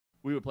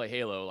we would play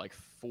Halo like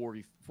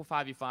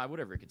 5v5,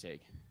 whatever it could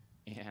take.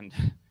 And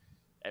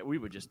we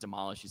would just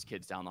demolish these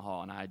kids down the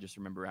hall. And I just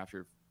remember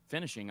after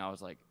finishing, I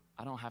was like,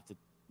 I don't have to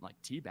like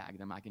teabag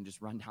them. I can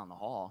just run down the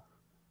hall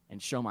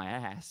and show my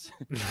ass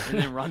and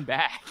then run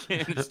back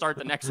and start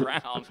the next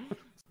round.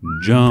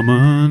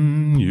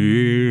 Jamming,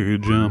 yeah,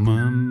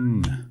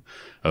 jamming.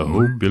 I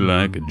hope you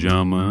like a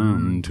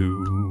jamming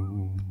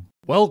too.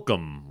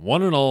 Welcome,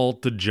 one and all,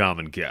 to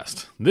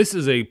Jammincast. This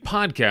is a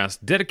podcast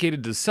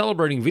dedicated to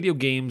celebrating video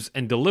games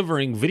and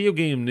delivering video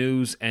game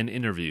news and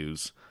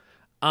interviews.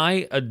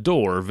 I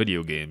adore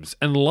video games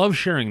and love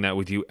sharing that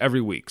with you every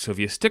week, so if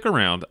you stick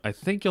around, I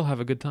think you'll have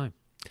a good time.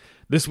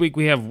 This week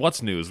we have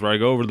What's News, where I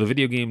go over the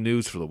video game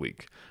news for the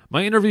week.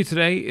 My interview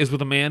today is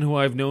with a man who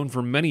I've known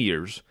for many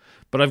years,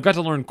 but I've got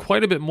to learn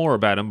quite a bit more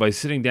about him by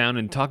sitting down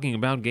and talking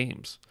about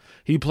games.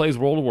 He plays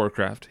World of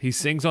Warcraft, he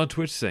sings on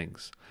Twitch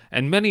Sings,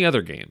 and many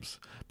other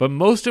games. But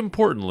most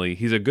importantly,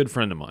 he's a good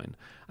friend of mine.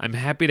 I'm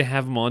happy to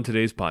have him on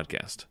today's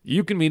podcast.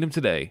 You can meet him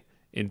today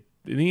in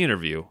the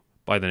interview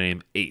by the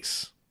name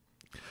Ayce.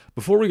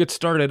 Before we get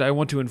started, I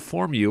want to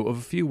inform you of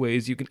a few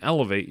ways you can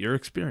elevate your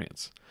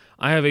experience.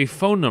 I have a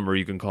phone number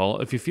you can call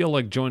if you feel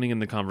like joining in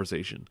the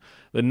conversation.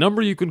 The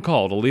number you can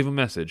call to leave a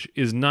message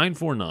is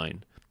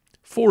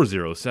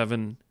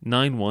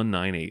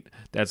 949-407-9198.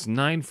 That's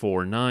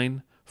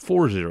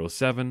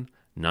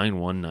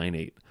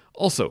 949-407-9198.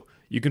 Also,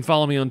 you can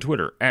follow me on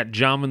Twitter at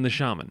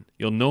JaminTheShaman.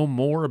 You'll know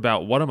more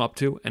about what I'm up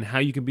to and how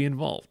you can be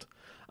involved.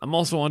 I'm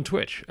also on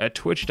Twitch at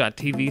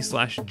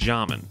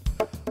twitch.tv/Jamin.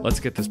 Let's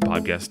get this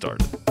podcast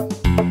started.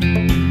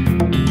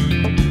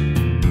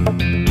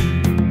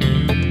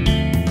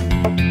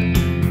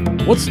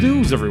 What's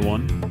news,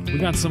 everyone? We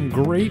got some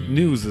great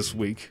news this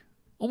week.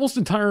 Almost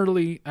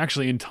entirely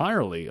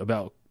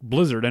about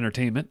Blizzard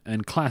Entertainment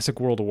and classic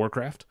World of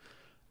Warcraft.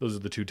 Those are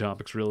the two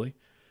topics, really.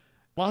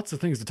 Lots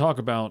of things to talk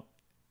about,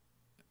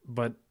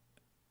 but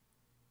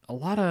a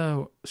lot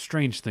of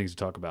strange things to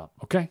talk about,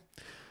 okay?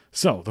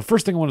 So, the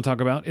first thing I want to talk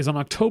about is on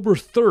October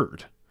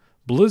 3rd,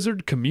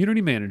 Blizzard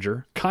community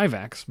manager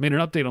Kyvax made an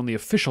update on the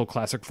official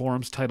Classic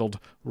forums titled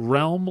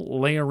Realm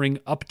Layering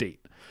Update.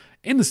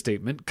 In the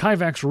statement,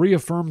 Kyvax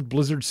reaffirmed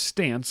Blizzard's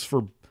stance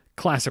for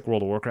Classic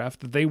World of Warcraft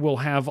that they will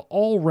have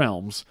all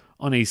realms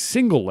on a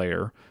single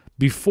layer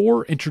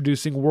before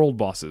introducing world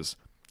bosses,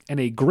 and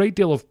a great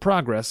deal of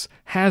progress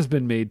has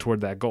been made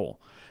toward that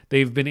goal.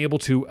 They've been able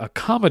to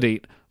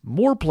accommodate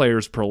more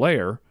players per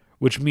layer,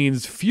 which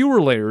means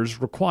fewer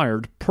layers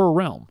required per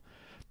realm.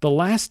 The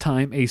last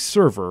time a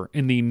server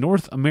in the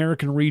North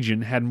American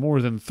region had more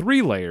than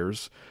 3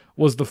 layers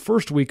was the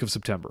first week of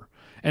September,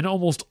 and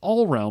almost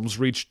all realms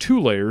reached 2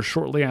 layers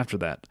shortly after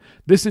that.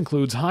 This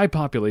includes high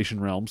population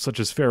realms such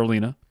as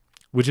Faralina,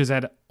 which has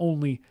had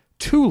only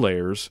 2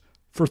 layers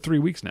for 3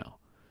 weeks now.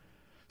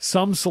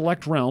 Some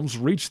select realms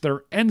reach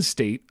their end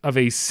state of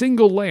a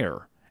single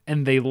layer,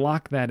 and they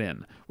lock that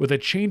in. With a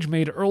change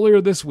made earlier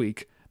this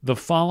week, the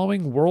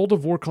following World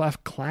of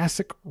Warcraft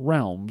Classic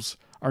realms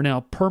are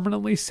now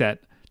permanently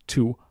set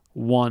to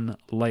 1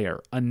 layer: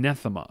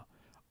 Anathema,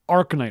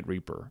 Arcanite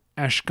Reaper,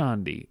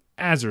 Ashkandi,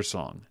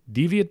 Azersong,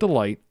 Deviant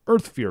Delight,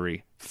 Earth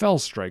Fury,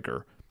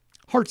 Fellstriker,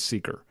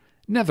 Heartseeker,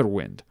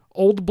 Netherwind,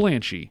 Old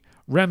Blanchie,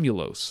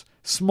 Remulos,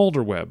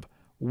 Smolderweb,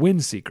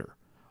 Windseeker.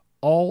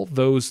 All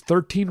those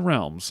 13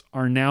 realms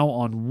are now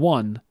on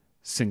 1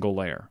 single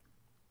layer.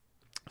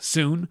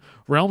 Soon,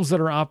 realms that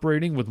are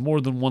operating with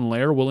more than 1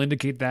 layer will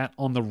indicate that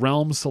on the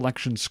realm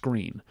selection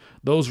screen.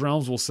 Those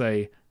realms will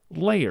say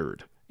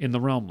layered in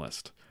the realm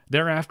list.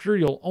 Thereafter,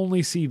 you'll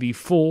only see the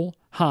full,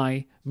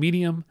 high,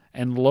 medium,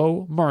 and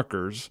low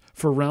markers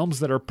for realms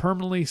that are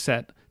permanently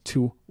set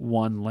to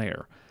 1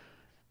 layer.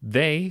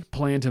 They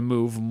plan to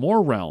move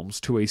more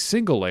realms to a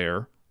single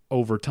layer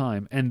over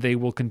time, and they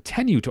will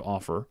continue to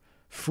offer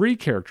free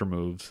character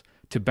moves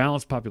to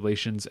balance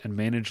populations and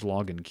manage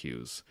login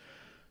queues.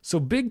 So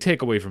big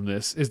takeaway from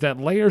this is that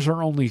layers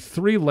are only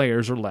 3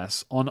 layers or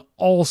less on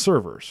all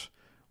servers.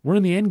 We're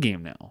in the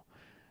endgame now.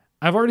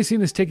 I've already seen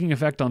this taking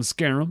effect on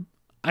Skyrim.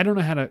 I don't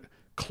know how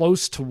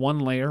close to 1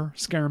 layer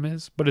Skyrim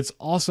is, but it's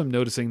awesome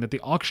noticing that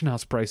the auction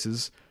house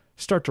prices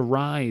start to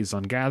rise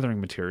on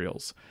gathering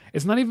materials.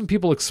 It's not even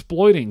people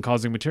exploiting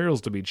causing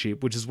materials to be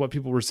cheap, which is what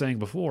people were saying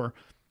before.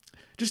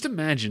 Just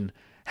imagine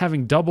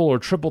having double or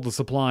triple the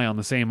supply on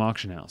the same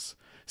auction house.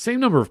 Same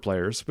number of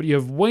players, but you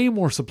have way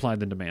more supply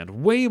than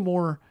demand, way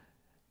more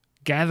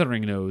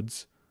gathering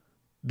nodes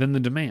than the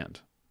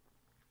demand.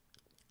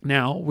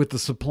 Now, with the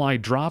supply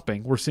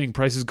dropping, we're seeing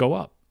prices go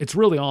up. It's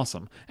really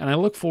awesome, and I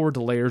look forward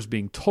to layers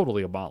being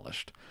totally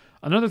abolished.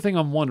 Another thing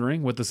I'm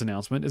wondering with this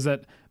announcement is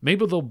that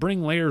maybe they'll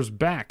bring layers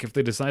back if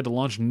they decide to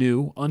launch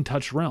new,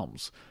 untouched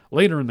realms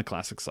later in the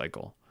Classic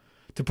cycle.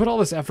 To put all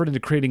this effort into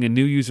creating a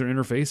new user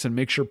interface and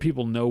make sure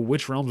people know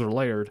which realms are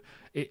layered,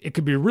 it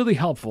could be really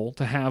helpful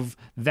to have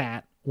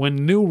that when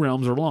new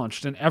realms are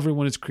launched and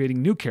everyone is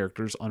creating new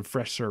characters on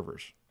fresh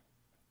servers.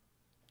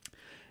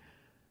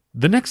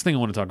 The next thing I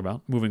want to talk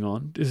about, moving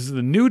on, is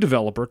the new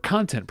developer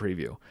content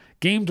preview.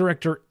 Game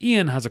director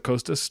Ian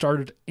Hazacosta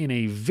started in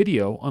a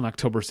video on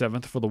October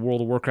 7th for the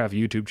World of Warcraft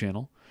YouTube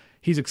channel.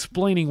 He's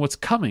explaining what's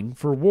coming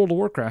for World of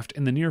Warcraft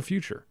in the near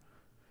future.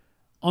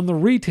 On the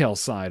retail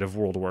side of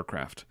World of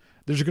Warcraft,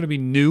 there's going to be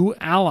new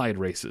allied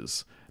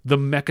races, the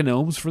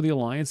Mechanomes for the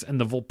Alliance and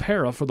the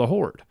Volpera for the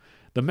Horde.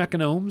 The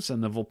Mechanomes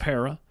and the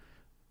Volpera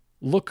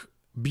look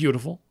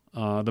beautiful.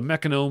 The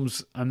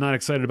Mechanomes, I'm not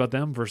excited about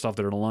them. First off,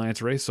 they're an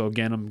Alliance race, so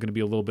again, I'm going to be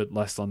a little bit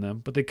less on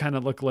them. But they kind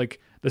of look like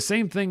the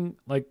same thing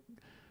like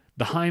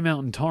the High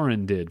Mountain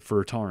Tauren did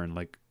for Tauren.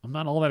 Like, I'm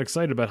not all that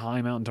excited about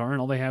High Mountain Tauren.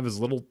 All they have is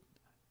little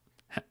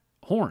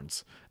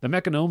horns. The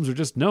Mechanomes are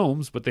just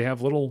gnomes, but they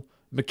have little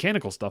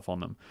mechanical stuff on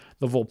them.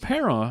 The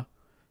Volpera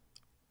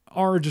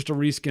are just a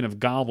reskin of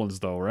goblins,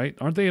 though, right?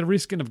 Aren't they a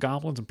reskin of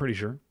goblins? I'm pretty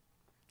sure.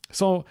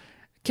 So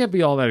can't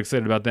be all that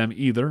excited about them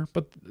either,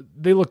 but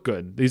they look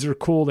good. These are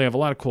cool. They have a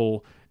lot of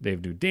cool. They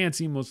have new dance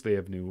emotes. They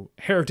have new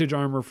heritage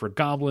armor for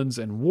goblins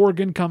and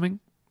worgen coming.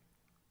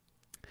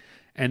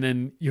 And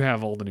then you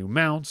have all the new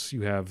mounts.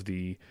 You have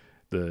the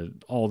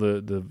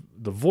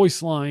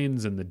voice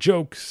lines and the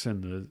jokes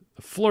and the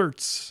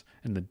flirts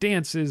and the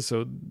dances.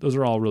 So those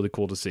are all really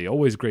cool to see.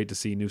 Always great to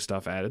see new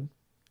stuff added.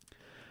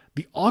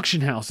 The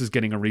auction house is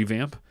getting a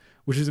revamp,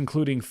 which is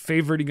including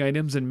favoriting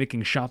items and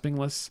making shopping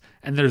lists.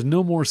 And there's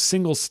no more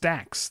single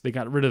stacks. They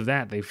got rid of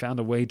that. They found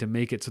a way to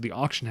make it so the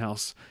auction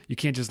house, you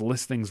can't just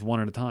list things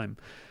one at a time.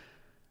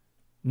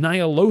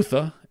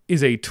 Nyalotha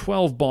is a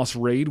 12-boss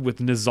raid with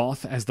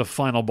N'Zoth as the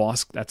final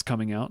boss that's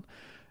coming out.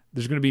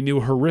 There's going to be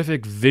new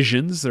horrific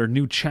visions. There are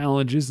new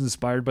challenges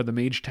inspired by the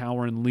Mage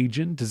Tower and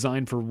Legion,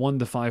 designed for 1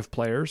 to 5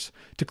 players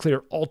to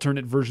clear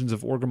alternate versions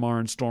of Orgrimmar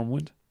and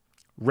Stormwind.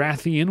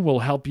 Rathian will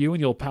help you, and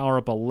you'll power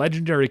up a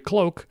legendary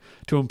cloak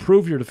to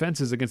improve your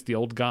defenses against the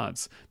old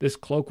gods. This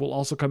cloak will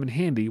also come in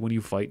handy when you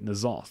fight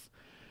N'Zoth.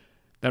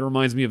 That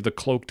reminds me of the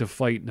cloak to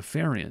fight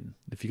Nefarian.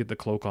 If you get the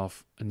cloak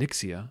off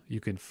Onyxia, you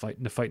can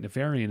fight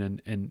Nefarian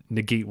and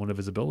negate one of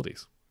his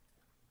abilities.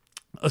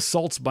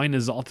 Assaults by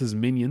N'Zoth's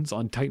minions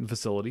on Titan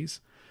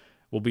facilities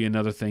will be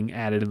another thing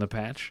added in the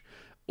patch.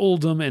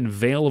 Uldum and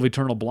Veil of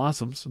Eternal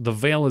Blossoms. The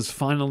Veil is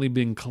finally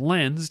being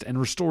cleansed and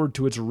restored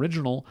to its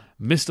original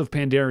Mist of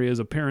Pandaria's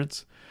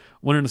appearance.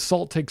 When an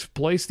assault takes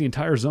place, the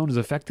entire zone is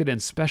affected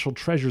and special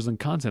treasures and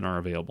content are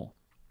available.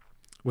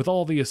 With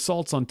all the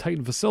assaults on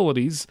Titan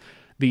facilities,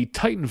 the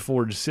Titan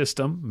Forge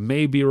system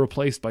may be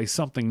replaced by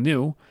something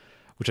new,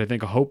 which I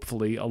think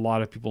hopefully a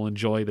lot of people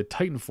enjoy. The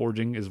Titan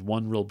Forging is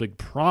one real big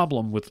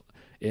problem with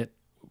it.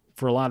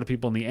 For a lot of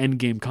people in the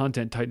endgame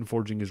content, Titan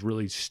Forging is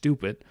really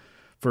stupid.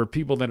 For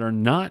people that are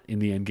not in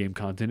the endgame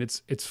content,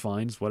 it's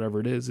fine. It's whatever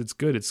it is. It's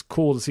good. It's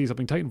cool to see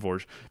something Titan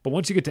Forge. But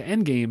once you get to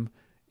endgame,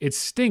 it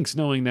stinks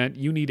knowing that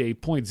you need a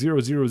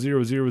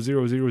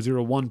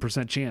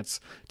 0.0000001% chance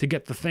to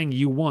get the thing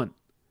you want.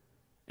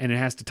 And it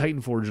has to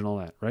Titan Forge and all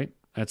that, right?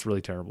 That's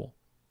really terrible.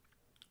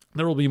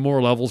 There will be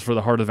more levels for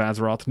the Heart of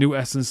Azeroth, new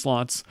essence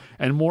slots,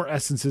 and more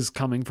essences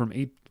coming from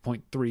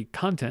 8.3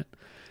 content.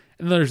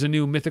 And there's a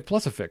new Mythic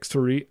Plus affix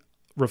to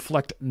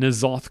reflect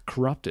N'Zoth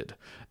Corrupted.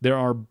 There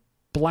are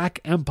Black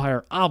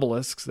Empire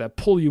obelisks that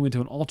pull you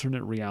into an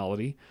alternate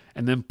reality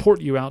and then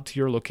port you out to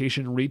your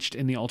location reached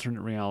in the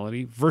alternate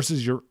reality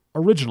versus your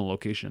original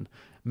location,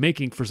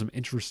 making for some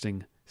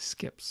interesting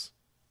skips.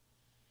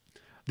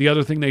 The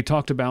other thing they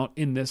talked about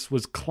in this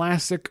was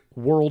classic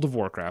World of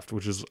Warcraft,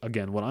 which is,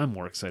 again, what I'm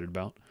more excited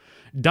about.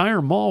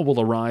 Dire Maul will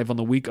arrive on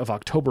the week of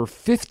October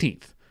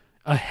 15th,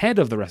 ahead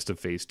of the rest of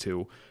Phase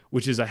 2,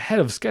 which is ahead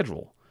of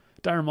schedule.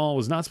 Dire Maul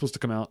was not supposed to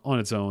come out on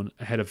its own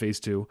ahead of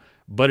Phase 2,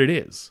 but it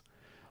is.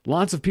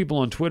 Lots of people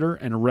on Twitter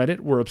and Reddit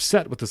were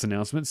upset with this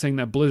announcement, saying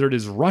that Blizzard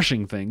is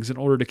rushing things in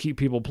order to keep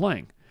people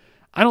playing.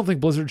 I don't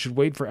think Blizzard should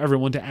wait for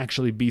everyone to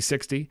actually be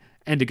 60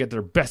 and to get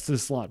their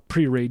best-in-slot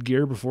pre-raid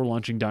gear before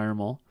launching Dire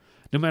Maul.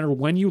 No matter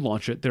when you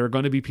launch it, there are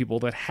going to be people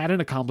that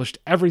hadn't accomplished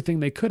everything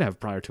they could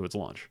have prior to its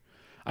launch.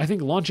 I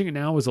think launching it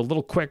now is a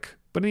little quick,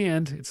 but in the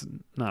end, it's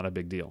not a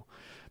big deal.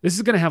 This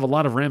is going to have a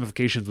lot of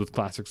ramifications with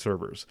classic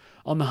servers.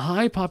 On the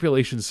high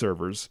population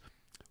servers,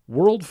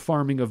 world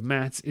farming of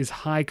mats is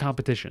high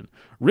competition.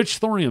 Rich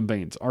thorium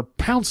veins are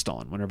pounced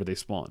on whenever they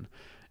spawn.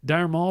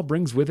 Dire Maul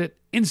brings with it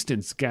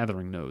instance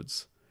gathering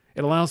nodes.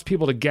 It allows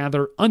people to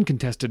gather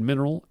uncontested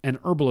mineral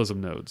and herbalism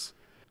nodes.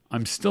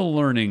 I'm still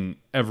learning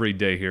every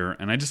day here,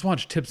 and I just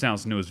watched Tips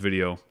Out's newest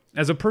video.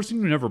 As a person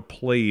who never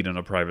played on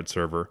a private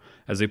server,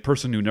 as a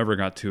person who never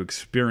got to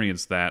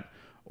experience that,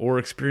 or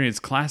experience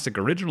Classic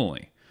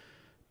originally,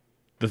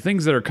 the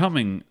things that are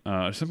coming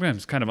are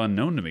sometimes kind of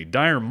unknown to me.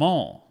 Dire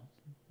Maul.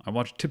 I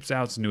watched Tips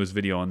Out's newest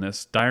video on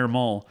this. Dire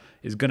Maul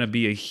is going to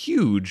be a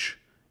huge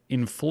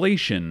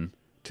inflation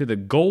to the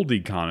gold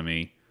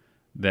economy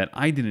that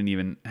I didn't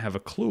even have a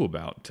clue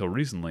about till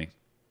recently.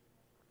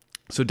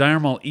 So Dire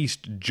Maul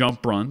East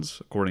jump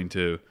runs, according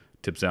to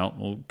Tips Out,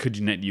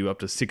 could net you up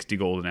to 60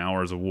 gold an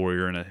hour as a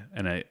warrior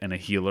and a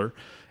healer.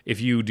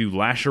 If you do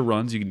Lasher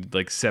runs, you can get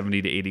like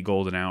 70 to 80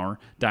 gold an hour.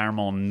 Dire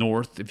Maul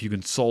North, if you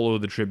can solo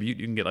the tribute,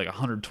 you can get like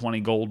 120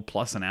 gold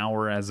plus an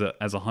hour as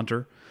a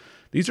hunter.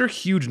 These are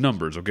huge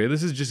numbers, okay?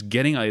 This is just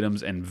getting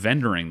items and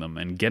vendoring them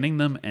and getting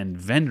them and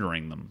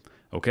vendoring them,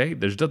 okay?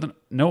 There's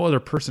no other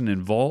person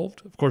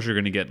involved. Of course, you're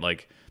going to get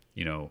like,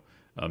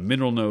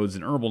 mineral nodes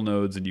and herbal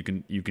nodes, and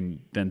you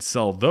can then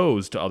sell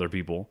those to other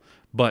people.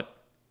 But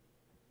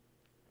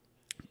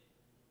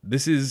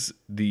this is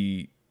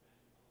the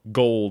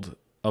gold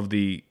of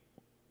the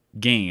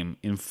game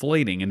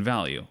inflating in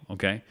value,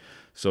 okay?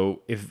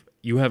 So if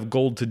you have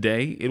gold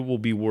today, it will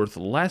be worth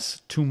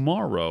less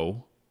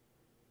tomorrow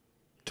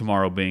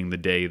being the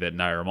day that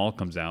Dire Mall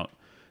comes out,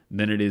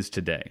 than it is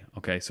today,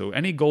 okay? So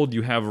any gold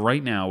you have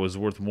right now is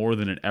worth more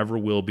than it ever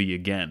will be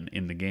again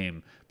in the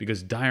game,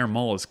 because Dire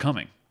Mall is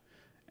coming,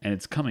 and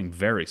it's coming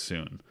very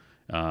soon.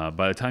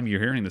 By the time you're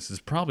hearing this, it's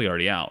probably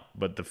already out,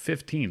 but the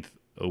 15th,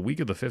 a week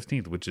of the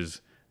 15th, which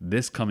is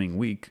this coming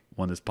week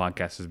when this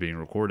podcast is being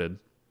recorded,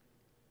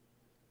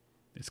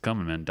 it's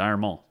coming, man. Dire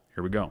Mall,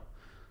 here we go.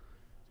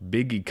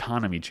 Big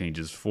economy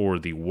changes for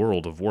the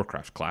World of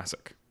Warcraft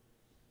Classic.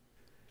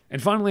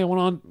 And finally, I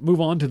want to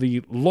move on to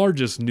the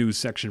largest news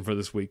section for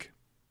this week.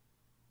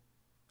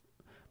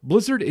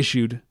 Blizzard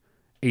issued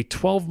a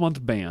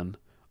 12-month ban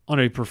on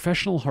a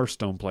professional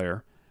Hearthstone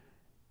player,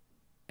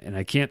 and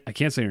I can't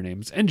say her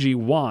name. It's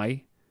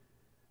NGY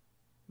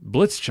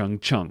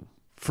Blitzchung Chung,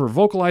 for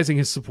vocalizing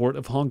his support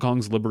of Hong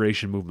Kong's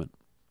liberation movement.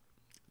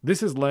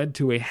 This has led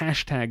to a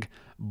hashtag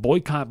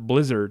boycott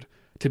Blizzard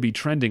to be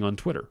trending on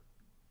Twitter.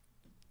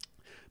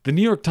 The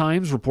New York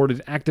Times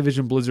reported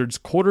Activision Blizzard's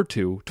Quarter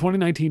 2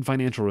 2019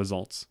 financial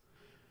results.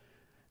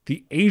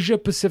 The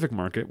Asia-Pacific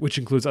market, which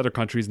includes other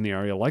countries in the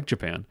area like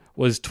Japan,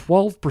 was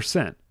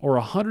 12%, or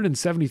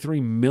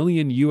 $173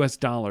 million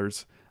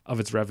of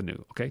its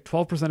revenue. Okay,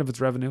 12% of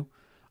its revenue,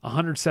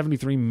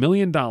 $173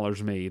 million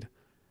made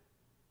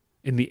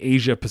in the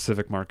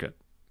Asia-Pacific market.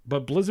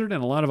 But Blizzard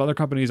and a lot of other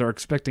companies are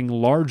expecting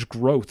large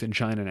growth in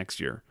China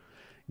next year.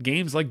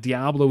 Games like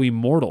Diablo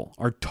Immortal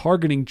are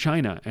targeting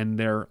China and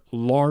their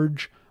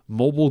large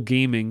mobile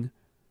gaming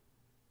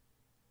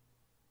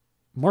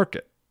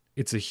market.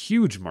 It's a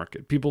huge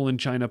market. People in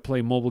China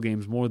play mobile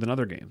games more than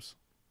other games.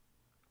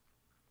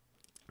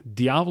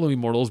 Diablo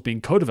Immortal is being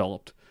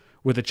co-developed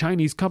with a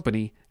Chinese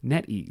company,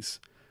 NetEase.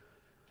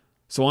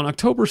 So on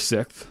October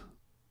 6th,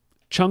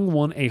 Chung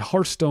won a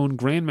Hearthstone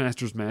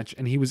Grandmasters match,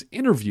 and he was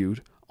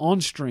interviewed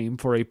on stream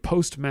for a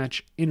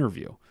post-match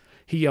interview.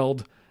 He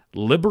yelled,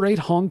 "Liberate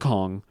Hong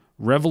Kong,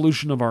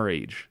 revolution of our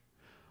age,"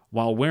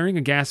 while wearing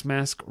a gas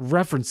mask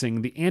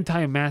referencing the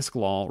anti-mask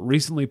law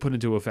recently put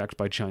into effect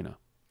by China.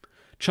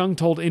 Chung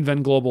told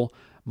Inven Global,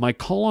 "My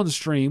call on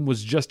stream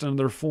was just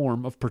another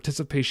form of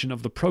participation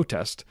of the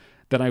protest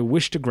that I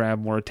wish to grab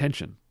more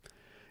attention.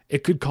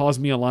 It could cause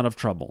me a lot of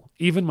trouble,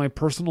 even my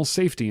personal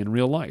safety in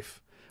real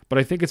life, but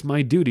I think it's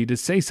my duty to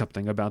say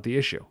something about the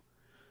issue."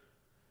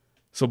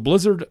 So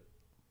Blizzard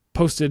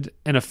posted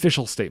an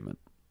official statement.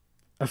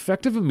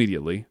 Effective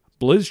immediately,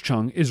 Blizz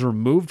Chung is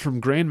removed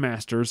from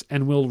Grandmasters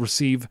and will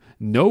receive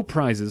no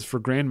prizes for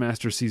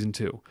Grandmaster Season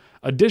 2.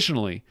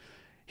 Additionally,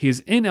 he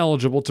is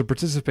ineligible to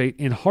participate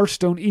in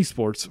Hearthstone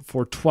esports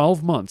for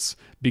 12 months,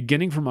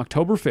 beginning from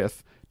October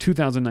 5th,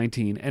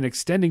 2019, and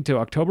extending to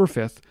October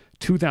 5th,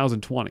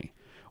 2020.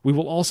 We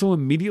will also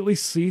immediately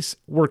cease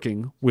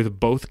working with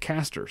both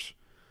casters.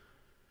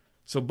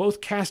 So both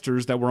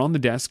casters that were on the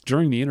desk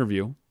during the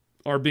interview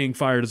are being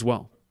fired as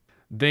well.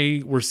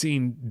 They were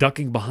seen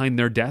ducking behind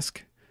their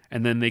desk,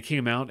 and then they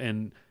came out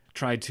and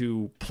tried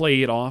to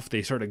play it off.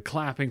 They started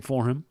clapping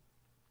for him.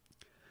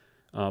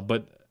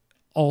 But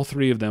all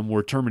three of them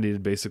were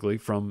terminated, basically,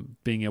 from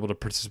being able to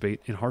participate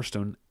in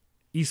Hearthstone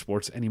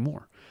esports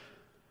anymore.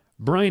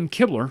 Brian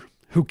Kibler,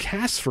 who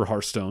casts for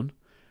Hearthstone,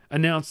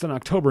 announced on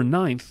October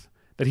 9th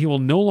that he will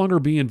no longer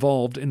be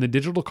involved in the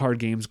digital card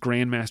game's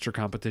Grandmaster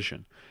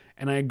competition.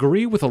 And I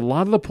agree with a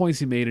lot of the points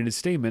he made in his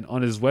statement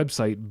on his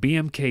website,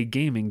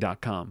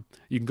 bmkgaming.com.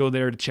 You can go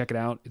there to check it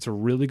out. It's a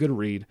really good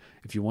read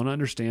if you want to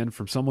understand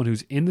from someone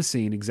who's in the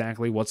scene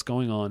exactly what's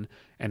going on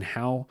and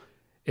how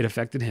it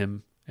affected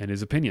him and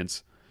his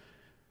opinions.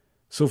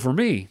 So for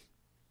me,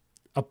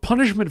 a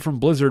punishment from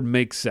Blizzard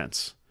makes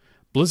sense.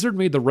 Blizzard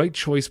made the right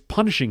choice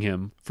punishing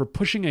him for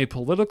pushing a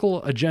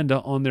political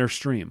agenda on their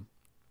stream.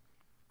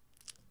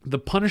 The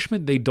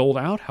punishment they doled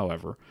out,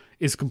 however,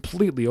 is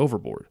completely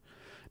overboard.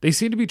 They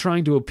seem to be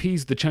trying to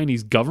appease the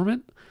Chinese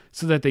government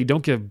so that they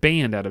don't get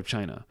banned out of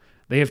China.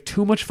 They have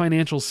too much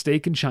financial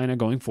stake in China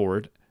going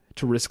forward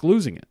to risk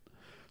losing it.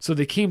 So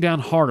they came down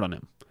hard on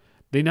him.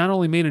 They not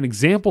only made an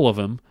example of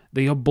him,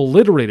 they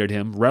obliterated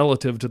him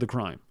relative to the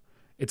crime.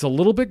 It's a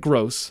little bit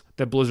gross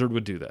that Blizzard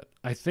would do that.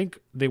 I think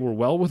they were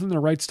well within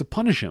their rights to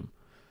punish him,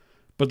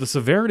 but the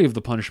severity of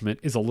the punishment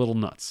is a little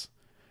nuts.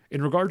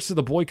 In regards to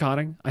the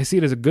boycotting, I see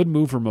it as a good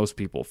move for most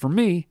people. For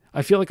me,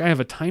 I feel like I have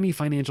a tiny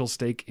financial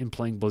stake in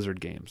playing Blizzard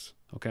games.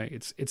 Okay,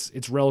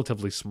 it's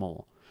relatively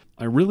small.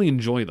 I really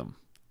enjoy them,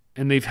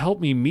 and they've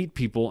helped me meet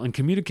people and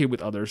communicate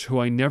with others who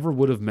I never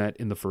would have met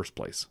in the first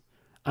place.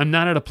 I'm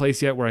not at a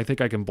place yet where I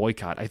think I can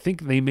boycott. I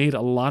think they made a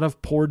lot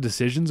of poor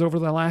decisions over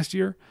the last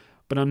year,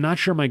 but I'm not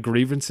sure my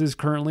grievances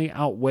currently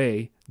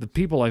outweigh the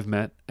people I've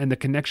met and the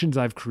connections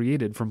I've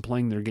created from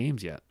playing their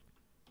games yet.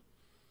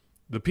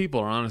 The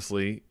people are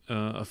honestly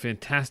a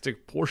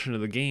fantastic portion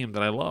of the game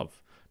that I love.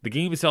 The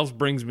game itself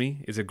brings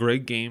me. It's a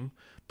great game,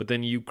 but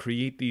then you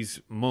create these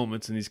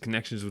moments and these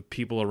connections with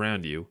people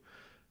around you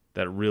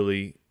that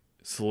really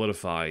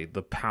solidify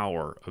the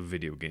power of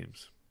video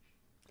games.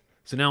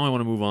 So now I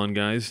want to move on,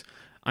 guys.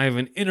 I have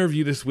an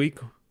interview this week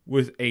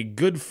with a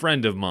good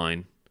friend of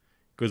mine.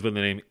 Goes by the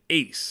name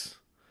Ayce.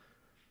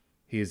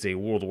 He is a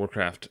World of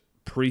Warcraft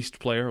priest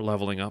player,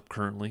 leveling up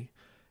currently.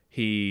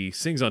 He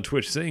sings on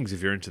Twitch Sings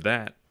if you're into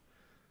that.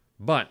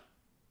 But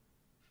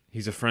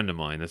he's a friend of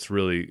mine. That's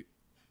really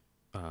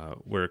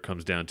where it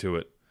comes down to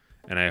it.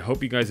 And I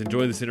hope you guys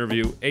enjoy this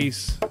interview.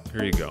 Ayce,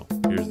 here you go.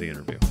 Here's the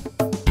interview.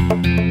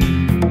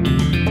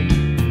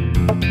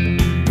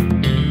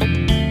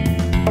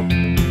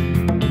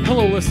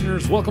 Hello,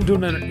 listeners. Welcome to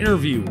another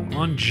interview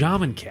on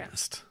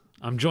Jamencast.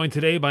 I'm joined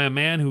today by a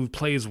man who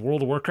plays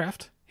World of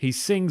Warcraft. He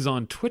sings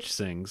on Twitch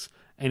Sings,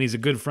 and he's a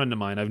good friend of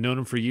mine. I've known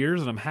him for years,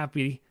 and I'm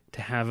happy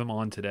to have him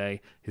on today.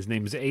 His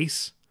name is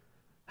Ayce.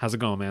 How's it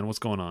going, man? What's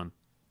going on?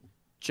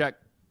 Check.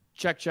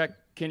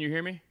 Can you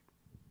hear me?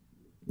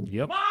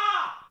 Yep. Ma!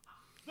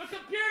 The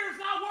computer's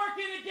not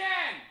working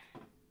again!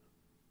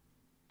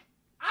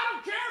 I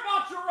don't care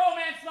about your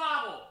romance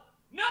novel!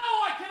 No,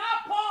 I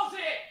cannot pause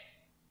it!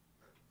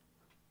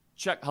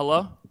 Check.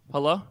 Hello?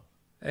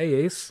 Hey,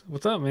 Ayce.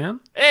 What's up, man?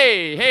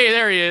 Hey,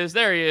 there he is.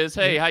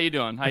 Hey, how you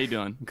doing?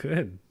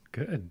 Good.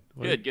 Good.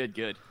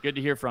 Good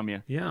to hear from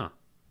you. Yeah.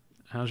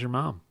 How's your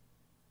mom?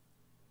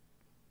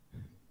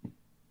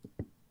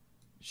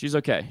 She's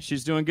okay.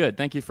 She's doing good.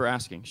 Thank you for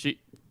asking. She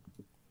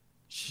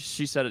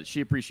said it.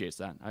 She appreciates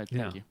that.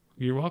 Thank you.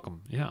 You're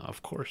welcome. Yeah,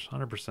 of course.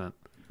 100%.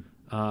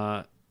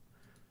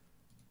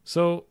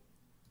 So I'm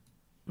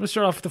going to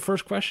start off with the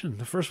first question.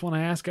 The first one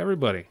I ask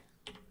everybody.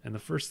 And the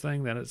first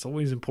thing that it's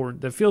always important,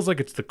 that feels like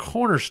it's the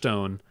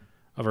cornerstone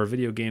of our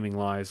video gaming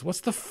lives. What's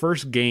the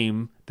first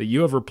game that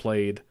you ever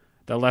played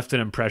that left an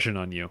impression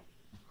on you?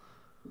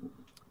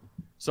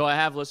 So I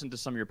have listened to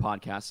some of your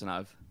podcasts, and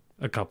I've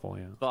A couple,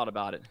 yeah. thought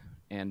about it.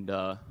 And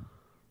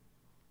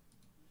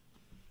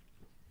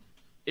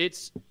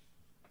it's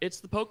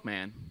the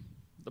Pokeman.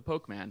 The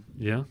Pokeman.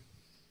 Yeah?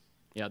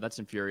 Yeah, that's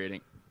infuriating.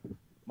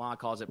 Ma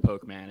calls it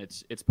Pokeman.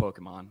 It's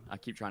Pokemon. I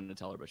keep trying to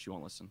tell her, but she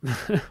won't listen.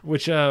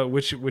 Which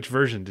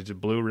version? Did it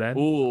blue, red?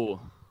 Ooh.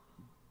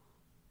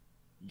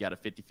 You got a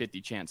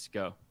 50-50 chance.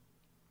 Go.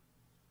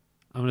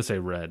 I'm going to say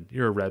red.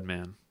 You're a red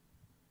man.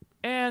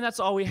 And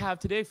that's all we have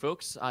today,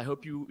 folks. I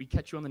hope we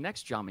catch you on the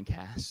next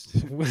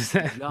Jamencast. What's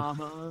that?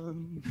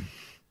 Jaman.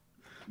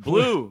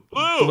 Blue.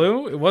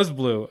 Blue? It was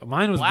blue.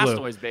 Mine was blue.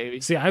 Blastoise,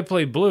 baby. See, I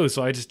played blue,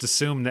 so I just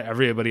assumed that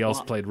everybody else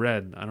played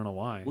red. I don't know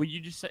why. Well, you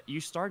just said you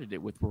started it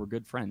with we're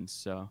good friends,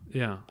 so.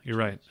 Yeah, you're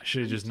right. I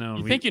should have just known.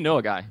 You think you know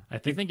a guy. I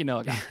think you know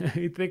a guy.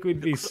 you think we'd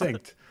be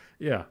synced.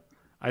 Yeah.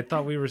 I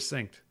thought we were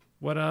synced.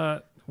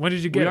 When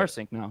did you get it? We are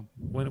synced now.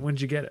 When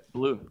did you get it?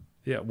 Blue.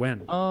 Yeah,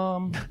 when?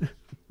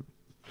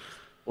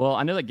 Well,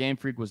 I know that Game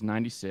Freak was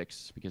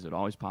 96 because it would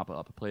always pop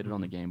up. I played it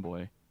on the Game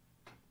Boy.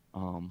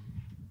 You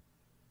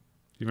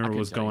remember what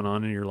was going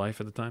on in your life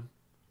at the time?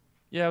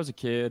 Yeah, I was a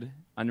kid.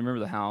 I remember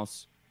the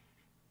house.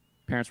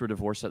 Parents were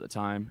divorced at the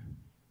time,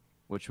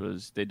 which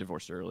was they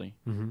divorced early.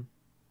 Mm-hmm.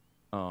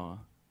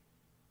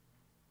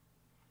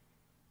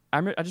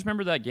 I just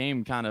remember that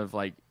game kind of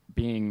like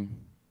being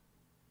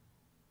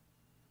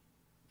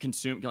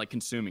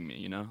consuming me.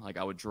 You know, like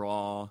I would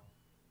draw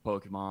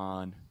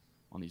Pokemon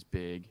on these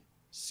big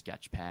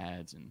sketch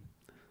pads, and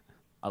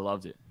I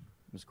loved it.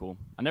 It was cool.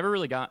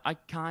 I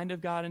kind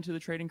of got into the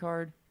trading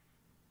card,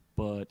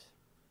 but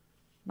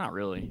not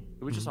really.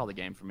 It was just all the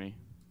game for me.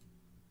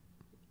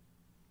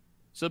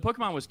 So the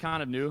Pokemon was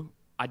kind of new.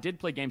 I did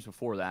play games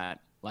before that.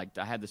 Like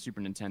I had the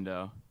Super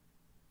Nintendo.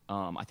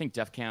 I think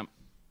Def Camp,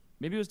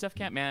 maybe it was Def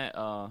Camp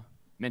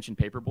mentioned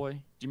Paperboy. Do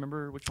you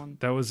remember which one?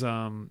 That was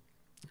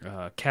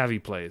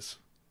Cavi Plays.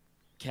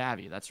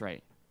 Cavi, that's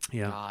right.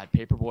 Yeah. God,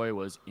 Paperboy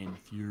was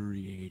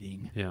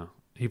infuriating. Yeah.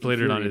 He played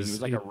it on his. It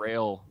was like a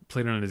rail.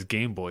 Played it on his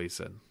Game Boy. He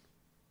said.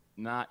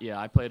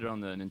 I played it on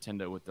the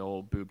Nintendo with the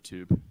old boob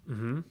tube.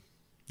 Mm-hmm.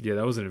 Yeah,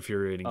 that was an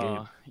infuriating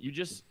game. You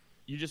just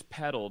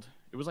pedaled.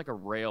 It was like a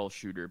rail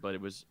shooter, but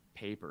it was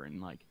paper,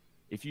 and like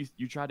if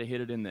you tried to hit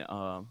it in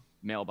the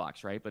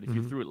mailbox, right? But if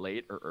you threw it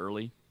late or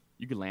early,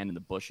 you could land in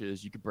the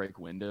bushes. You could break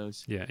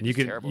windows. Yeah, and you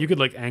could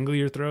like angle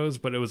your throws,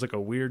 but it was like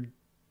a weird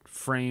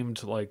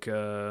framed like.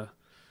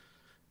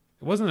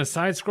 It wasn't a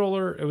side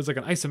scroller. It was like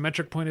an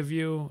isometric point of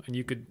view, and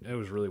it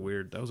was really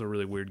weird. That was a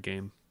really weird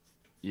game.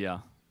 Yeah.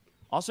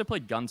 Also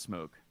played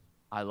Gunsmoke.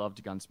 I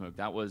loved Gunsmoke.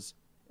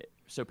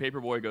 So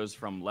Paperboy goes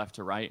from left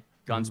to right.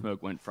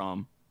 Gunsmoke went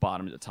from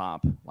bottom to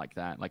top like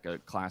that, like a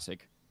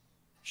classic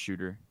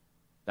shooter.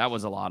 That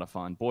was a lot of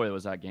fun. Boy,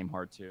 was that game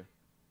hard too.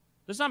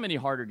 There's not many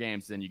harder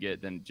games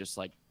than just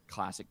like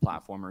classic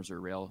platformers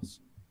or rails.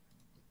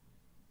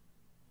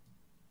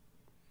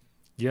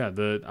 Yeah,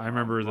 I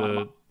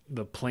remember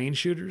the plane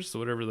shooters, so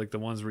whatever, like the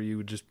ones where you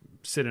would just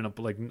sit in a,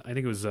 like, I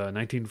think it was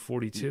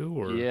 1942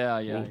 or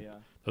Yeah.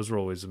 those were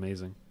always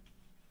amazing.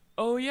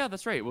 Oh yeah,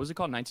 that's right. What was it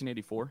called?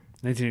 1984.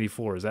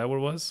 1984, is that what it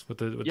was?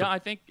 Yeah, I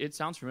think it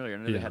sounds familiar. I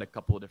know they had a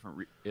couple of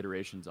different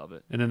iterations of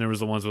it. And then there was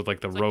the ones with like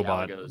the It's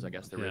robot. like Galagos, I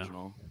guess the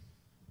original.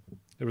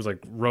 There was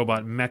like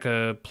robot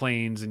mecha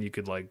planes, and you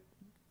could like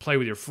play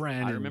with your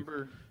friend. I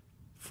remember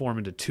form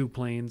into two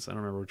planes. I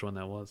don't remember which one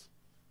that was.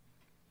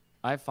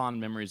 I have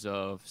fond memories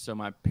of. So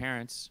my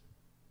parents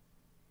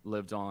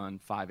lived on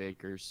 5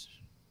 acres.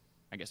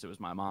 I guess it was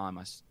my mom,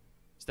 my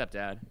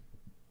stepdad.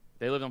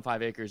 They lived on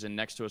 5 acres, and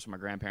next to us were my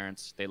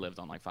grandparents. They lived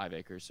on like 5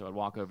 acres. So I'd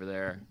walk over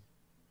there.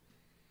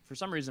 For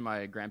some reason,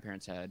 my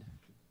grandparents had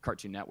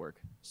Cartoon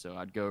Network. So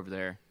I'd go over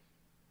there,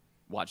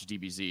 watch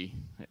DBZ.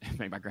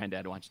 Make my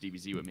granddad watch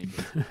DBZ with me.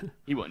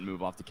 He wouldn't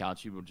move off the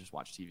couch. He would just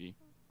watch TV.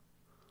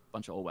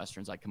 Bunch of old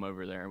westerns. I'd come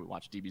over there and we'd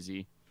watch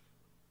DBZ.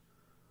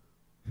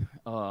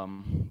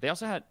 They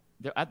also had,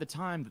 at the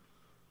time,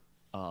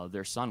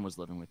 their son was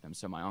living with them.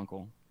 So my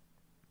uncle,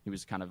 he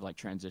was kind of like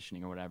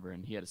transitioning or whatever,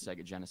 and he had a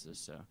Sega Genesis.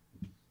 So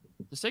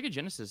the Sega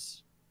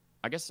Genesis,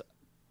 I guess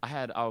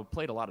I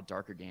played a lot of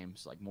darker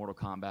games like Mortal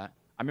Kombat.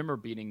 I remember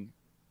beating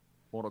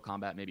Mortal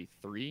Kombat maybe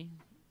 3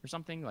 or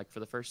something, like for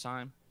the first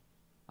time.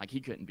 Like he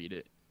couldn't beat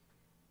it.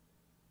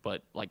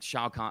 But like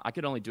Shao Kahn, I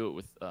could only do it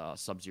with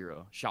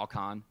Sub-Zero. Shao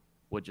Kahn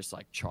would just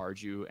like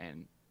charge you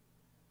and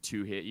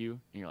 2-hit you,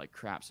 and you're like,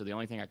 crap. So the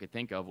only thing I could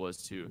think of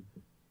was to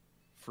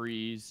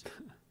freeze,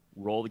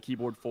 roll the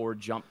keyboard forward,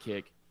 jump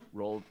kick,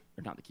 roll,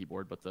 or not the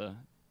keyboard, but the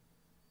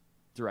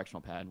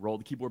directional pad, roll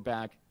the keyboard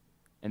back,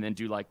 and then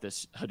do like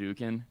this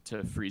Hadouken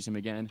to freeze him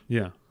again.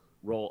 Yeah.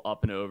 Roll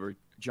up and over,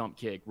 jump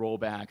kick, roll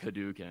back,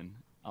 Hadouken.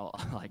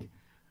 Like, I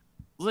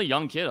was a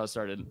young kid. I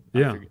started.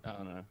 Yeah. I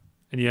don't know.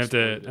 And you have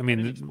to, I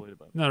mean,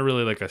 not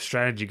really like a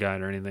strategy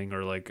guide or anything,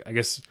 or like, I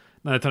guess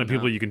not a ton of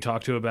people you can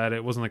talk to about it.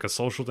 It wasn't like a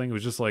social thing. It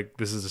was just like,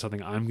 this is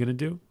something I'm going to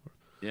do.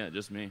 Yeah,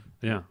 just me.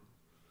 Yeah.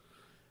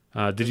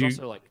 Did you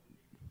also like,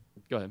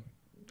 go ahead.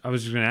 I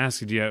was just going to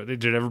ask you,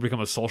 did it ever become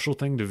a social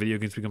thing? Did video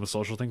games become a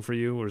social thing for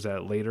you, or is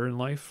that later in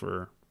life,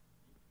 or?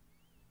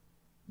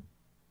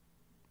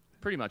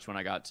 Pretty much when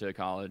I got to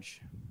college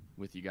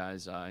with you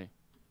guys, I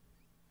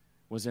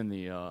was in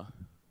the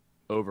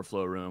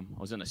overflow room.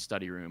 I was in a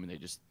study room, and they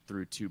just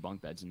threw 2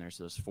 bunk beds in there,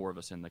 so there's 4 of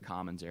us in the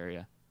commons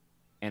area.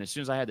 And as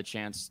soon as I had the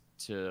chance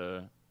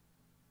to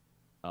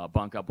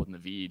bunk up with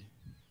Naveed,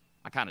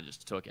 I kind of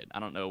just took it. I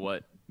don't know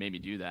what made me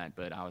do that,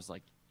 but I was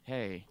like,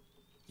 hey,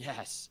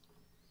 yes,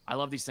 I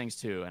love these things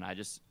too. And I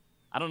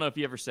don't know if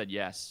he ever said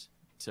yes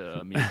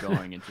to me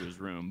going into his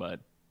room, but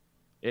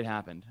it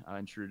happened. I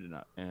intruded,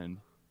 and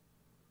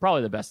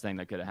probably the best thing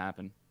that could have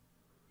happened.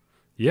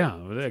 Yeah,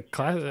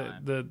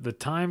 the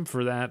time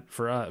for that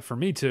for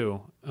me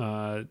too.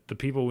 The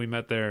people we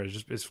met there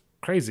is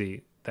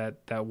crazy.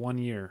 That 1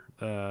 year,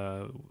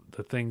 the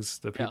things,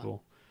 the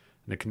people,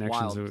 and the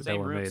connections that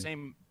were made.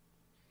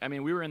 I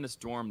mean, we were in this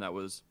dorm that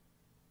was,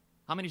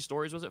 how many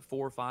stories was it?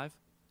 4 or 5?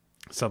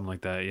 Something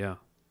like that. Yeah.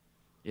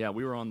 Yeah,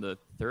 we were on the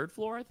 3rd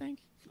floor, I think.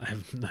 I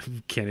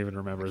can't even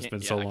remember. It's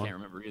been so long. I can't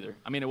remember either.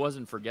 I mean, it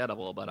wasn't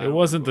forgettable, but it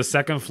wasn't the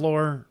 2nd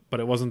floor, but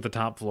it wasn't the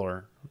top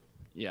floor.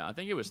 Yeah, I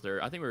think it was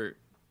 3rd. I think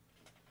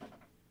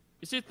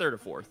it's either 3rd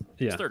or 4th.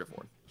 Yeah, it's 3rd or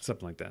 4th.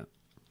 Something like that.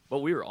 But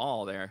we were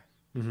all there.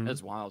 Mm-hmm.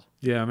 That's wild.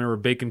 Yeah, I remember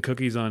baking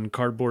cookies on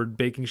cardboard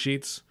baking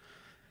sheets.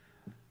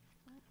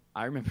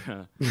 I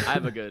remember. I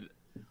have a good.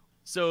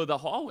 So the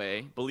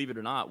hallway, believe it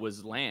or not,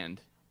 was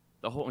land.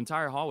 The whole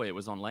entire hallway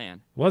was on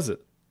land. Was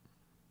it?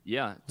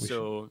 Yeah.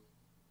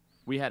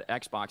 We had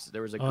Xboxes.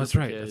 There was a group of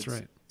kids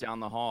down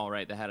the hall,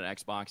 right, that had an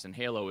Xbox, and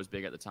Halo was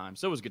big at the time.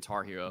 So was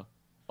Guitar Hero.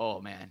 Oh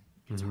man,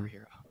 Guitar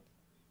Hero.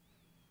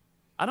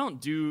 I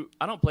don't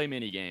play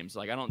mini games.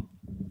 Like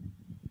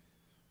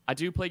I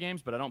do play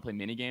games, but I don't play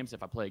mini games.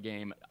 If I play a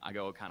game, I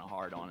go kind of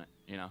hard on it,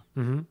 you know.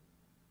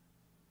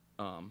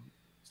 Mm-hmm.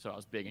 So I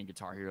was big in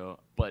Guitar Hero,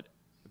 but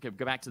okay,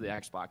 go back to the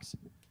Xbox.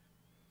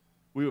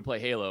 We would play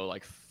Halo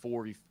like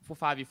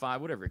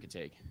 5v5, whatever it could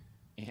take,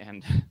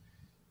 and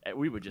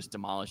we would just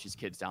demolish these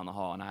kids down the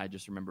hall. And I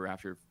just remember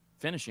after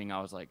finishing,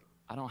 I was like,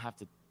 I don't have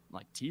to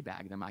like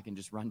teabag them. I can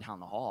just run down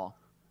the hall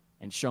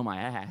and show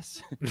my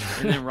ass, and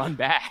then run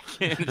back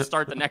and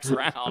start the next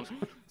round.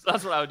 So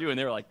that's what I would do. And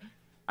they were like,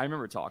 I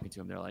remember talking to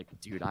them. They're like,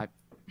 dude, I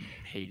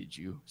hated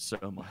you so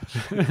much.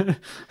 I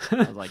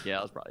was like, yeah,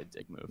 that was probably a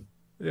dick move.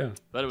 Yeah.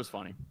 But it was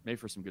funny. Made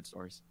for some good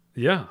stories.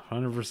 Yeah,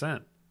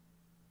 100%.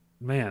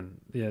 Man,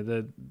 yeah,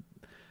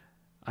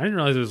 I didn't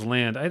realize it was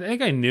land. I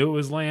think I knew it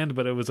was land,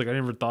 but it was like I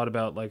never thought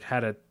about like how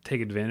to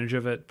take advantage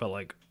of it. But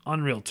like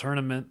Unreal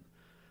Tournament,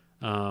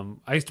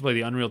 I used to play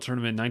the Unreal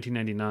Tournament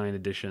 1999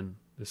 edition.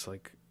 This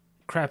like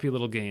crappy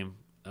little game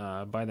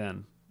by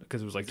then,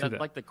 because it was like Is that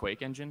like the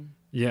Quake engine?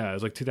 Yeah, it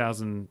was like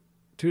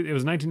 2002. It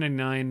was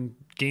 1999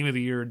 Game of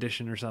the Year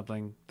edition or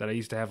something that I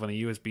used to have on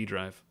a USB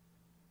drive.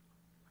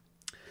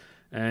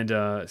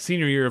 And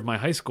senior year of my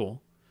high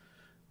school,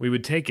 we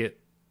would take it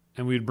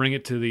and we would bring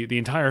it to the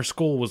entire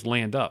school was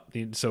land up.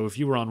 So if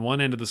you were on one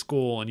end of the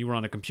school and you were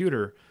on a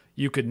computer,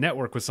 you could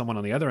network with someone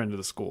on the other end of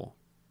the school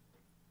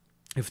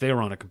if they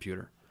were on a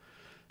computer.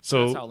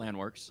 So that's how LAN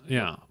works.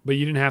 yeah, but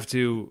you didn't have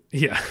to.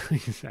 Yeah,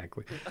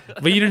 exactly.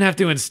 But you didn't have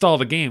to install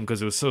the game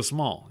because it was so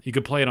small. You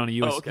could play it on a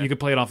You could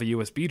play it off a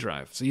USB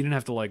drive, so you didn't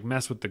have to like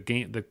mess with the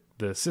game,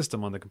 the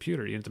system on the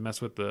computer. You didn't have to mess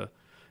with the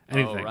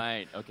anything. Oh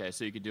right, okay.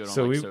 So you could do it on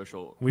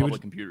So public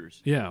computers.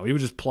 Yeah, we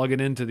would just plug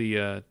it into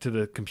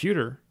the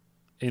computer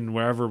in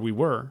wherever we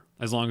were,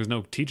 as long as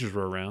no teachers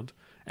were around,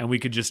 and we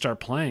could just start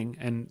playing.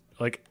 And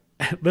like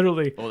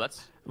literally,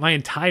 my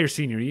entire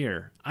senior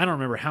year, I don't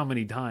remember how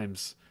many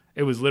times.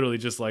 It was literally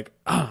just like,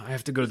 I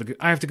have to go to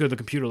the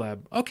computer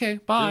lab. Okay,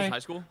 bye. This was high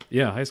school?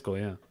 Yeah, high school.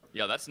 Yeah.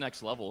 Yeah, that's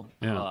next level.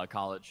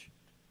 College.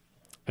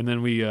 And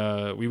then we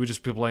would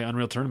just play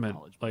Unreal Tournament.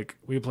 Like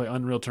we would play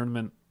Unreal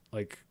Tournament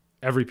like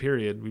every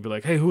period. We'd be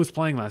like, hey, who was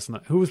playing last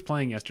night? Who was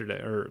playing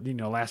yesterday? Or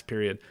last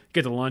period.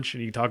 Get to lunch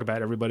and you talk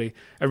about everybody.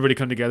 Everybody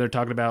come together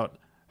talking about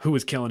who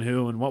was killing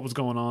who and what was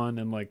going on,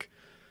 and like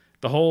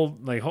the whole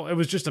it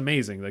was just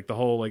amazing. Like the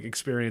whole like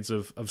experience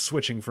of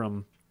switching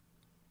from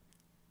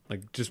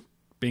like just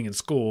being in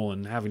school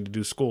and having to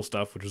do school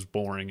stuff, which was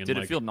boring. And did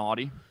it feel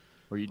naughty?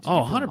 Or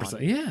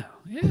 100%. Yeah.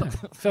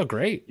 It felt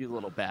great. You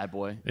little bad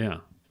boy.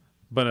 Yeah.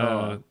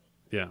 But,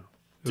 yeah.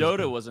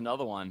 Dota was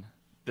another one.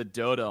 The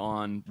Dota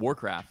on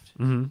Warcraft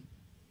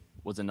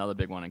was another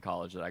big one in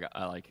college that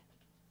I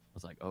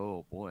was like,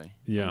 oh boy.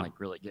 Yeah. I'm like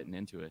really getting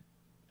into it.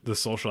 The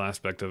social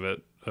aspect of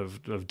it,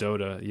 of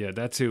Dota. Yeah,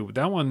 that too.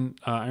 That one,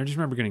 I just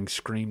remember getting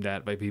screamed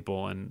at by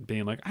people and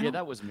being like,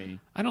 that was me.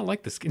 I don't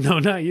like this game. No,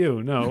 not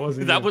you. No, it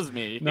wasn't that was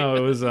me. No,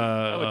 it was,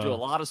 I would do a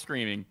lot of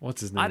screaming.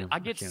 What's his name? I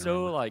get so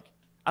remember. Like,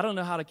 I don't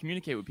know how to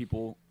communicate with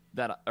people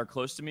that are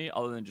close to me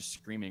other than just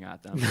screaming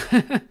at them.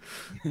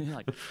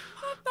 Like,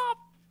 what the?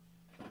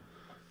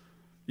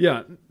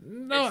 Yeah,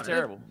 no, it's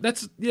terrible.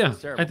 It's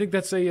terrible. I think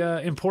that's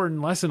a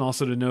important lesson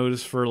also to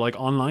notice for like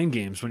online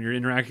games when you're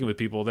interacting with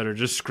people that are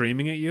just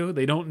screaming at you.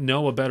 They don't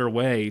know a better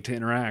way to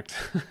interact.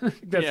 I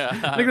think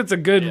that's a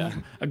good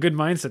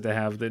mindset to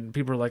have. That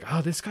people are like,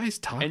 oh, this guy's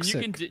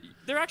toxic. And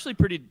they're actually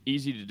pretty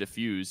easy to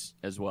diffuse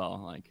as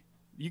well. Like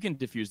you can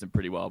diffuse them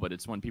pretty well, but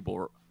it's when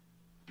people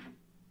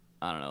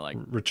I don't know, like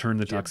return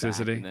the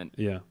toxicity. And then,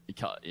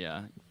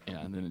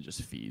 and then it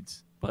just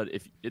feeds. But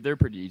if they're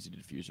pretty easy to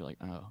diffuse, you're like,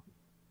 oh.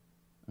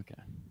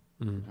 Okay.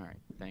 Mm-hmm. All right.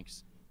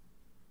 Thanks.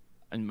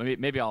 And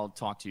maybe I'll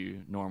talk to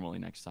you normally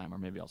next time, or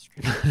maybe I'll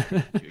stream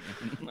to you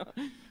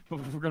again.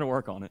 We're gonna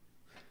work on it.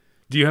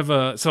 Do you have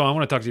So I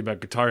want to talk to you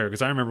about Guitar Hero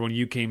because I remember when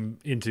you came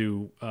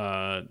into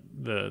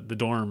the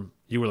dorm,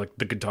 you were like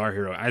the guitar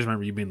hero. I just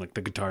remember you being like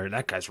the guitar.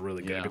 That guy's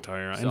really good at Guitar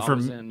Hero.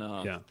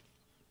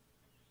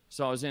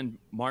 So I was in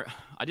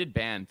I did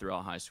band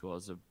throughout high school. I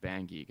was a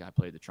band geek. I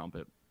played the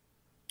trumpet.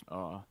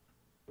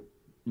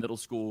 Middle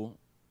school.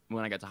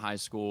 When I got to high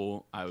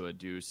school, I would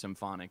do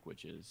symphonic,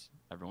 which is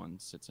everyone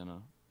sits in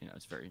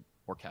it's very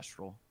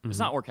orchestral. Mm-hmm. It's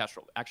not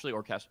orchestral. Actually,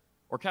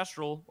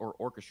 orchestral or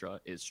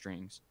orchestra is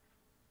strings,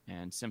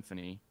 and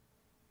symphony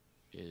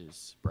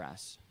is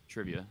brass.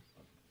 Trivia.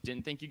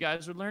 Didn't think you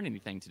guys would learn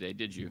anything today,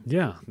 did you?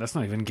 Yeah, that's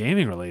not even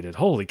gaming related.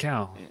 Holy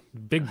cow. Yeah.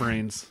 Big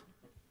brains.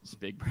 It's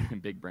big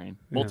brain.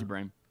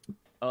 Multi-brain.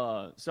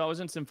 So I was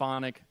in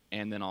symphonic,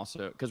 and then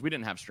also, because we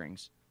didn't have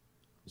strings.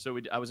 So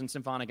I was in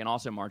symphonic and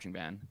also marching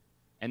band.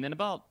 And then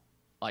about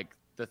like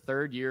the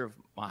third year of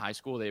my high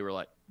school, they were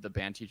like, the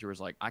band teacher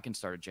was like, I can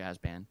start a jazz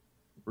band.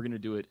 We're going to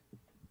do it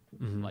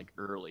like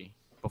early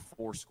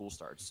before school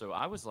starts. So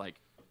I was like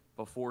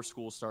before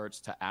school starts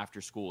to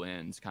after school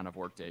ends kind of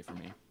work day for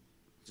me.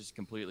 Just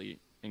completely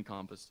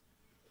encompassed.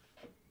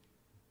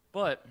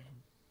 But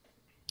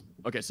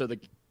okay, so the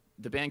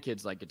band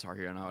kids like Guitar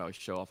Hero, and I always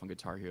show off on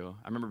Guitar Hero.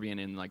 I remember being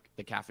in like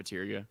the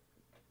cafeteria.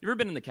 You ever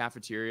been in the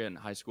cafeteria in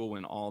high school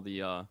when all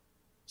the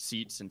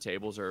seats and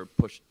tables are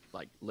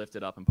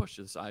lifted up and pushed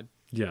to the side?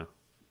 Yeah.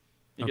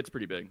 It gets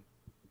pretty big.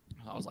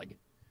 I was like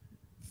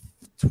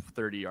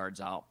 30 yards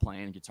out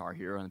playing Guitar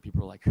Hero, and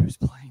people were like, who's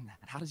playing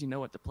that? How does he know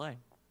what to play?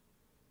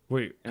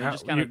 Wait,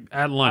 at lunch?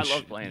 I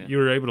love playing it. You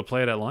were able to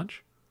play it at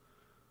lunch?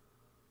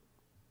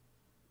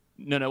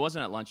 No, it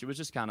wasn't at lunch. It was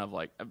just kind of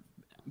like a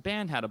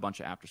band had a bunch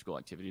of after school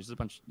activities,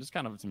 just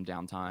kind of some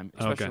downtime,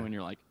 especially when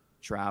you're like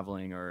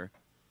traveling or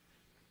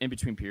in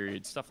between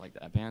periods, stuff like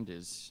that. Band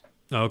is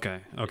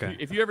okay.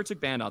 If you ever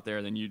took band out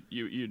there, then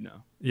you'd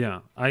know. Yeah,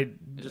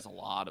 it's just a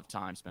lot of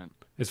time spent.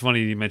 It's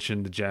funny you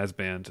mentioned the jazz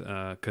band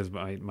because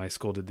my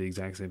school did the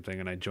exact same thing,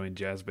 and I joined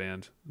jazz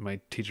band.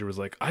 My teacher was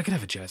like, I could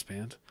have a jazz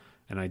band,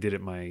 and I did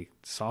it my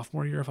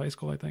sophomore year of high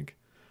school, I think.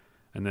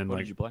 And then what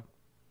did you play?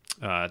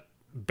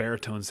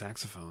 Baritone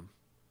saxophone.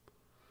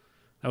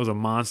 That was a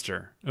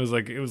monster. It was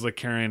like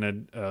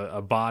carrying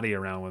a body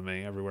around with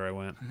me everywhere I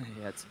went.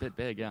 Yeah, it's a bit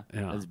big. Yeah.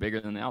 It's bigger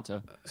than the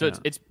alto. So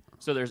it's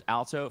so there's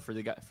alto for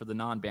the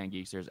non-band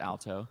geeks. There's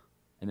alto,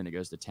 and then it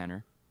goes to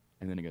tenor,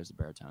 and then it goes to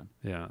baritone.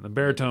 Yeah, the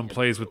baritone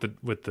plays with the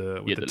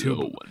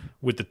tuba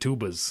with the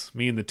tubas.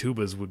 Me and the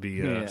tubas would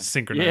be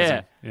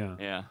synchronizing.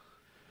 Yeah.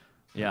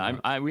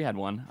 We had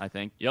one. I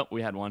think. Yep,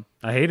 we had one.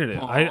 I hated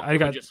it. I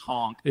got just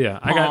honk. Yeah,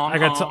 I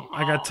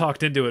got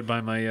talked into it by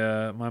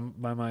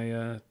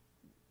my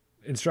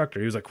instructor.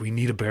 He was like, "We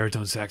need a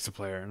baritone sax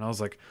player," and I was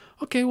like,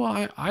 "Okay,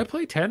 well, I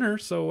play tenor,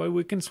 so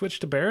we can switch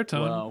to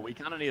baritone." Well, we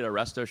kind of need a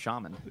resto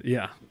shaman.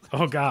 Yeah.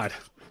 Oh God.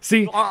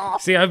 See,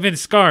 I've been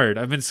scarred.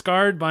 I've been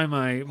scarred by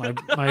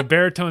my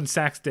baritone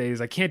sax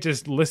days. I can't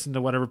just listen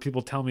to whatever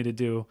people tell me to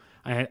do.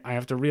 I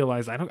have to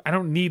realize I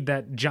don't need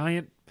that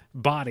giant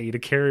body to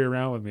carry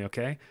around with me.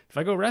 Okay, if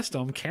I go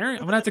resto, I'm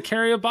gonna have to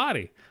carry a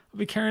body. I'll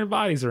be carrying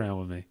bodies around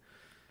with me.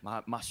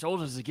 My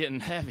shoulders are getting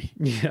heavy.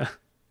 Yeah.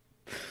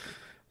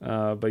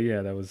 But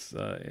yeah, that was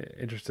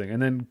interesting. And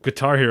then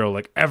Guitar Hero,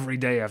 like every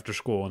day after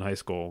school in high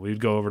school, we'd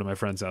go over to my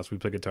friend's house. We'd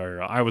play Guitar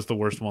Hero. I was the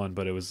worst one,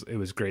 but it was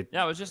great.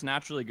 Yeah, I was just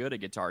naturally good at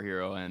Guitar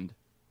Hero, and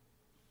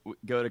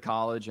go to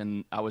college,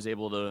 and I was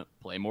able to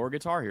play more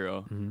Guitar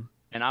Hero.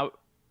 Mm-hmm.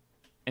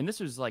 And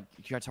this was like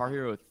Guitar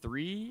Hero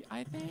 3,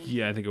 I think.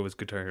 Yeah, I think it was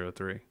Guitar Hero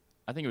 3.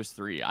 I think it was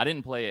 3. I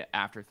didn't play it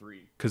after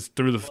 3. Because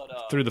Through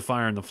the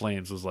Fire and the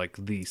Flames was like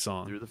the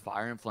song. Through the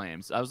Fire and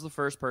Flames. I was the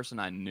first person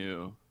I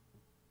knew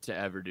to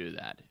ever do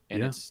that,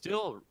 and it's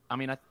still. I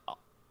mean,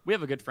 we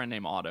have a good friend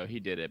named Otto. He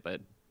did it,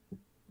 but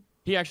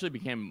he actually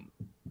became.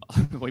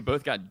 We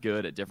both got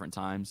good at different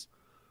times,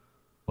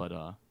 but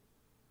I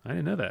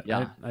didn't know that.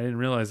 Yeah, I didn't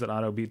realize that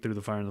Otto beat Through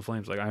the Fire and the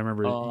Flames. Like I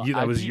remember that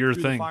I was beat your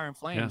Through thing. The Fire and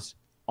Flames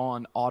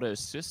on Otto's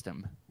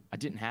system. I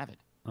didn't have it.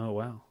 Oh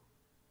wow.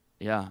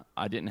 Yeah,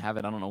 I didn't have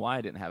it. I don't know why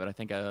I didn't have it. I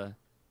think I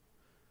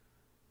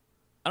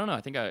don't know.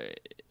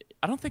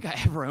 I don't think I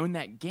ever owned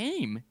that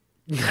game.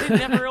 I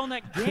didn't ever own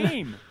that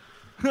game.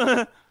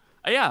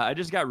 Yeah, I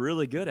just got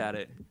really good at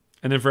it.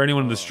 And then for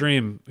anyone in the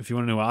stream, if you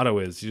want to know who Otto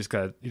is, you just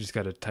got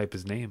to type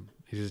his name.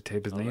 You just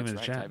type his name in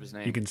the chat.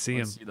 You can see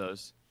him. See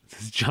those.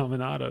 It's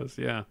John Otto's.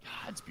 Yeah.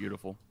 God, it's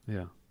beautiful.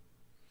 Yeah.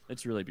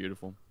 It's really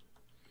beautiful.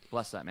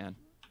 Bless that man.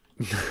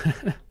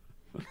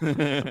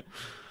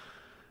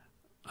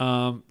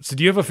 So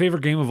do you have a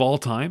favorite game of all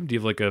time? Do you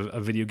have like a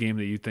video game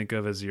that you think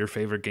of as your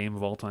favorite game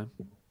of all time?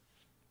 Give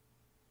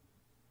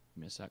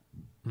me a sec.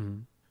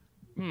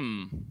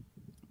 Mm-hmm.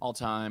 All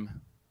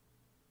time.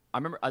 I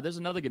remember there's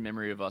another good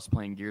memory of us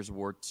playing Gears of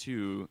War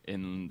 2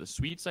 in the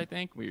suites, I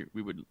think. We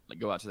would like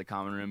go out to the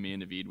common room, me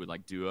and Naveed would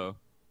like duo.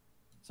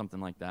 Something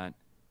like that.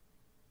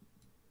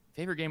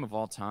 Favorite game of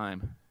all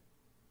time.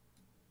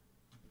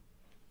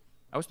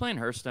 I was playing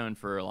Hearthstone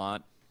for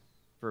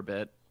a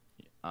bit.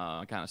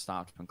 I kind of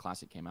stopped when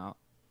Classic came out.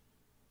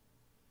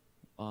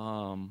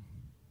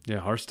 Yeah,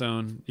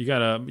 Hearthstone.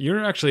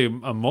 You're actually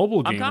a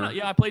mobile gamer.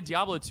 I played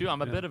Diablo 2.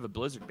 I'm a bit of a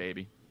Blizzard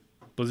baby.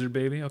 Blizzard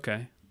baby?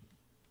 Okay.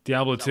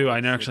 Diablo 2, I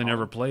actually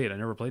never played. I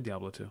never played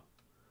Diablo 2.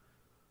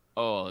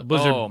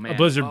 Oh, man. A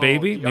Blizzard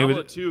baby?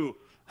 Diablo 2.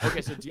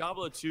 Okay, so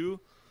Diablo 2,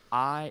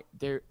 I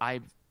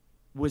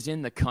was out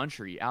in the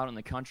country,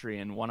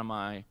 and one of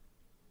my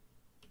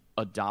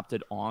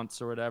adopted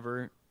aunts or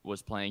whatever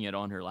was playing it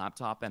on her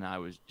laptop, and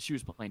she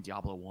was playing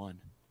Diablo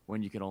 1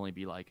 when you could only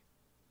be like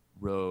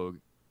rogue,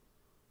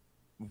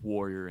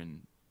 warrior,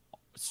 and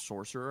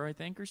sorcerer, I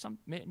think, or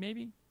something,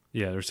 maybe.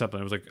 Yeah, there's something.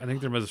 It was like I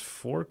think there was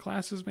 4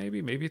 classes, maybe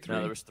 3.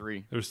 No, there was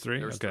 3. There was 3.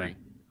 There was 3.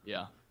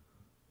 Yeah.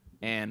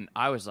 And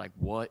I was like,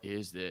 "What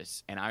is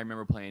this?" And I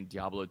remember playing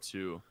Diablo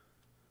 2,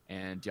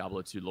 and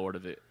Diablo 2: Lord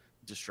of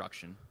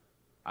Destruction.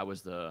 I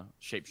was the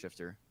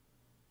shapeshifter.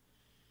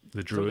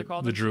 The druid.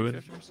 The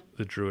druid.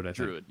 The druid. I think.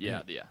 Druid.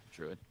 Yeah,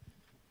 druid.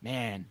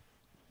 Man,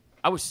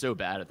 I was so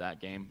bad at that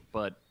game,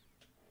 but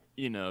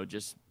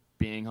just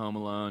being home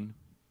alone,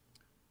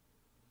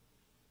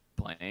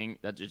 playing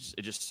it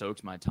just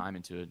soaks my time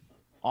into it.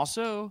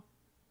 Also,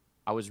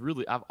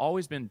 I've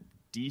always been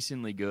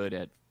decently good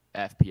at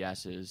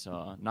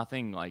FPSs.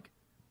 Nothing like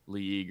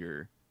League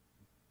or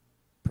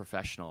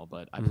professional,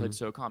 but I played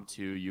SOCOM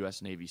 2,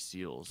 U.S. Navy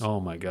SEALs. Oh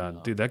my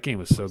god, dude, that game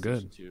was so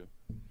good. 2.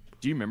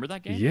 Do you remember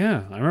that game?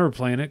 Yeah, I remember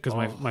playing it because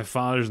my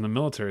father's in the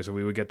military, so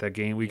we would get that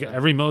game. We get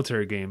every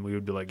military game. We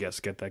would be like, yes,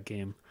 get that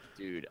game.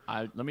 Dude,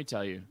 let me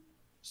tell you,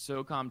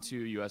 SOCOM 2,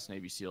 U.S.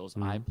 Navy SEALs,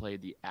 I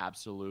played the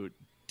absolute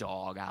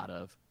dog out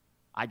of.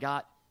 I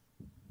got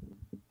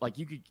like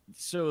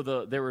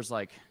there was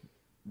like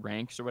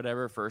ranks or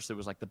whatever. First it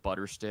was like the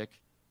butter stick,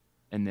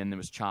 and then there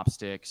was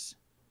chopsticks.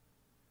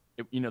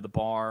 The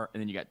bar,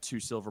 and then you got 2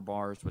 silver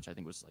bars, which I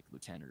think was like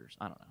lieutenant.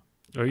 I don't know.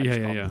 Oh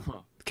yeah.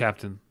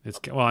 Captain.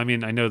 I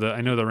mean, I know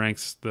the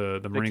ranks.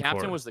 The Marine Corps. The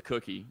captain was the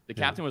cookie. The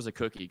captain was a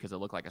cookie because it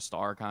looked like a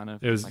star, kind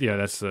of. It was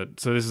so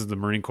this is the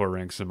Marine Corps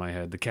ranks in my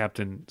head. The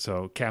captain.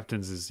 So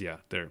captains is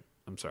they're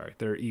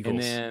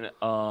eagles. And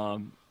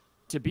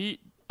then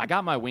I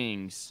got my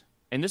wings,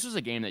 and this was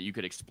a game that you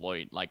could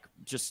exploit, like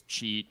just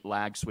cheat,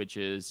 lag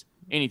switches,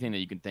 anything that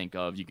you can think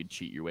of. You could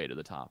cheat your way to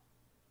the top.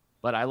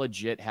 But I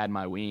legit had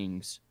my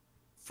wings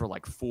for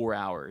like 4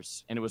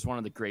 hours, and it was one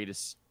of the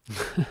greatest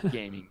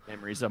gaming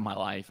memories of my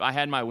life. I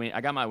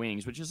got my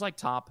wings, which is like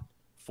top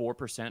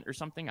 4% or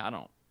something. I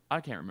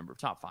can't remember.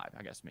 Top 5,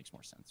 I guess, makes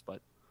more sense.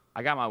 But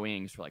I got my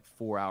wings for like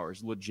 4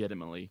 hours,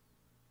 legitimately,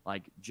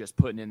 like just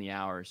putting in the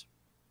hours.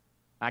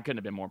 I couldn't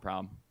have been more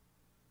proud.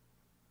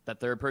 That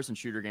third-person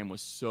shooter game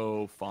was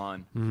so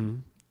fun. Mm-hmm.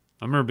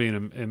 I remember being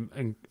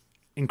an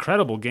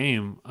incredible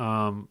game.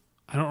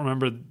 I I don't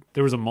remember.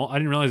 There was I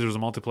didn't realize there was a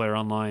multiplayer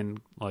online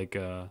like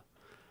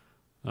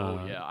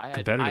Oh yeah, I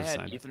competitive had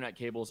side. Ethernet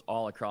cables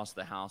all across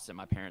the house at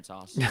my parents'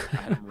 house. I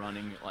had them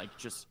running like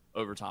just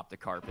over top the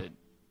carpet,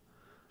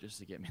 just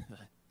to get me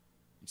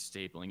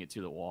stapling it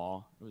to the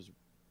wall. It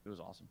was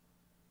awesome.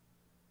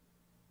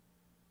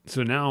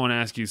 So now I want to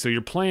ask you. So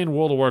you're playing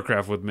World of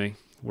Warcraft with me.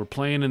 We're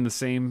playing in the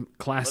same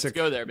classic. Let's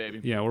go there,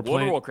 baby. Yeah, we're World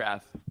playing of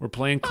Warcraft. We're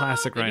playing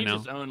classic right now.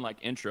 Its own like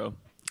intro.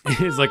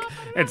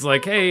 it's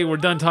like, hey, we're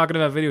done talking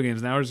about video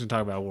games. Now we're just gonna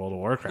talk about World of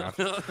Warcraft.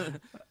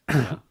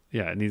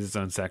 Yeah, it needs its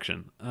own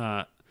section.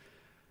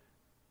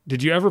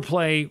 Did you ever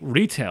play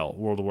retail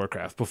World of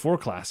Warcraft before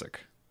Classic?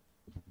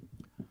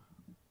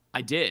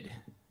 I did.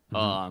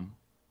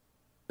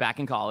 Back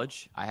in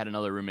college, I had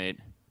another roommate.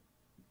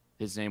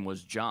 His name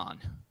was John.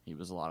 He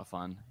was a lot of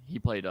fun. He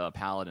played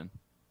Paladin.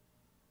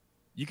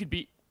 You could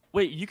be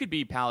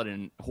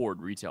Paladin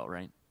Horde retail,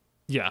 right?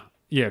 Yeah,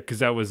 because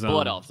that was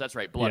Blood Elves. That's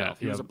right, Blood Elf.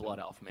 He was yeah. a Blood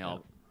Elf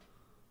male,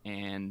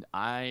 and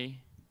I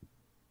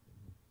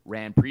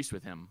ran priest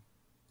with him.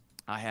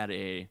 I had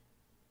a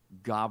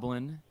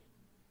goblin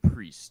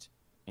priest,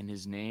 and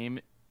his name,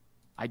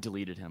 I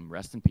deleted him.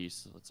 Rest in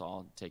peace. Let's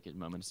all take a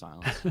moment of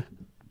silence.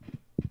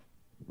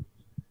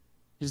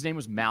 His name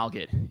was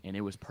Malgit, and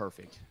it was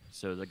perfect.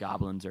 So the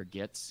goblins are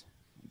Gits,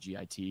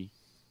 G-I-T.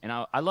 And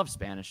I love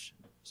Spanish,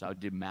 so I would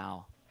do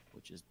Mal,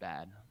 which is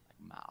bad,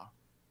 like Mal.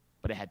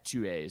 But it had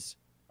 2 A's,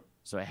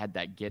 so I had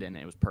that Git in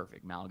it. It was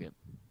perfect, Malgit.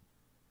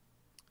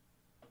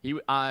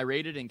 I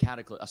rated in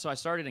Cataclysm. So I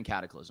started in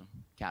Cataclysm.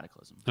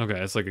 Okay,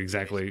 that's like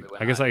exactly. Basically,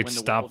 I guess I when the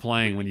stopped world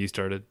playing really- when you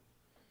started.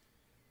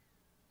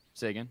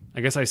 Say again?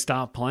 I guess I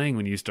stopped playing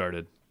when you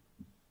started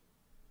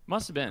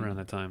Must have been. around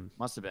that time.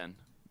 Must have been.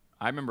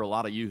 I remember a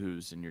lot of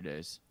yoo-hoos in your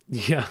days.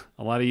 Yeah,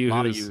 a lot of you. A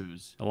lot of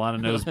yoo-hoos. A lot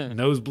of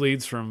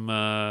nosebleeds from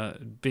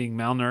being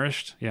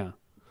malnourished. Yeah.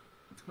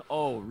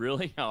 Oh,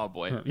 really? Oh,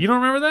 boy. You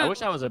don't remember that? I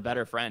wish I was a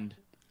better friend.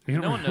 You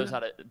don't No one remember knows how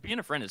to... Being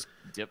a friend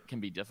can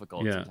be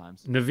difficult Yeah,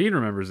 sometimes. Naveed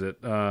remembers it.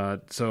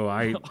 So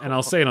and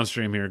I'll say it on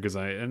stream here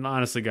and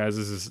honestly, guys,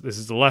 this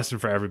is a lesson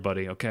for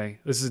everybody. Okay,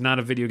 this is not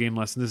a video game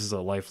lesson. This is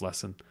a life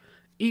lesson.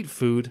 Eat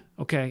food.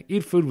 Okay,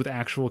 eat food with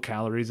actual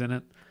calories in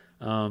it.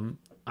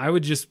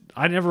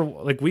 I never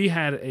like we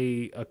had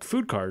a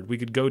food card. We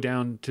could go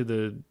down to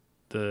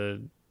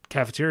the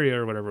cafeteria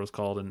or whatever it was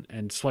called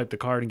and swipe the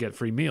card and get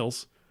free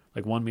meals,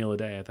 like 1 meal a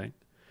day, I think.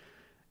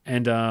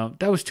 And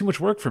that was too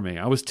much work for me.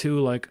 I was too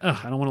like,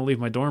 I don't want to leave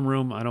my dorm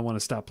room. I don't want to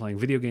stop playing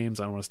video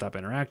games. I don't want to stop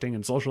interacting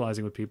and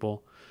socializing with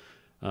people.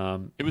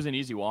 It was an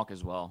easy walk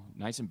as well.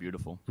 Nice and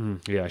beautiful.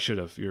 Yeah, I should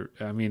have.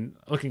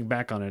 Looking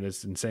back on it,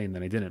 it's insane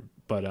that I didn't.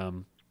 But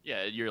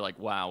yeah, you're like,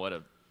 wow, what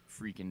a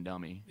freaking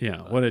dummy.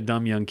 Yeah, what a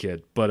dumb young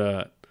kid.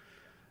 But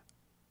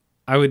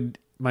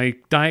my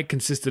diet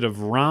consisted of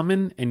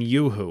ramen and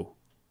yoo-hoo.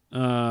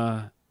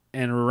 And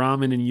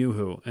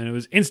it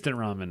was instant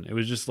ramen. It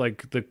was just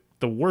like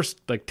the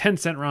worst, like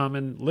 10-cent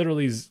ramen.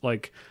 Literally,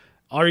 like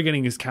all you're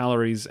getting is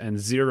calories and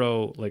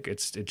zero. Like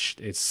it's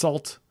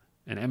salt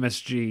and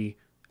MSG.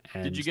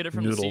 And did you get it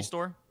from noodle. the C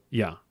store?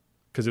 Yeah,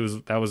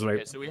 because that was right.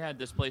 Okay, so we had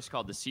this place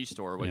called the C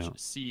store, which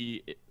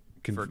C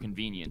for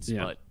convenience,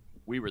 but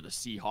we were the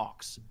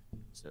Seahawks,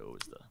 so it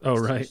was the. Oh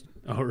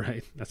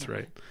right, that's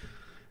right.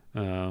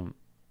 Yeah,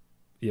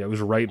 it was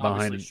right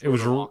behind. It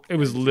was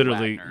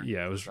literally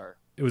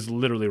it was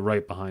literally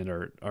right behind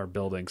our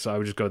building. So I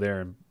would just go there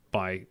and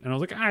buy, and I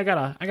was like, I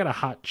got a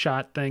hot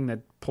shot thing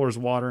that pours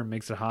water and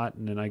makes it hot,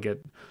 and then I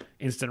get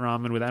instant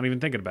ramen without even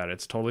thinking about it.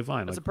 It's totally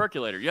fine. That's a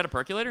percolator. You had a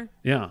percolator?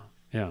 Yeah.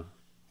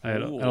 I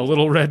had a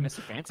little red. That's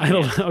a fancy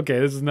Okay,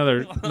 this is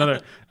another.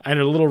 I had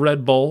a little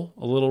red bowl,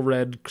 a little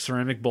red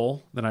ceramic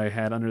bowl that I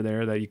had under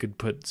there that you could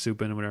put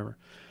soup in or whatever.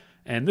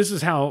 And this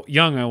is how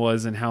young I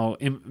was and how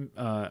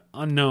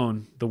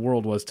unknown the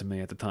world was to me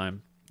at the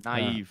time.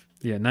 Naive.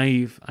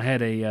 Naive. I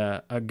had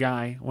a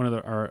guy,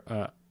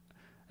 I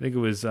think it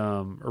was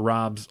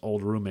Rob's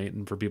old roommate,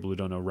 and for people who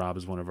don't know, Rob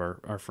is one of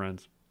our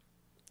friends.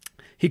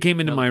 He came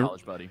into my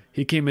college buddy.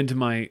 He came into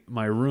my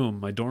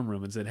room, my dorm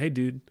room, and said, "Hey,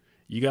 dude,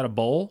 you got a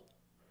bowl?"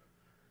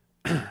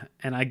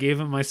 And I gave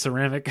him my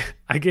ceramic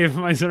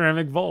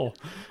bowl.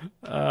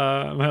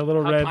 My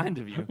little How red. kind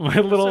of you. My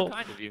little so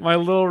kind of you. my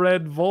little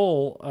red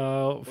bowl.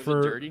 Was it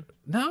dirty?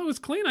 No, it was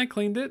clean. I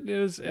cleaned it. It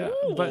was,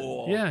 but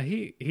yeah,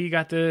 he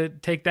got to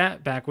take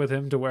that back with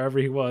him to wherever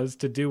he was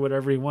to do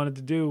whatever he wanted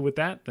to do with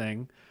that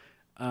thing.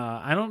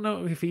 I don't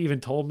know if he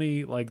even told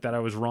me like that I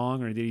was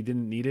wrong or that he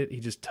didn't need it. He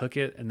just took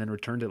it and then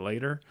returned it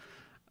later.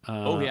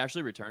 He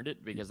actually returned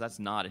it because that's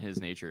not in his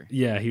nature.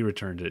 Yeah, he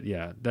returned it.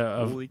 Yeah.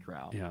 Holy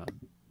crap. Yeah.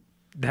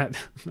 That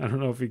I don't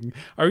know if we can.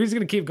 Are we just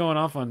gonna keep going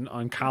off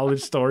on college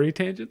story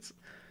tangents?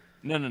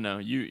 No.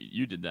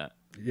 You did that.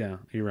 Yeah,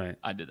 you're right.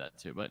 I did that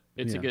too, but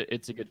it's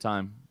a good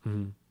time.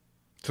 Mm-hmm.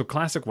 So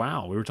classic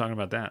WoW. We were talking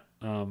about that.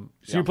 So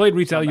you played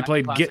retail. You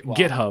played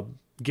GitHub.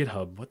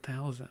 GitHub. What the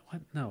hell is that?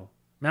 What? No.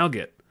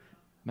 Malgit.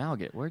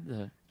 Where'd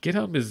the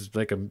GitHub is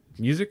like a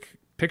music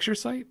picture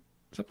site.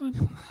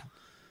 Something.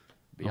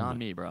 Beyond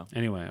me, bro.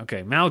 Anyway,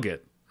 okay.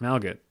 Malgit.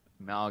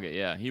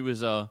 Yeah, he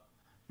was.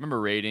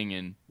 Remember raiding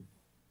and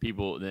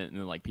people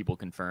then like people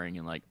conferring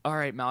and like, all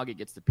right, Malgit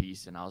gets the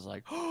piece, and I was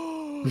like,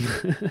 oh,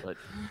 but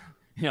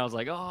I was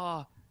like,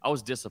 oh, I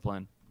was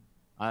disciplined.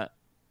 I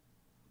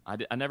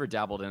never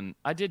dabbled in.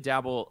 I did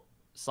dabble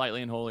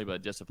slightly in holy,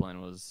 but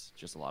discipline was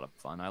just a lot of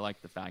fun. I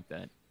like the fact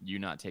that you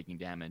not taking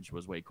damage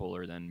was way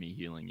cooler than me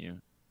healing you.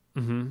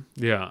 Mm-hmm.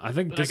 Yeah, I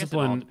think But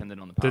discipline. I guess it all depended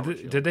on the power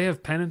Did they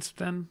have penance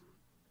then?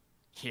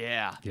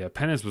 Yeah. Yeah,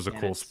 penance was a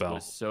cool spell. It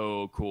was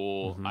so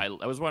cool. Mm-hmm.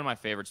 That was one of my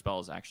favorite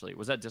spells, actually.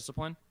 Was that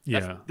discipline? Yeah,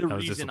 That's the that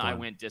was reason I discipline.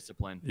 went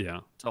discipline. Yeah.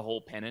 To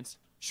hold penance.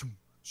 Shoom,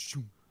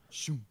 shoom,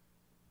 shoom.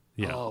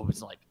 Yeah. Oh, it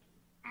was like,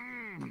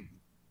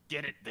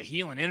 get it, the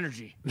healing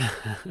energy.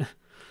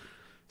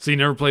 So you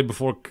never played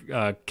before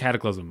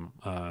Cataclysm?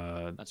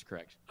 That's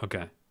correct.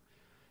 Okay.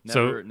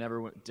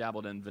 Never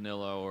dabbled in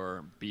vanilla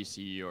or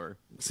BC or.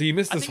 So you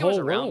missed this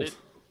whole world.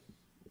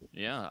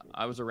 Yeah,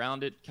 I was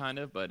around it kind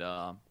of, but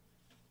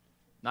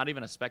not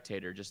even a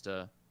spectator, just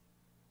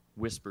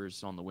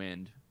whispers on the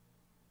wind.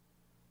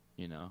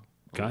 You know.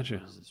 Gotcha.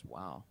 What is this?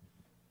 Wow,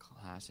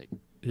 classic.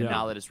 Yeah. And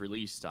now that it's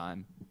released,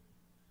 I'm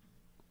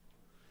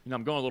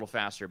going a little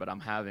faster, but I'm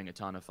having a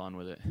ton of fun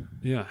with it.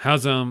 Yeah.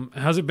 How's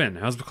it been?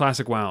 How's the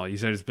classic WoW? You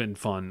said it's been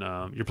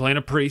fun. You're playing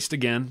a priest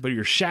again, but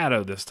you're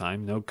Shadow this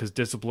time, because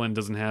discipline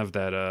doesn't have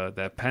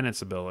that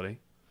penance ability.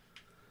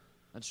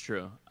 That's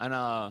true.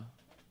 And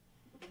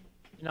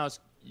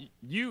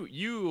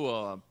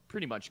you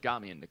pretty much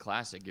got me into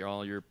classic.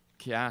 All your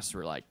casts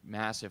were like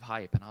massive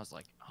hype, and I was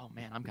like, oh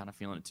man, I'm kind of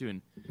feeling it too.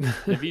 And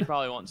David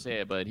probably won't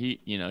say it, but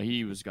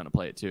he was gonna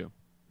play it too.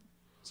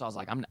 So I was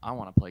like, I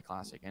want to play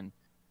classic, and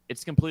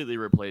it's completely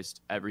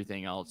replaced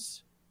everything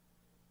else.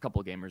 A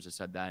couple of gamers have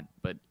said that,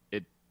 but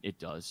it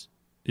does.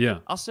 Yeah.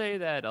 I'll say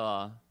that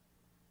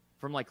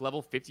from like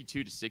level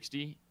 52 to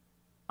 60,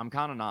 I'm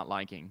kind of not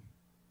liking.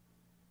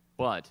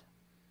 But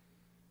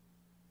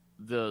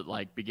the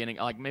like beginning,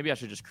 like maybe I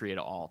should just create an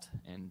alt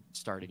and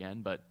start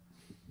again. But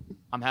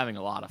I'm having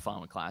a lot of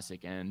fun with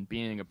classic, and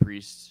being a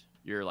priest,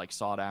 you're like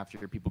sought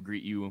after. People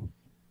greet you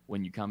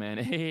when you come in,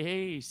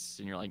 hey, Ayce,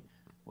 and you're like,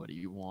 what do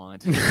you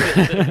want?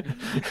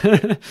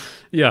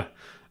 Yeah,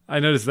 I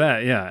noticed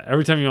that. Yeah,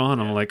 every time you're on,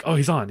 I'm like, oh,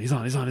 he's on. We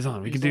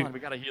can do. We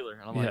got a healer.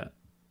 And I'm like,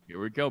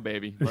 here we go,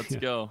 baby. Let's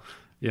go.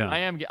 Yeah.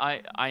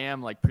 I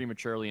am like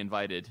prematurely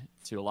invited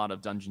to a lot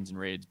of dungeons and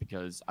raids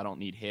because I don't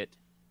need hit.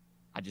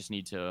 I just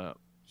need to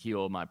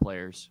heal my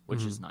players,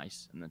 which is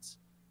nice, and that's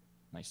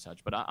a nice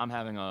touch. But I'm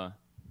having a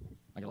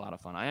lot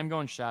of fun. I am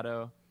going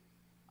Shadow.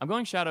 I'm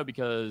going Shadow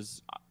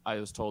because I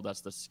was told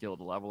that's the skill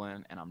to level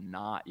in, and I'm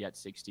not yet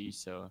 60.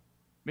 So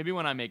maybe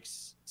when I make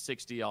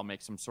 60, I'll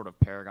make some sort of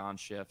Paragon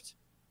shift.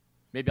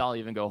 Maybe I'll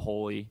even go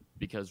Holy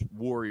because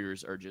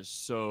Warriors are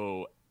just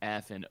so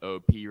effing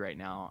OP right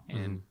now,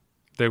 and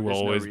they will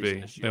always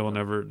be. They will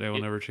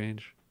never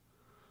change.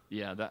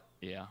 Yeah,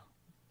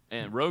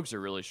 and Rogues are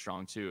really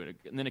strong too.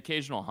 And then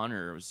occasional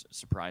Hunter was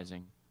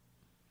surprising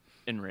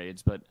in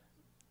raids, but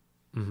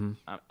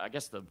I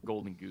guess the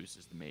Golden Goose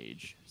is the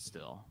mage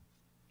still.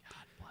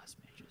 God bless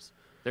mages.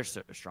 They're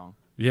so strong.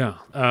 Yeah.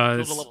 I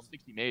killed a level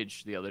 60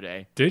 mage the other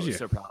day. Did I you? was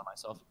so proud of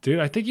myself. Dude,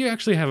 I think you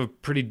actually have a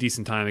pretty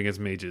decent time against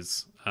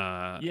mages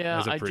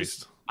as a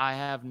priest. I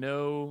have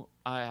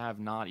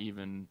not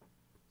even...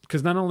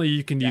 Because not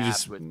only can you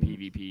just with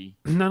PvP.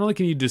 Not only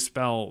can you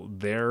dispel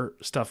their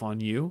stuff on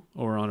you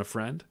or on a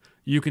friend,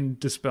 you can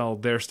dispel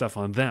their stuff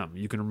on them.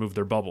 You can remove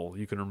their bubble.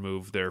 You can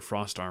remove their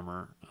frost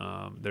armor,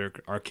 their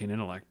arcane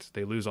intellect.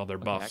 They lose all their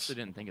buffs. I actually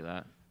didn't think of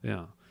that.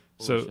 Yeah.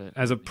 Holy so shit.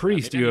 As a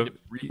priest, you have to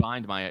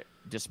rebind my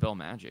dispel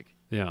magic.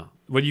 Yeah.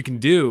 What you can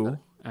do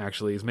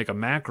actually is make a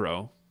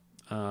macro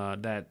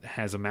that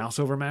has a mouse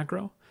over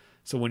macro.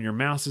 So when your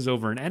mouse is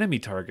over an enemy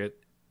target,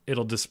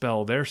 it'll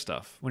dispel their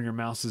stuff. When your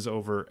mouse is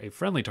over a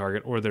friendly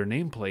target or their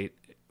nameplate,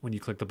 when you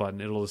click the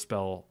button, it'll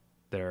dispel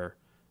their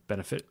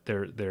benefit.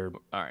 Their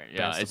all right,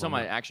 yeah, it's on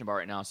my action bar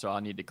right now, so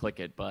I'll need to click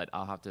it, but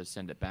I'll have to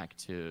send it back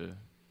to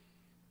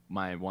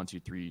my 1, 2,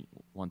 3,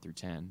 1 through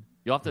 10.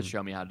 You'll have to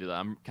show me how to do that.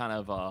 I'm kind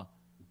of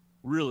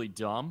really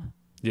dumb.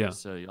 Yeah.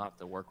 So you'll have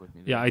to work with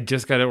me there. Yeah, I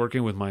just got it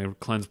working with my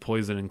cleanse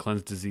poison and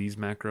cleanse disease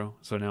macro,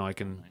 so now I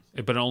can.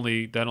 But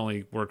that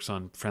only works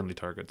on friendly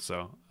targets.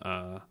 So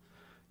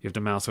you have to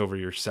mouse over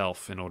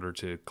yourself in order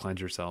to cleanse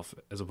yourself,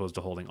 as opposed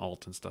to holding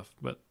alt and stuff.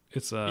 But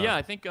it's yeah,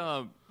 I think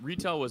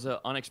retail was an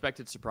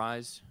unexpected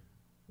surprise,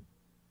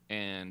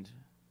 and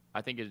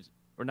I think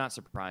or not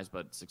surprise,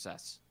 but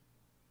success.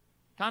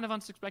 Kind of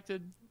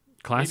unexpected.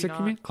 Classic,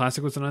 you mean?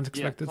 Classic was an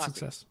unexpected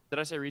success. Did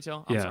I say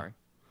retail? I'm sorry.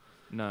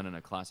 No,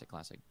 classic.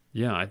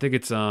 Yeah, I think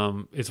it's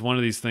one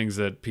of these things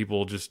that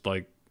people just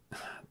like.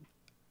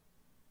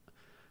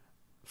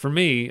 For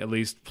me, at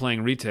least,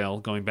 playing retail,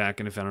 going back,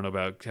 and if I don't know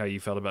about how you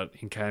felt about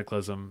in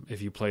Cataclysm,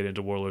 if you played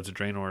into Warlords of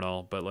Draenor at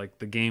all, but like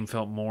the game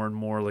felt more and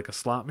more like a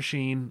slot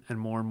machine, and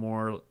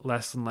more,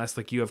 less and less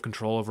like you have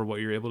control over what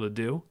you're able to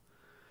do.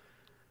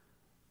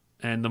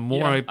 And the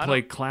more I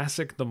play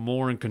Classic, the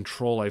more in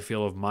control I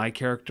feel of my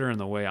character and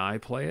the way I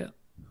play it.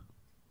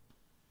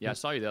 Yeah, I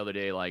saw you the other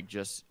day. Like,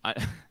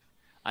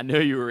 I know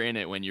you were in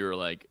it when you were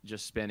like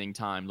just spending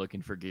time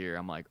looking for gear.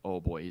 I'm like, oh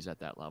boy, he's at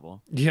that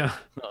level. Yeah.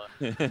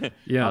 I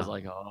Yeah. was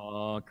like,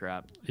 oh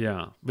crap.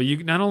 Yeah. But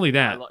you not only I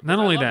that, love not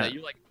only that. that.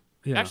 You like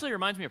Yeah. actually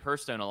reminds me of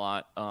Hearthstone a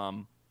lot.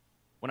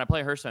 When I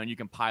play Hearthstone, you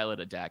can pilot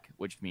a deck,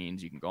 which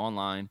means you can go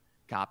online,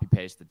 copy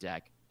paste the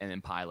deck, and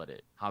then pilot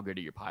it. How good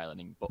are you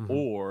piloting? But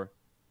or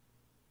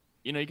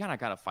you kind of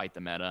gotta fight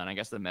the meta, and I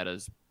guess the meta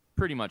is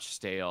pretty much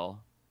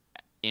stale.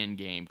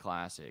 In-game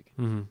classic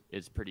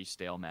is pretty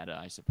stale meta,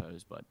 I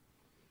suppose. But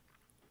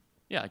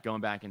yeah, going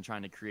back and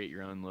trying to create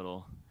your own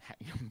little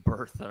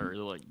birth or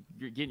like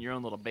you're getting your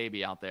own little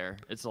baby out there.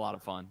 It's a lot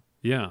of fun.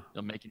 Yeah.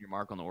 Making your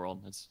mark on the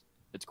world. It's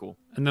cool.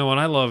 And then what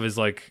I love is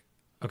like,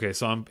 okay,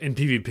 so I'm in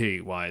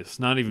PvP wise,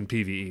 not even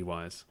PvE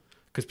wise.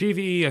 Because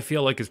PvE, I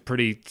feel like, is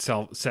pretty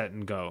set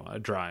and go,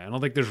 dry. I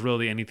don't think there's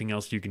really anything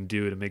else you can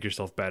do to make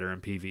yourself better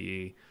in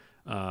PvE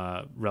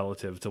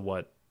relative to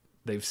what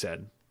they've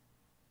said.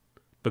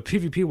 But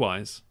PvP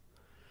wise,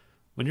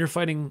 when you're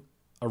fighting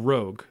a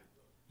rogue,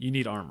 you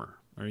need armor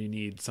or you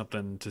need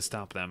something to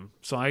stop them.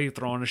 So I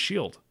throw on a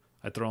shield.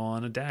 I throw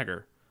on a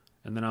dagger.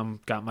 And then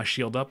I'm got my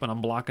shield up and I'm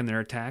blocking their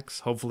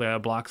attacks. Hopefully I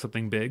block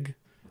something big.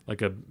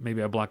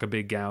 Maybe I block a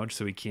big gouge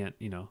so he can't,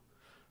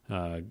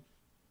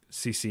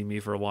 CC me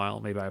for a while.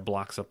 Maybe I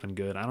block something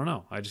good. I don't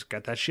know. I just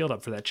got that shield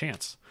up for that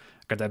chance.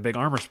 Got that big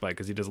armor spike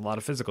because he does a lot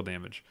of physical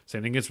damage.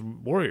 Same thing against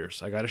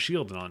warriors. I got a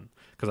shield on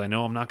because I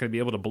know I'm not going to be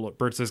able to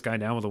burst this guy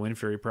down with a Wind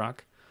Fury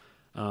proc.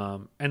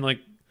 And like,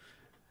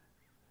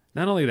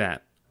 not only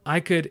that, I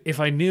could,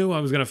 if I knew I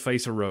was going to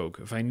face a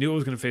rogue, if I knew I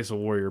was going to face a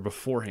warrior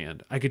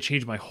beforehand, I could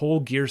change my whole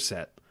gear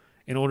set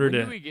in order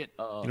to. You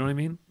know what I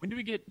mean? When do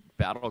we get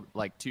battle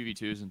like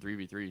 2v2s and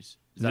 3v3s? Is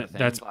that a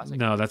thing?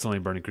 That's only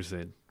Burning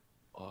Crusade.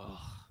 Oh,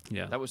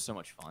 yeah, that was so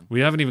much fun. We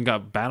haven't even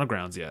got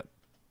Battlegrounds yet.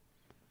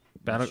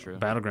 True.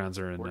 Battlegrounds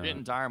are in. We're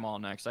getting Dire Maul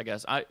next, I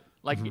guess.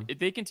 If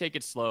they can take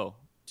it slow.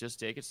 Just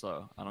take it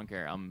slow. I don't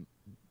care. I'm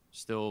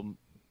still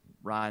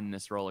riding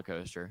this roller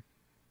coaster.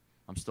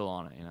 I'm still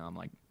on it. I'm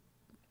like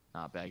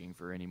not begging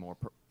for any more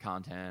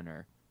content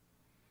or,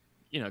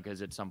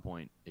 because at some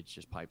point it's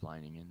just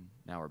pipelining, and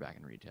now we're back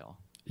in retail.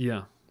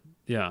 Yeah.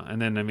 Yeah,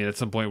 and then at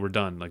some point we're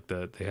done. Like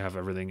they have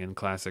everything in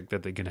Classic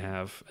that they can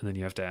have, and then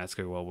you have to ask,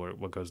 well,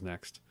 what goes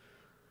next?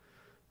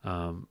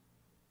 I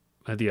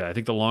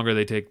think the longer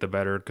they take, the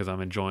better, because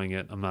I'm enjoying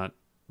it. I'm not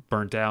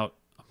burnt out.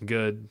 I'm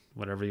good.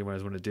 Whatever you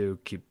guys want to do,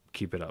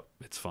 keep it up.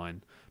 It's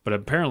fine. But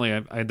apparently,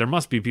 there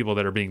must be people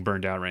that are being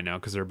burned out right now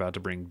because they're about to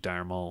bring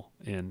Dire Maul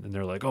in, and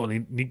they're like, oh, they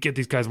need to get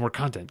these guys more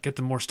content, get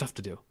them more stuff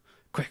to do.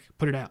 Quick,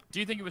 put it out. Do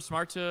you think it was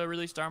smart to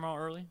release Dire Maul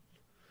early?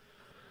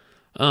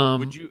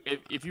 Would you,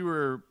 if you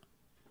were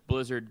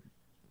Blizzard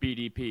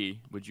BDP,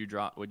 would you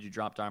drop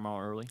Dire Maul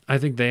early? I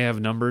think they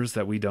have numbers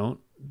that we don't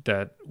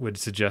that would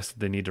suggest that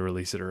they need to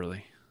release it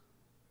early.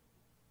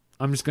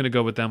 I'm just going to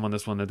go with them on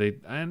this one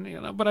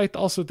but I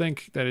also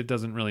think that it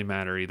doesn't really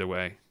matter either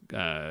way,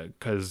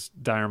 because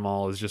Dire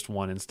Maul is just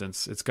one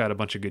instance. It's got a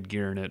bunch of good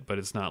gear in it, but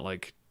it's not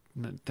like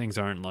things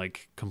aren't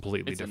like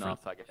completely different.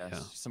 Enough, I guess. Yeah.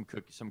 Some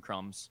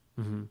crumbs.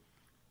 Mm-hmm.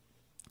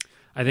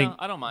 I think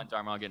I don't mind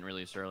Dire Maul getting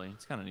released early.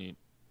 It's kind of neat.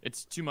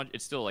 It's too much.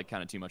 It's still like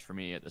kind of too much for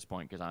me at this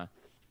point because I'm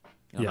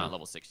not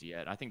level 60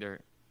 yet. I think the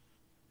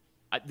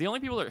only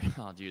people that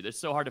oh dude, it's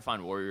so hard to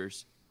find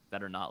warriors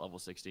that are not level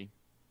 60.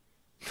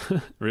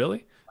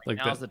 Really? Like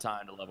now's the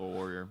time to level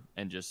warrior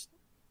and just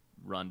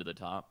run to the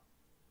top.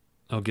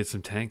 Oh, get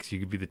some tanks. You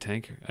could be the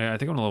tank. I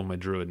think I'm gonna level my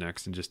druid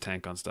next and just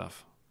tank on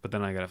stuff. But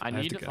then I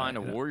need to find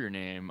a warrior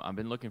name. I've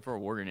been looking for a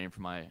warrior name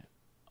for my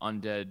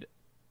undead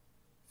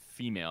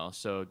female.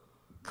 So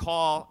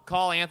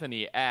call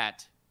Anthony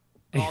at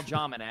call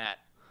Jamin at.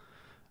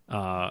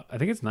 I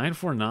think it's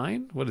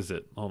 949. What is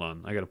it? Hold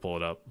on, I gotta pull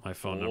it up. My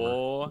phone number.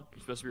 Oh, you're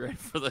supposed to be ready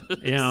for this.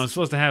 Yeah, I'm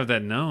supposed to have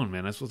that known,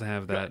 man. I'm supposed to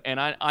have that. And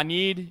I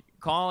need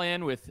call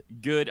in with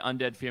good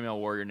undead female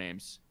warrior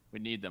names. We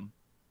need them.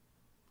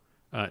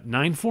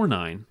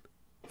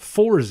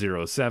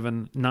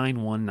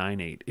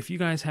 949-407-9198. If you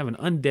guys have an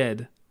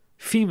undead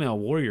female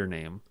warrior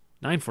name,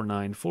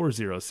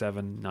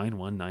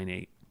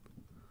 949-407-9198.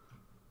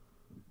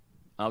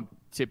 I'll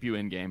tip you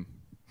in game.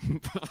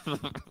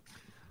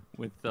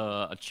 With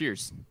a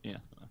cheers. Yeah.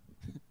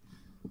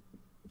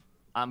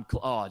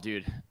 Oh,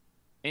 dude.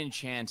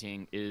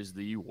 Enchanting is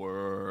the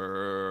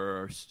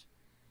worst.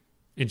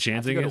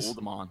 Enchanting is? I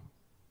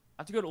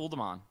have to go to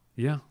Uldaman.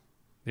 Yeah.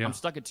 I'm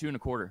stuck at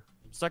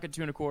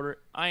 2.25.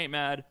 I ain't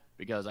mad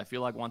because I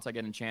feel like once I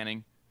get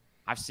enchanting,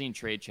 I've seen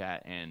trade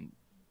chat and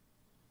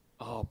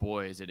oh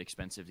boy, is it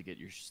expensive to get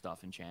your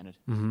stuff enchanted.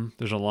 Mm-hmm.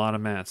 There's a lot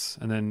of mats.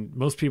 And then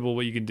most people,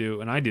 what you can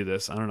do, and I do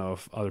this, I don't know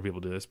if other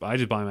people do this, but I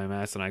just buy my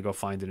mats and I go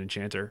find an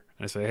enchanter.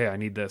 And I say, hey, I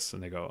need this.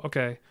 And they go,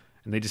 okay.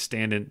 And they just they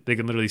can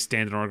literally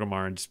stand in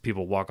Orgrimmar and just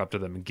people walk up to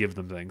them and give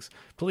them things.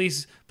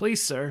 Please,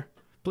 sir.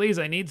 Please,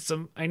 I need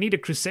a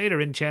Crusader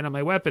enchant on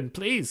my weapon,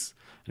 please.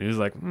 And he was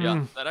like,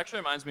 Yeah, that actually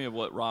reminds me of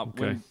what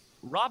when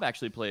Rob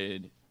actually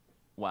played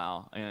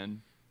WoW.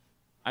 And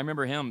I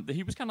remember him.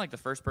 He was kind of like the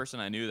first person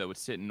I knew that would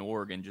sit in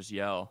org and just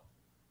yell,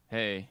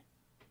 "Hey,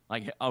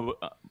 like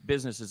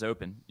business is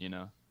open,"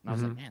 And I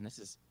was like, man, this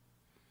is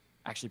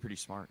actually pretty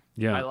smart.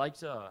 Yeah. I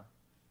liked that's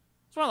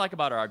what I like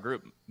about our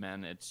group,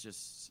 man. It's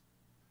just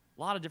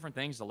a lot of different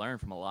things to learn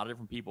from a lot of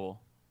different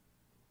people.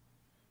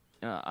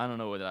 I don't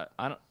know what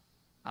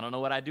I don't know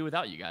what I'd do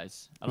without you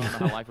guys. I don't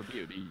know how life would be.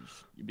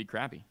 It'd be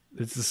crappy.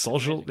 It's the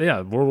social, World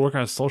of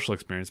Warcraft social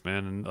experience,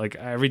 man. And like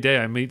every day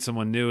I meet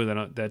someone new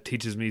that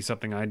teaches me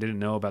something I didn't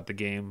know about the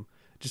game.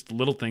 Just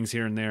little things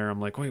here and there.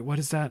 I'm like, wait, what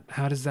is that?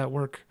 How does that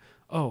work?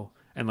 Oh,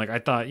 and like I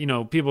thought,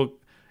 people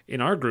in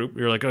our group,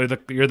 you're like, oh,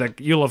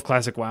 you love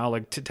classic WoW.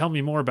 Like, tell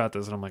me more about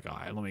this. And I'm like, all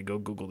right, let me go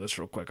Google this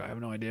real quick. I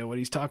have no idea what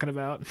he's talking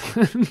about.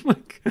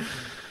 Like,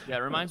 yeah,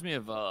 it reminds me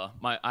of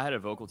I had a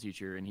vocal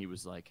teacher, and he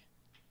was like,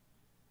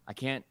 I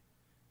can't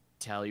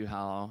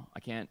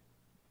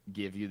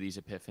give you these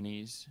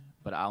epiphanies,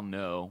 but I'll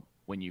know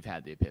when you've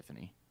had the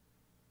epiphany.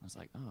 I was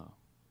like, oh,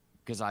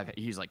 because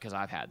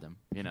I've had them,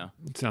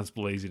 It sounds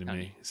lazy to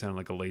me. It sounded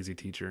like a lazy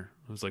teacher.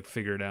 I was like,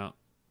 figure it out.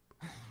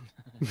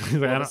 He's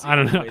like, I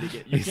don't know.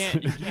 You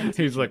can't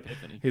he's like,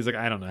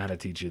 I don't know how to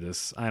teach you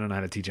this. I don't know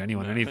how to teach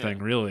anyone anything,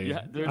 really.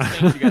 Yeah, there's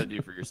things you got to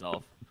do for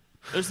yourself.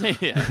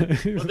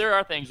 Well, there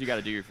are things you got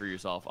to do for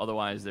yourself.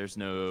 Otherwise, there's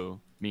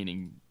no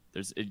meaning.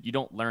 You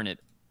don't learn it.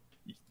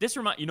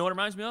 You know what it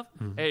reminds me of?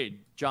 Mm-hmm. Hey,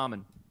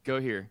 Jamin, go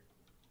here.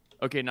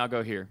 Okay, now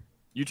go here.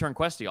 You turned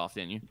Questy off,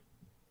 didn't you?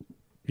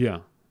 Yeah,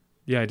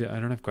 I did. I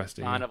don't have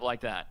Questy. Kind of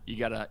like that. You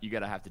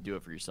gotta have to do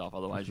it for yourself.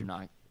 Otherwise, you're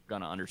not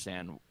gonna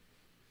understand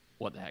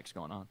what the heck's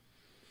going on.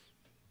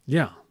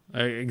 Yeah,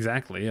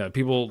 exactly. Yeah,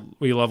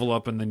 we level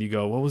up and then you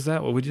go, what was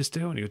that? What we just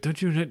do? And you go,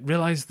 don't you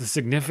realize the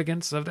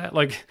significance of that?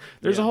 Like,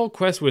 there's a whole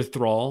quest with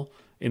Thrall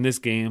in this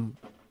game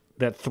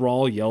that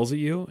Thrall yells at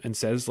you and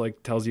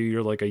tells you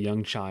you're like a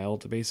young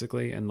child,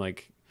 basically. And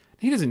like,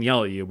 he doesn't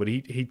yell at you, but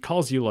he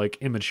calls you like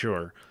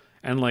immature.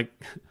 And like,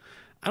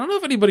 I don't know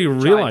if anybody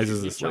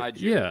realizes this.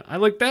 Like, yeah, I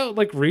like that.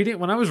 Like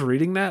when I was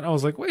reading that, I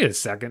was like, wait a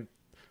second,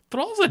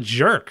 Thrall's a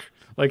jerk.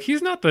 Like,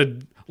 he's not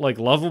the like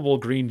lovable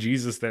green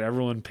Jesus that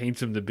everyone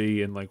paints him to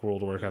be in like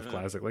World of Warcraft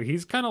Classic. Like,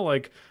 he's kind of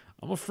like,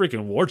 I'm a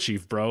freaking war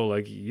chief, bro.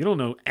 Like, you don't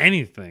know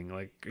anything.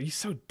 Like, he's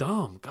so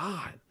dumb.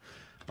 God,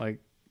 like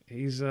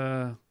he's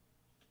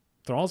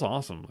Thrall's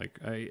awesome. Like,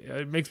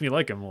 it makes me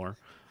like him more.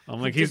 I'm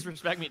like, he's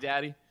disrespect me,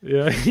 daddy.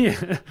 Yeah.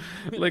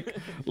 like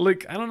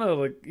I don't know.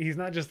 Like, he's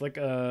not just like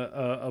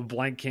a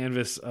blank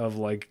canvas of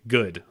like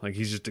good. Like,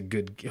 he's just a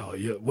good. Oh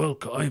yeah, well,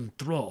 I'm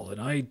Thrall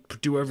and I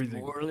do everything.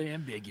 Morally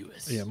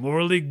ambiguous. Yeah,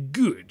 morally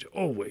good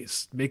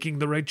always, making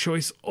the right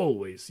choice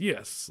always.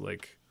 Yes,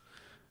 like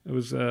it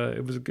was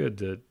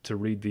good to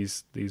read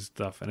these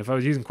stuff. And if I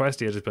was using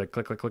Questy, I'd just be like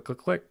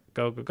click,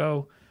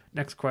 go.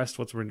 Next quest.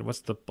 What's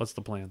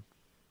the plan?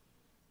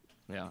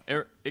 Yeah,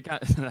 that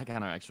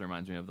kind of actually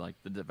reminds me of like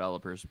the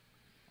developers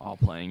all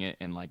playing it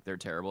and like they're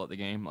terrible at the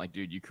game. Like,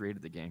 dude, you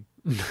created the game.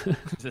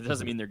 That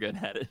doesn't mean they're good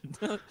at it.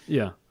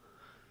 Yeah,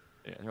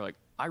 they're like,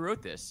 I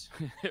wrote this.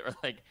 Or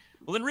like,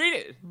 well, then read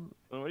it.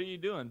 Well, what are you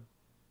doing?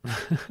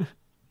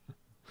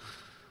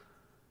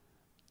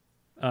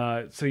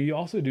 So you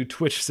also do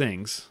Twitch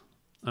sings.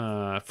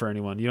 For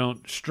anyone, you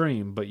don't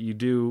stream, but you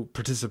do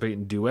participate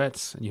in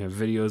duets, and you have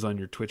videos on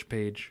your Twitch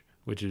page,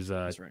 which is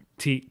That's right.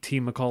 T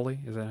Macaulay.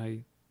 Is that how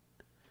you?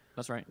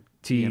 That's right.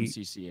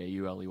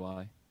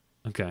 TMCCAULEY.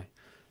 Okay.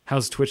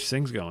 How's Twitch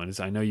Sings going?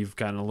 I know you've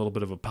gotten a little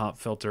bit of a pop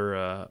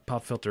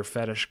filter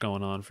fetish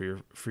going on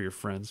for your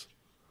friends.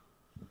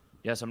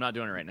 Yes, I'm not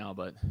doing it right now,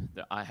 but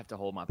I have to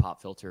hold my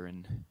pop filter,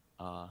 and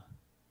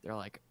they're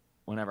like,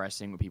 whenever I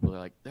sing with people, they're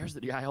like, "There's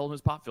the guy holding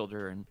his pop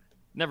filter," and it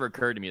never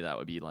occurred to me that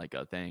would be like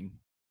a thing.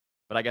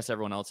 But I guess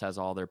everyone else has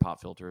all their pop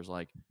filters.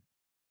 Like,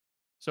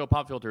 so a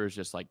pop filter is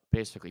just like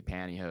basically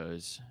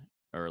pantyhose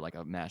or like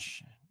a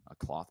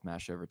cloth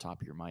mesh over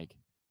top of your mic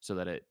so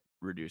that it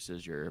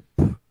reduces your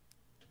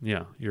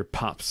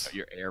pops,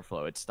 your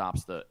airflow. It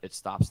stops the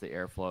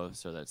airflow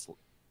so that it's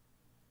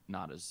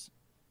not as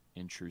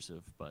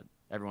intrusive. But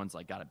everyone's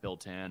like got it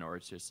built in, or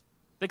it's just,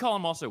 they call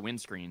them also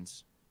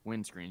windscreens.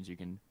 You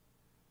can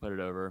put it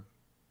over,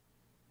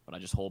 but I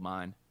just hold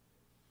mine.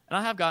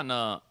 And I've gotten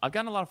a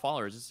lot of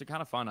followers. It's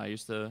kind of fun. I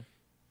still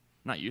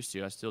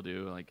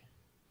do, like,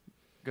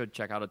 go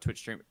check out a Twitch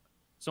stream.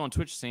 So on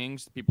Twitch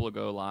Sings, people will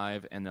go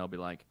live and they'll be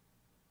like,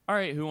 all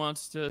right, who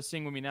wants to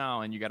sing with me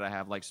now? And you got to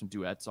have like some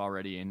duets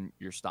already in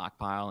your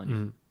stockpile,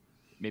 and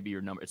maybe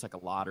your number, it's like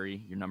a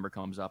lottery. Your number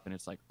comes up and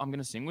it's like, I'm going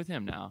to sing with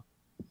him now.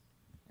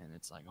 And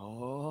it's like,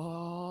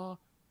 oh,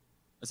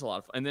 it's a lot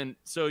of fun. And then,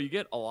 so you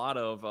get a lot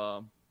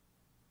of,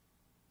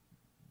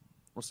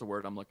 what's the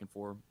word I'm looking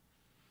for?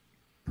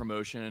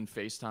 Promotion,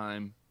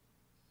 FaceTime,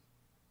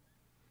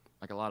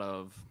 like a lot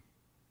of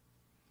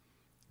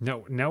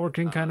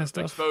networking kind of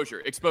stuff.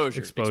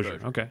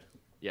 Exposure. Okay.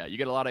 Yeah, you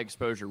get a lot of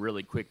exposure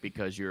really quick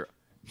because you're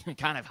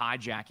kind of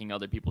hijacking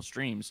other people's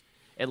streams,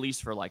 at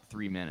least for like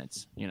 3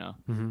 minutes.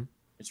 Mm-hmm.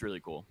 It's really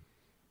cool.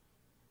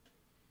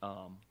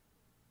 I'm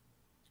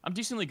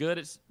decently good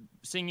at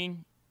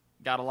singing.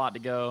 Got a lot to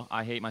go.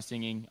 I hate my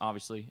singing.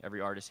 Obviously,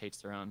 every artist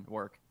hates their own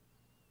work,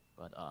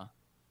 but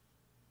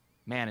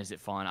man, is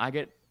it fun!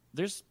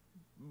 There's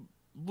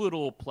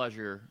little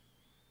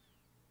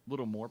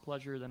little more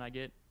pleasure than I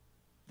get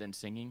than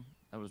singing.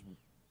 That was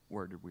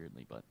worded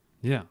weirdly, but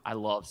Yeah. I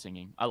love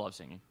singing. I love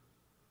singing.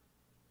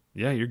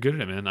 Yeah, you're good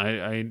at it, man.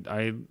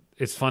 I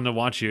it's fun to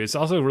watch you. It's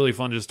also really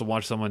fun just to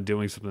watch someone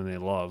doing something they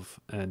love.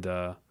 And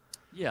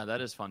Yeah,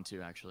 that is fun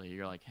too. Actually,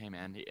 you're like, hey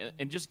man,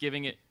 and just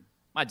giving it.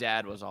 My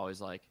dad was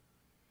always like,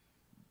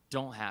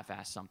 don't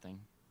half-ass something.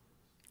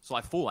 So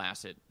I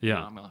full-ass it.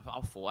 Yeah.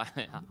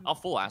 I'll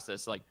full-ass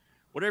this. Like,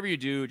 whatever you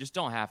do, just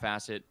don't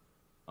half-ass it.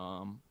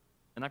 And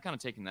I've kind of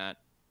taken that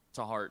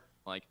to heart.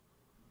 Like,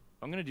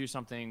 if I'm gonna do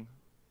something,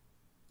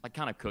 like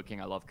kind of cooking.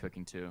 I love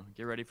cooking too.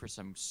 Get ready for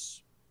some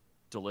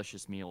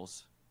delicious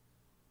meals.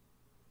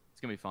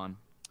 It's gonna be fun.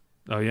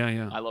 oh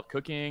yeah. I love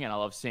cooking and I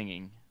love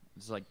singing.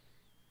 It's like,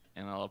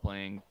 and I love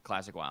playing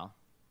classic WoW.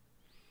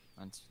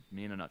 That's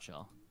me in a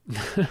nutshell.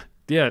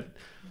 Yeah.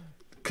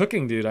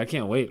 Cooking, dude, I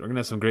can't wait. We're gonna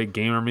have some great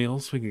gamer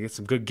meals. We can get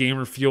some good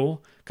gamer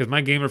fuel because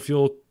my gamer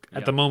fuel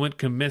at the moment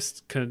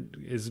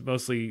is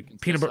mostly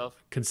peanut butter.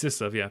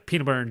 Consists of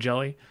peanut butter and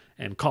jelly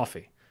and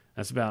coffee.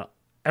 That's about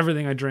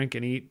everything I drink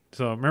and eat.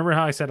 So remember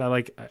how I said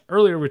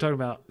earlier we were talking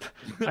about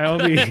I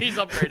only He's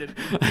upgraded.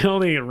 I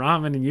only eat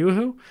ramen and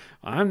yoo-hoo.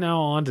 I'm now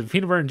on to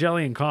peanut butter and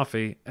jelly and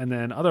coffee, and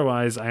then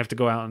otherwise I have to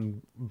go out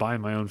and buy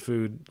my own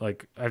food.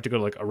 Like I have to go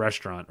to like a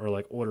restaurant or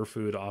like order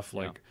food off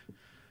like.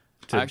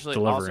 Actually,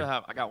 delivery.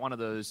 I got one of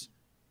those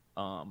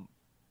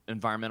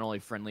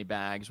environmentally friendly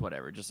bags,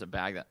 whatever. Just a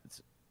bag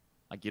that's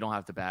like you don't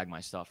have to bag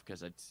my stuff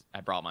because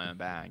I brought my own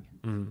bag,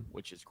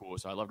 which is cool.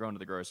 So I love going to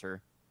the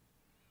grocer.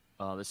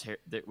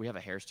 We have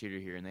a hair studio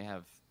here, and they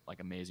have like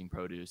amazing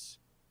produce,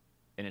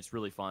 and it's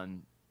really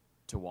fun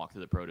to walk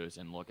through the produce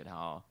and look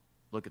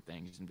at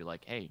things and be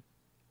like, hey,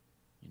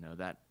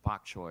 that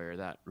bok choy or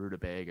that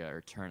rutabaga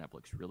or turnip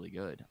looks really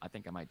good. I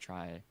think I might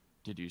try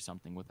to do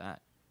something with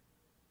that.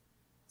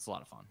 It's a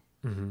lot of fun.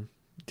 Mm-hmm.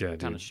 Yeah,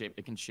 kind of shape.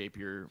 It can shape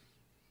your.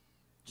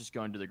 Just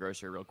going to the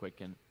grocery real quick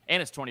and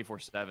it's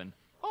 24/7.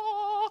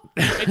 Oh,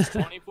 it's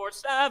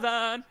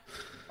 24/7.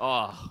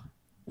 Oh.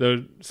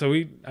 So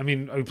we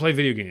play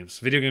video games.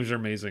 Video games are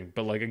amazing,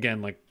 but like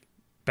again, like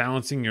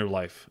balancing your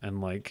life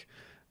and like.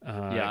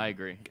 Yeah, I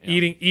agree.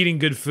 Yeah. Eating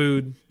good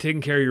food,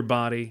 taking care of your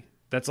body.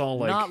 That's all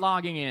like not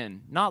logging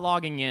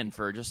in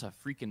for just a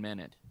freaking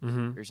minute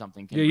or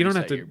something. Can you don't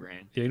have to. Your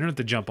brain. Yeah, you don't have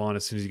to jump on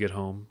as soon as you get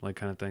home, like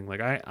kind of thing.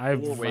 Like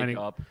I've wake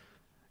up.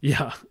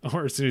 Yeah,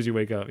 or as soon as you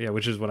wake up. Yeah,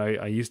 which is what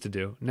I used to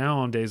do. Now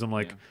on days I'm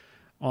like,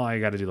 oh, I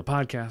got to do the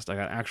podcast. I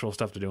got actual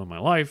stuff to do in my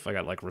life. I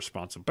got like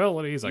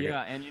responsibilities.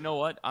 And you know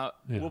what?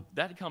 Well,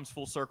 that comes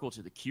full circle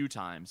to the queue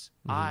times.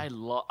 I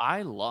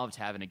loved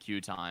having a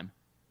queue time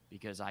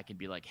because I could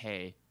be like,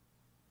 hey,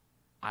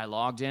 I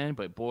logged in,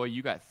 but boy,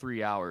 you got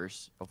 3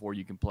 hours before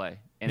you can play.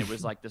 And it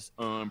was like this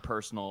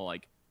personal,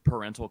 like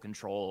parental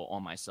control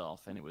on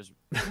myself. And it was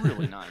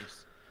really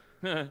nice.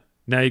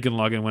 Now you can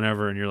log in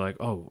whenever and you're like,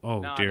 oh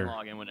now dear. I can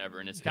log in whenever.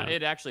 And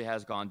it actually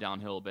has gone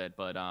downhill a bit,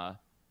 but I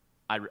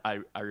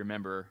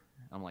remember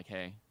I'm like,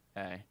 hey.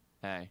 And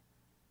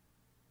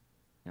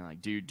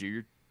like, dude, do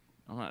your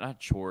not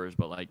chores,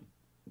 but like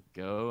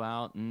go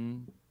out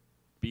and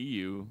be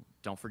you.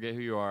 Don't forget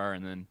who you are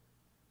and then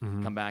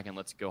come back and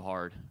let's go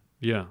hard.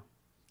 Yeah,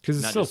 because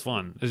it's still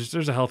fun.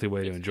 There's a healthy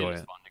way to enjoy it.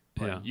 Fun to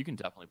play. You can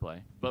definitely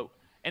play.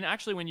 And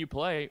actually, when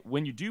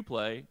you do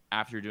play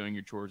after you're doing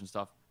your chores and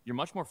stuff, you're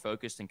much more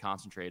focused and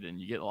concentrated, and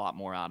you get a lot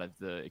more out of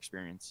the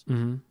experience.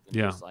 Mm-hmm.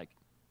 Yeah, just like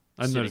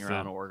sitting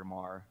around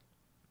Orgrimmar,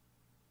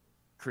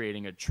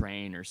 creating a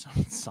train or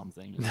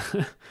something.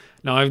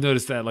 No, I've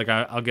noticed that. Like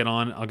I'll get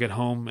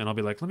home, and I'll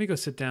be like, let me go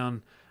sit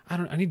down.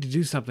 I need to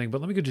do something, but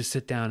let me go just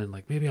sit down and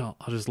like maybe I'll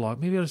just log.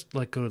 Maybe I'll just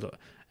like go to the.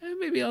 And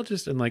maybe I'll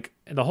just and like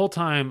the whole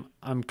time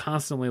I'm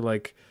constantly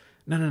like,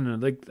 no.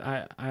 Like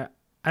I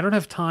don't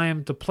have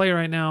time to play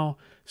right now.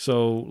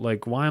 So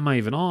like, why am I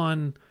even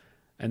on?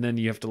 And then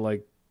you have to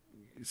like.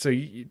 So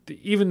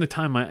even the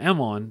time I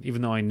am on,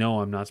 even though I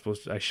know I'm not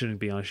supposed to, I shouldn't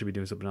be on. I should be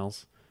doing something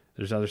else.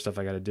 There's other stuff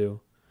I got to do.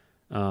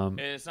 And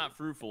it's not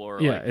fruitful or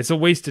it's a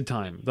wasted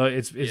time.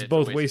 It's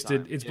both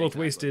wasted. It's both exactly.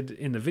 wasted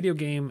in the video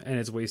game and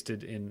it's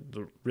wasted in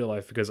the real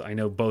life because I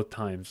know both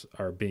times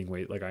are being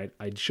wasted. Like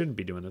I shouldn't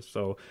be doing this,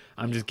 so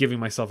I'm just giving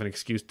myself an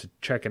excuse to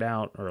check it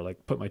out or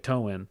like put my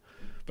toe in.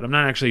 But I'm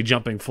not actually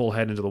jumping full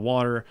head into the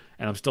water,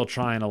 and I'm still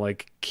trying to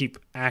like keep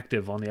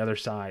active on the other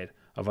side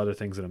of other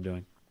things that I'm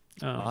doing.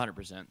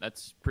 100%.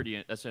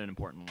 That's an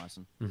important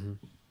lesson. Mm-hmm.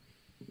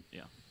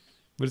 Yeah.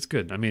 But it's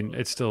good. I mean,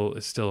 it's still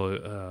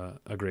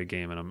a great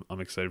game, and I'm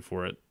excited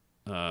for it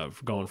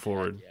for going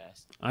forward.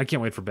 Yes. I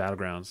can't wait for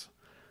Battlegrounds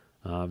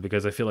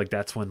because I feel like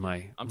that's when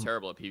I'm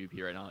terrible at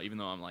PvP right now, even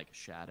though I'm like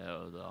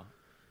Shadow,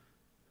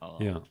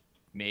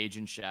 Mage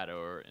and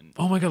Shadow. And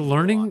oh my god,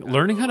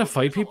 learning how to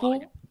fight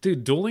people,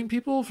 dude, dueling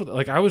people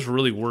I was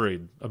really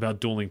worried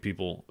about dueling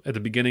people at the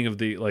beginning of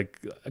the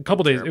a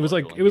couple days. It was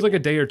like a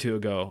day or two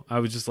ago. I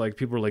was just like,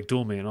 people were like,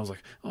 duel me, and I was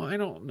like, oh, I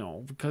don't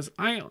know because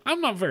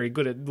I'm not very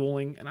good at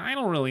dueling, and I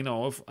don't really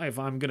know if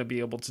I'm gonna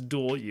be able to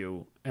duel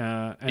you.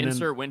 And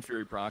insert Wind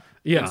Fury proc.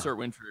 Yeah. Insert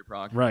Wind Fury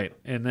proc. Right,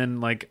 and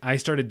then like I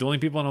started dueling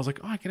people, and I was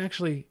like, oh, I can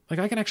actually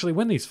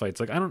win these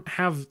fights. Like I don't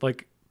have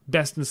like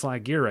best in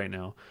slot gear right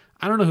now.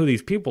 I don't know who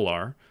these people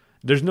are.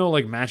 There's no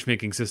like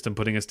matchmaking system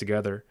putting us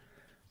together,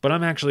 but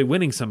I'm actually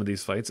winning some of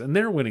these fights, and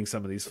they're winning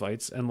some of these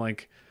fights, and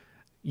like.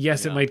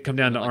 Yes, it might come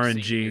down to like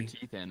sinking your RNG.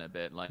 teeth in a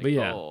bit, like, But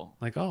yeah, oh,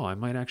 like, oh, I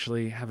might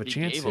actually have a he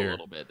chance gave here. a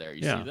little bit there.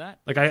 You Yeah. see that?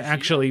 Like, I You see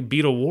actually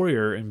beat a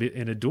warrior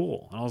in a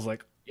duel. And I was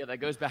like, Yeah, that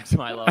goes back to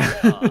my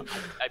level.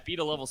 I beat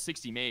a level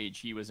 60 mage.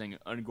 He was in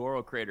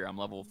Ungoro Crater. I'm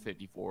level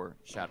 54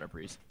 Shadow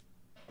Priest.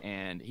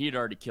 And he had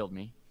already killed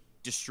me,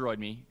 destroyed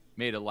me,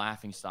 made a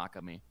laughing stock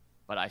of me.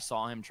 But I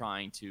saw him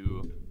trying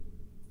to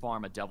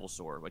farm a Devil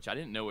Sword, which I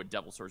didn't know what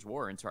Devil Swords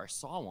were until I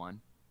saw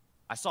one.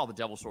 I saw the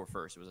Devil Sword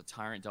first. It was a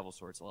Tyrant Devil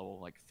Sword. It's level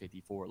like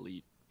 54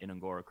 elite in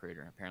Ungoro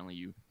Crater. Apparently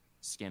you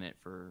skin it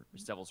for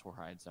Devil Sword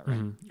hide. Is that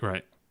right?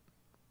 Right.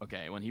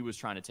 Okay, when he was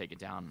trying to take it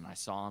down and I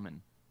saw him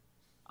and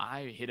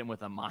I hit him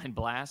with a Mind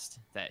Blast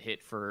that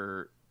hit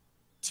for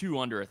 2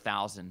 under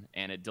 1,000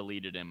 and it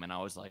deleted him. And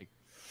I was like,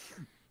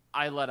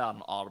 I let out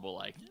an audible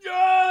like,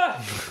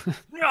 yeah!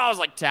 I was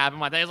like tapping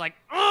my thing. I was like,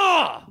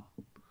 ugh!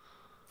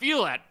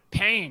 Feel that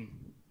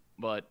pain.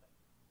 But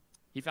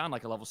he found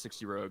like a level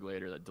 60 rogue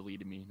later that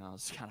deleted me and I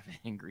was kind of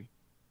angry.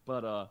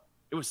 But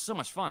it was so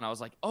much fun. I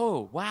was like,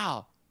 oh,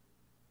 wow.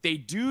 They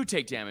do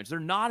take damage. They're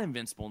not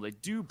invincible. They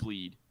do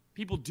bleed.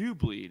 People do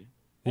bleed.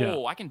 Yeah.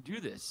 Oh, I can do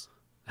this.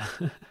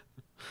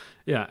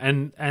 Yeah,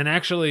 and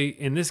actually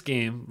in this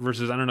game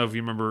versus I don't know if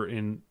you remember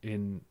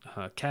in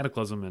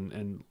Cataclysm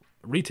and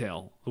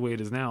retail the way it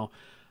is now,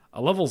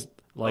 a level's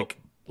like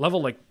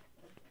level like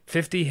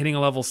 50 hitting a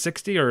level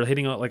 60 or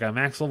hitting like a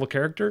max level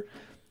character,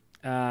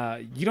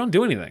 you don't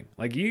do anything.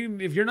 Like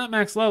if you're not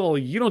max level,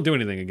 you don't do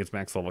anything against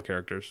max level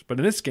characters. But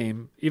in this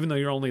game, even though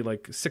you're only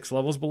like 6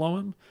 levels below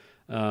him,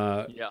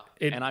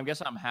 and I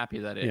guess I'm happy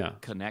that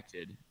it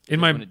connected.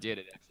 When it did,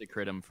 it actually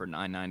crit him for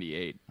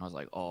 998. I was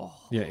like, oh.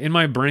 Yeah, in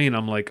my brain,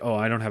 I'm like, oh,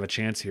 I don't have a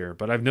chance here.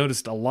 But I've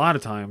noticed a lot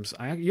of times,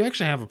 you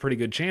actually have a pretty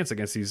good chance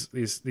against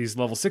these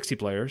level 60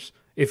 players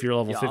if you're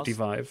level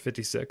 55,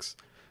 56.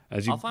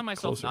 I'll find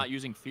myself not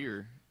using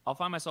fear. I'll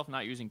find myself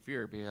not using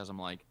fear because I'm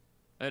like,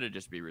 it'll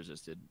just be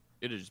resisted.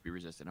 It'll just be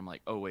resisted. I'm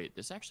like, oh, wait,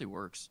 this actually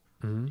works.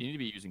 You need to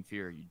be using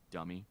fear, you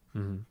dummy.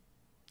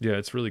 Yeah,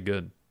 it's really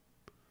good.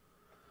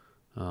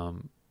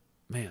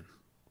 Man,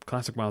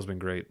 Classic WoW's been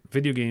great.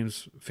 Video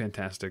games,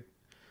 fantastic.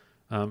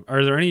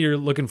 Are there any you're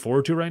looking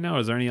forward to right now?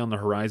 Is there any on the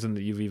horizon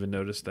that you've even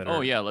noticed that?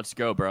 Oh yeah, let's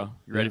go, bro.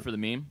 You ready for the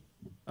meme?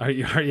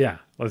 Yeah,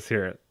 let's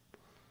hear it.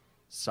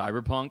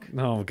 Cyberpunk.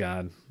 Oh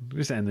God,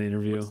 just end the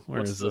interview.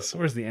 Where is this?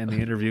 Where's the end the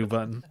interview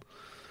button?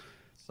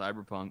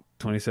 Cyberpunk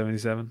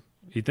 2077.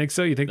 You think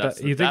so? You think that's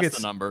that? You think it's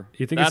the number?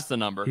 You think that's the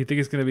number? You think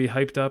it's going to be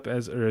hyped up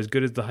as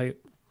good as the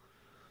hype?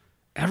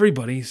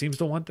 Everybody seems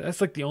to want that.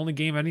 That's like the only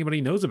game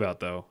anybody knows about,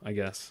 though. I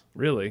guess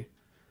really.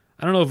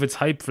 I don't know if it's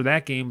hype for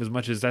that game as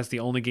much as that's the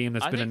only game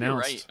that's been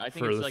announced I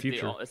think for it's the like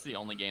future. It's the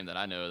only game that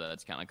I know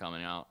that's kind of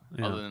coming out,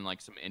 Yeah. other than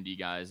like some indie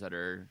guys that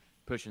are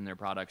pushing their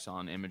products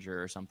on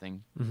Imager or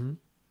something.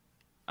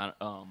 I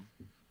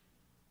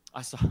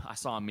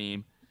saw a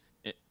meme.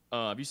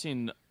 Have you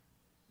seen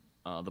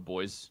The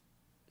Boys?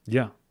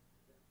 Yeah.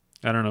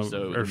 I don't know.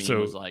 So the meme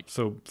was like,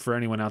 so for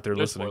anyone out there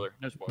listening,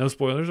 no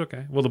spoilers.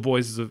 Okay. Well, The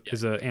Boys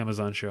is a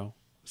Amazon show,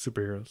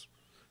 superheroes.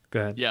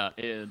 Go ahead. Yeah,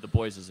 The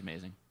Boys is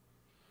amazing.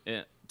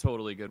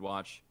 Totally good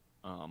watch.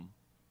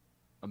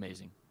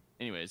 Amazing.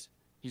 Anyways,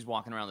 he's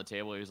walking around the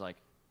table. He's like,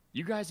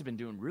 "You guys have been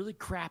doing really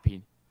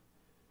crappy."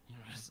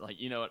 It's like,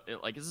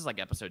 like this is like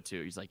episode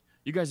 2. He's like,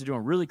 "You guys are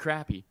doing really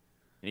crappy,"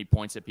 and he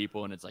points at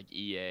people, and it's like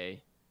EA. And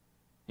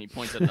he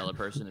points at another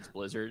person. It's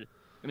Blizzard.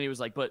 And he was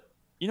like, "But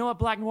you know what,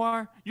 Black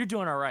Noir, you're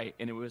doing all right."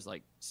 And it was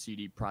like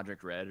CD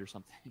Projekt Red or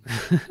something.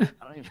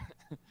 I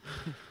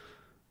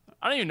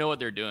don't even know what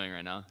they're doing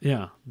right now.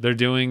 Yeah, they're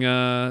doing.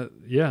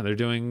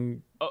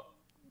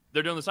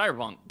 They're doing the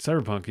Cyberpunk.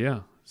 Cyberpunk, yeah.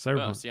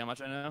 Cyberpunk. Oh, see how much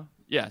I know?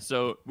 Yeah,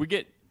 so we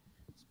get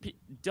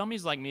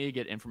dummies like me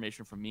get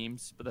information from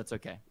memes, but that's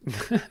okay.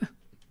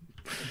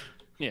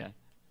 Yeah.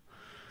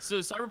 So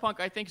Cyberpunk,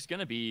 I think, is going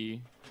to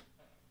be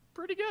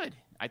pretty good.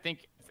 I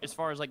think as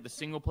far as like the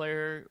single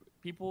player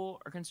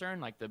people are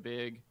concerned, like the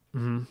big,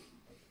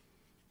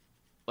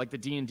 like the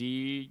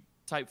D&D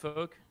type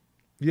folk.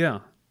 Yeah.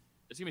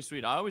 It's going to be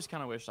sweet. I always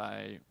kind of wish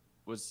I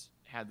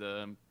had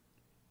the...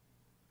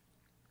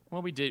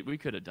 Well, we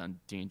could have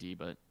done D&D,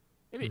 but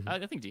maybe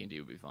I think D&D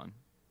would be fun.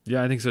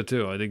 Yeah, I think so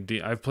too. I think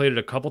I've played it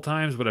a couple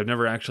times, but I've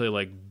never actually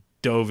like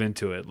dove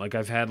into it. Like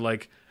I've had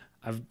like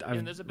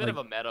and there's a bit of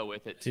a meta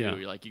with it too.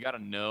 Yeah. Like you got to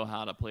know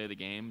how to play the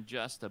game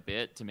just a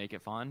bit to make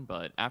it fun,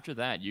 but after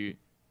that you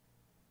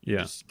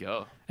just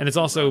go. And it's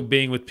also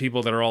being with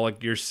people that are all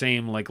like your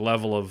same like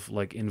level of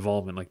like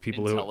involvement, like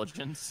people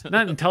intelligence.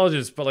 Not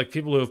intelligence, but like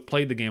people who have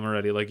played the game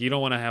already. Like you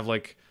don't want to have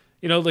like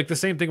You know, like the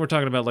same thing we're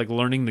talking about, like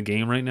learning the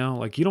game right now.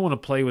 Like you don't want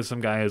to play with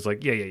some guy who's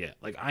like, yeah.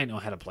 Like I know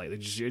how to play.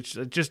 Like,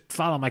 just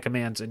follow my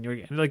commands, and you're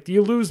like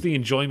you lose the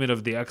enjoyment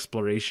of the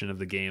exploration of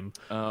the game.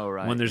 Oh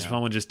right. When there's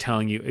someone just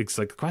telling you, it's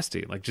like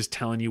questy, like just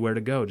telling you where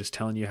to go, just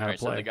telling you how to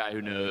play. So the guy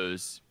who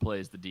knows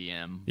plays the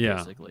DM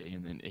basically,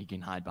 and then he can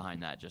hide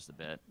behind that just a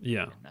bit.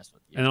 Yeah. And mess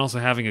with you. And also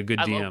having a good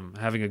DM,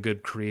 having a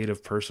good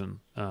creative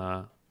person.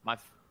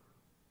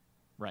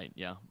 Right,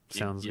 yeah.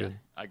 Sounds good.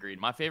 I agreed.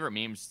 My favorite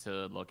memes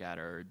to look at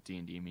are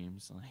D&D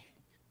memes,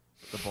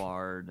 like the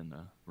Bard and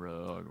the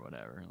Rogue or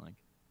whatever. Like,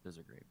 those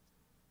are great.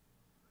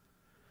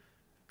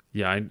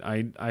 Yeah,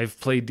 I've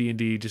played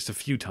D&D just a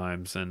few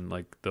times, and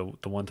like the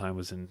one time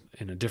was in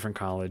a different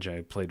college.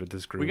 I played with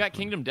this group. We got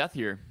Kingdom Death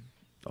here.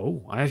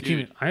 Oh, I have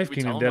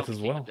Kingdom Death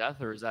as well. Kingdom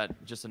Death, or is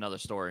that just another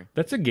story?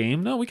 That's a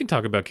game. No, we can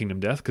talk about Kingdom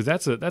Death because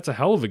that's a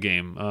hell of a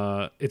game.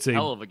 It's a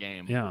hell of a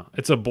game. Yeah,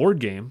 it's a board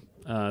game.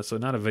 So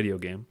not a video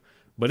game.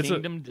 But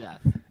Kingdom Death.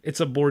 It's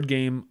a board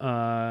game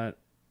that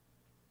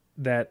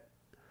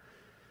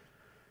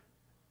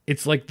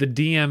it's like the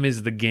DM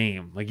is the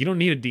game. Like you don't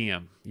need a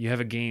DM. You have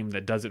a game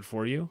that does it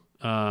for you.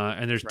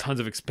 And there's tons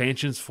of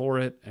expansions for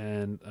it.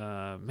 And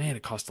man,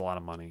 it costs a lot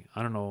of money.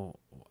 I don't know.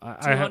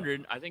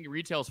 200. I think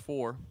retail's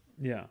 $4.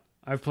 Yeah.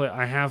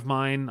 I have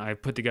mine. I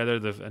put together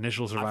the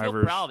initial survivors. I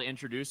feel proud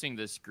introducing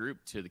this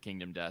group to the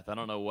Kingdom Death. I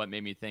don't know what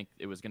made me think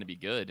it was going to be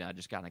good. I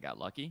just kind of got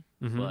lucky.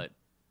 Mm-hmm. But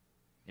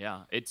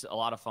yeah, it's a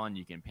lot of fun.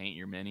 You can paint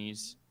your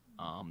minis.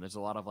 There's a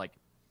lot of like,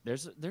 they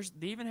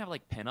even have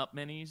like pinup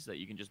minis that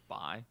you can just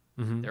buy.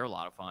 Mm-hmm. They're a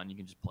lot of fun. You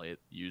can just play it,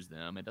 use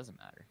them. It doesn't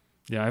matter.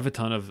 Yeah, I have a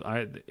ton of.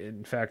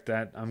 In fact,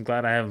 that I'm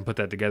glad I haven't put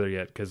that together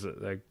yet because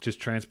like just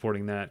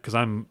transporting that because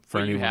I'm for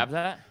anyone. You have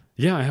that?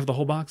 Yeah, I have the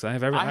whole box. I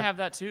have everything. I have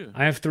that too.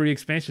 I have 3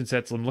 expansion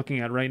sets I'm looking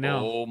at right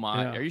now. Oh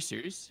my! Yeah. Are you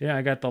serious? Yeah,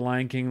 I got the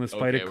Lion King, the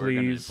Spider We're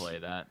gonna Cleese. play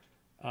that.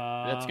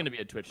 That's gonna be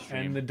a Twitch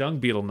stream. And the Dung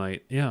Beetle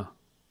Knight. Yeah.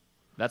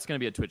 That's gonna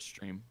be a Twitch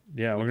stream.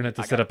 Yeah, we're gonna have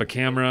to set up a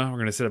camera. We're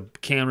gonna set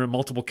up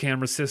multiple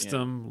camera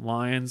system,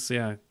 lions.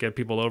 Yeah, get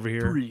people over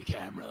here. 3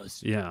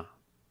 cameras. Yeah,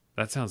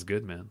 that sounds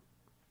good, man.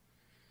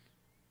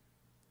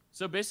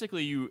 So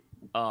basically, you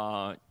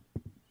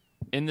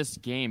in this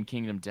game,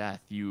 Kingdom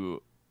Death,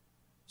 you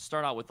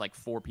start out with like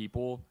 4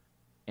 people,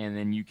 and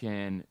then you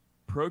can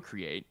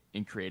procreate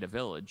and create a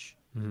village.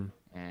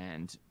 Mm-hmm.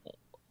 And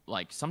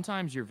like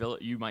sometimes your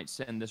village, you might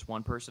send this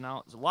one person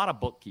out. There's a lot of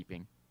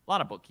bookkeeping,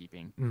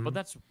 mm-hmm. but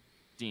that's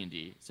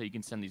D&D. So you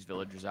can send these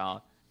villagers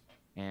out.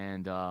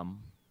 And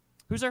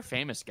who's our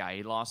famous guy?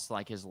 He lost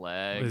like his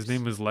legs. His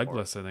name was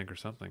Legless, I think, or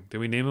something. Did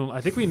we name him? I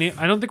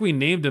don't think we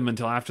named him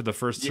until after the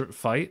first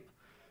fight.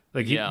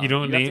 Like you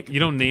don't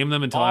name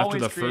them until after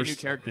the first new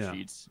character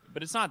sheets.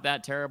 But it's not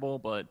that terrible.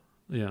 But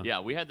yeah,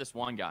 we had this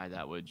one guy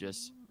that would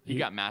just he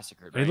got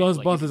massacred. Right? He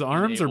lost both his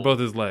arms or both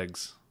his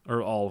legs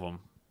or all of them.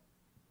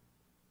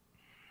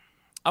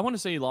 I want to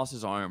say he lost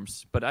his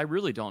arms, but I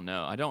really don't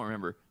know. I don't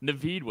remember.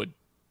 Naveed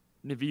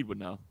would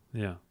know.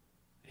 Yeah,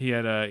 he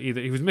had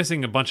he was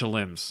missing a bunch of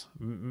limbs,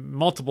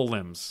 multiple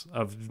limbs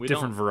of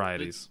different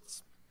varieties.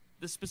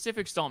 The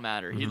specifics don't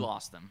matter. Mm-hmm. He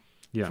lost them.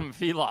 Yeah,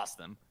 he lost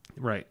them.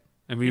 Right.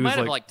 And he might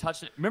have like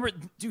touched it. Remember,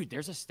 dude,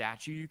 there's a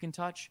statue you can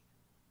touch,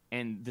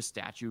 and the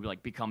statue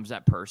like becomes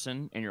that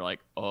person, and you're like,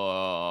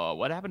 oh,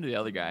 what happened to the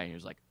other guy? And he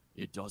was like,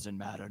 it doesn't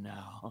matter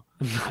now.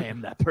 I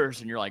am that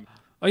person. You're like,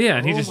 oh yeah,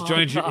 and he just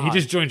joined you. He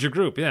just joined your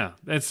group. Yeah,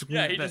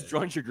 he just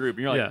joined your group.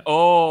 And you're like,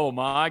 oh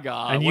my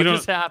god, and what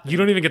just happened? You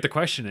don't even get to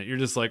question it. You're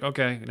just like,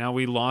 okay, now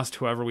we lost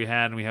whoever we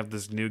had, and we have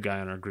this new guy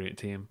on our great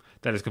team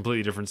that has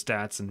completely different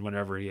stats and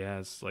whatever he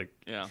has. Like,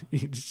 yeah,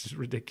 it's just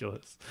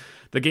ridiculous.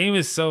 The game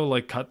is so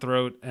like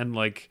cutthroat and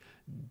like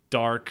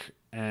dark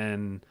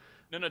and.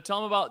 No. Tell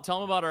him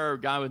about our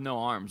guy with no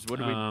arms. What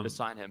do we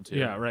assign him to?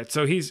 Yeah, right.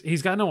 So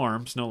he's got no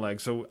arms, no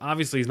legs. So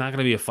obviously he's not going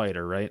to be a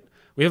fighter, right?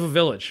 We have a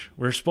village.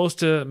 We're supposed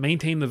to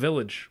maintain the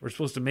village. We're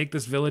supposed to make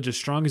this village as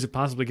strong as it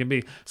possibly can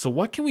be. So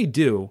what can we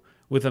do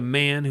with a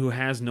man who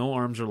has no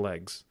arms or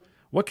legs?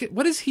 What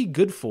is he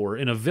good for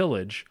in a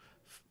village?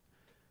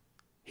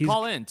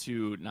 Call in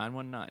to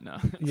 919. No.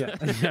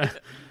 Yeah.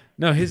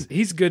 No,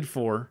 he's good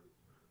for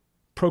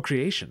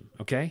procreation,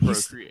 okay?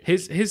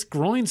 His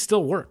groin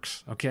still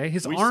works, okay?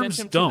 His arms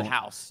don't.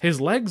 His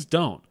legs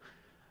don't.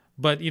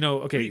 But,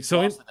 okay,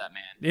 so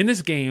in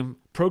this game,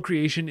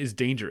 procreation is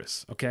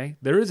dangerous, okay?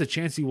 There is a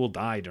chance you will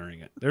die during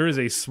it. There is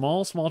a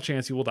small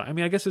chance you will die. I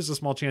mean, I guess there's a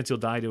small chance you'll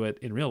die to it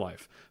in real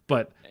life.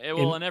 But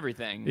in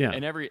everything. Yeah.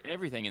 In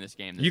everything in this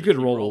game. You could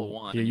roll a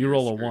 1. Yeah, you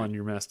roll a 1,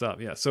 you're messed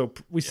up. Yeah, so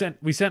we sent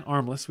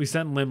armless, we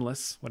sent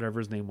limbless, whatever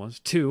his name was,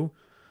 to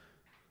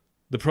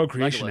the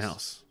procreation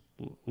house.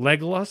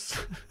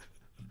 Legolas?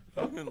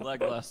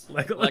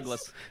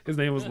 Legolas. His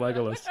name was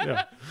Legolas,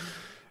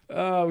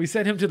 yeah. We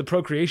sent him to the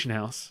procreation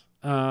house.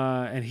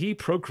 And he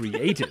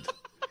procreated.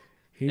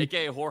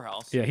 AKA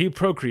whorehouse. Yeah, he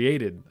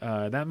procreated.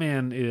 That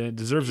man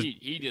deserves.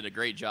 He did a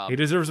great job. He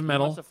deserves a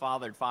medal. He must have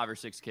fathered 5 or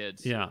 6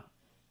 kids. Yeah,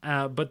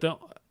 but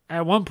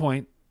at one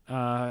point,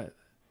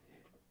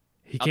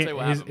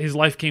 his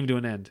life came to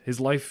an end. His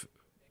life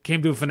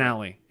came to a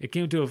finale. It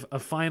came to a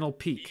final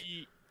peak.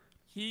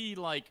 He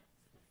like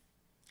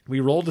We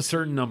rolled a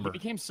certain He number.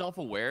 became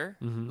self-aware.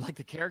 Like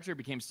the character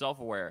became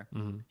self-aware.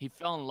 He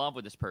fell in love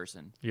with this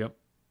person. Yep.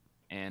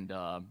 And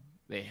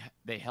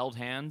they held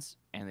hands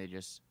and they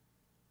just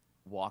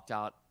walked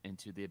out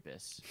into the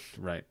abyss.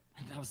 Right.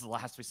 And that was the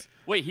last we.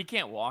 Wait, he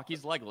can't walk.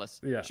 He's legless.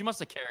 Yeah. She must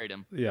have carried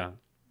him. Yeah.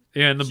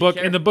 Yeah, in the book,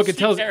 it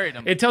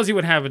tells you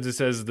what happens. It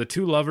says the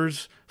two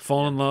lovers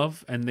fall in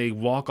love and they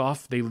walk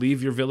off. They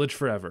leave your village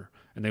forever,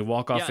 and they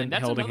walk off and holding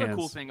hands. That's another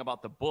cool thing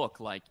about the book.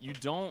 Like, you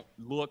don't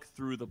look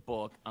through the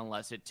book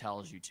unless it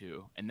tells you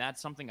to, and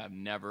that's something I've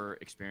never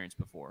experienced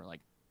before. Like,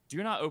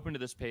 do not open to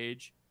this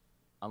page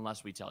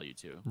unless we tell you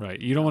to. Right.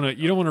 You don't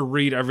want to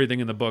read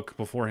everything in the book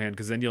beforehand,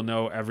 because then you'll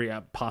know every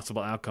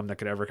possible outcome that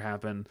could ever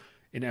happen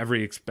in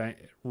every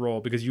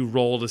roll, because you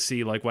roll to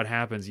see like what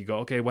happens. You go,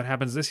 okay, what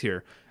happens this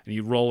here? And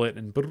you roll it,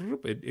 and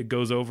it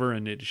goes over,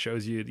 and it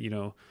shows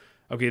you,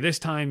 okay, this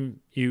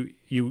time you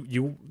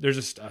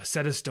there's a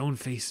set of stone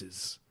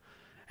faces,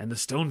 and the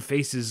stone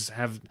faces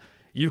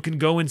you can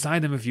go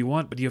inside them if you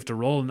want, but you have to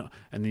roll, and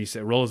then you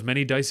say roll as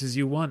many dice as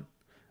you want.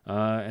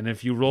 And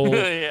if you roll, go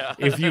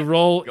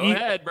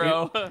ahead,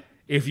 bro.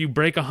 If you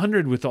break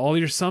 100 with all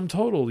your sum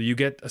total, you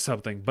get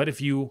something. But if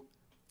you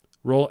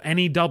roll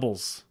any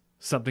doubles,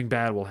 something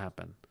bad will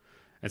happen.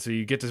 And so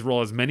you get to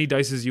roll as many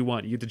dice as you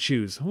want. You get to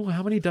choose,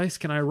 how many dice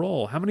can I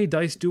roll? How many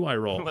dice do I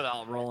roll?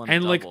 Without rolling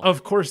and a like, double.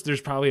 of course,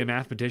 there's probably a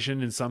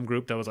mathematician in some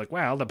group that was like,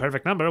 well, the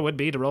perfect number would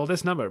be to roll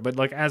this number. But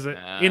like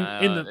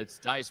it's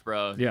dice,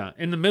 bro. Yeah,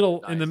 in the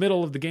middle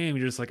of the game,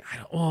 you're just like,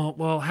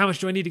 well, how much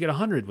do I need to get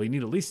 100? Well, you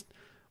need at least.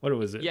 What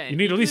was it? Yeah, you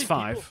need at least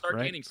 5, people start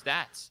right? gaining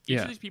stats.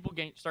 Each of these people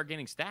start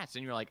gaining stats,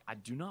 and you're like, I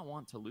do not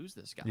want to lose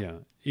this guy. Yeah,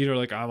 you're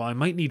like, I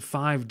might need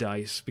 5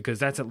 dice because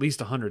that's at least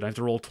 100. I have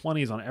to roll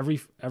 20s on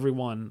every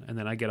one, and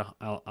then I get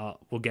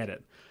we'll get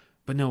it.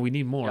 But no, we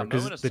need more. Yeah,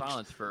 moment of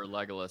silence for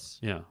Legolas.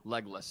 Yeah,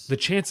 Legolas. The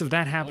chance of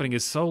that happening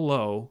is so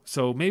low.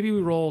 So maybe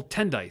we roll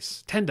 10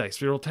 dice. 10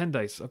 dice. We roll 10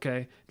 dice.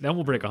 Okay, then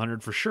we'll break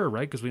 100 for sure,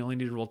 right? Because we only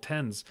need to roll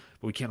 10s,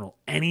 but we can't roll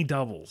any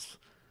doubles.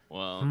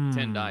 Well,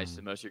 10 dice.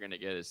 The most you're going to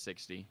get is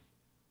 60.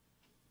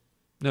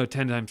 No,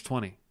 10 times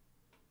 20.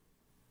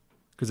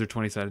 Because they're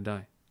 20-sided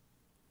die.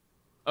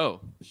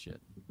 Oh, shit.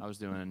 I was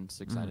doing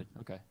 6-sided.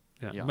 Okay.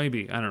 Yeah,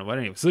 maybe. I don't know. But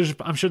anyway, so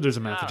I'm sure there's a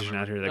mathematician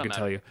out here that could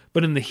tell you.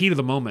 But in the heat of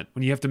the moment,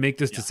 when you have to make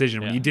this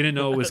decision, when you didn't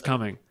know it was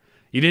coming,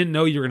 you didn't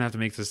know you were going to have to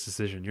make this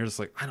decision. You're just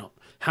like,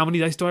 how many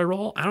dice do I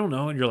roll? I don't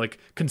know. And you're like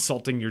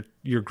consulting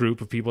your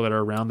group of people that are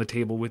around the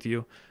table with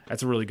you.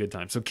 That's a really good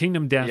time. So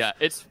Kingdom Death,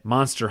 it's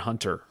Monster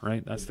Hunter,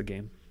 right? That's the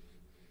game.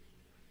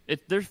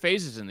 There's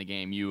phases in the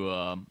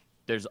game.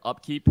 There's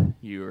upkeep.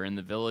 You're in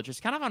the village.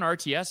 It's kind of on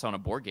RTS on a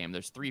board game.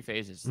 There's 3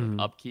 phases.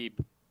 Upkeep.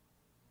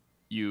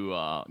 You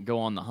go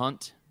on the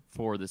hunt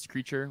for this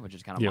creature, which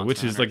is kind of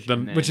which is like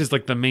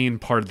the main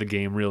part of the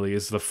game. Really,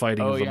 is the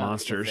fighting of the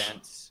monsters.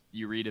 Events.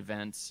 You read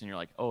events, and you're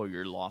like, oh,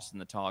 you're lost in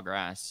the tall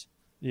grass.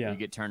 Yeah. You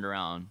get turned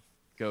around.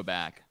 Go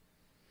back.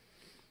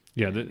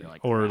 Yeah,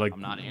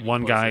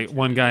 one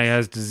guy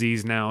has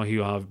disease now.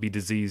 He'll be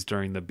diseased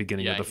during the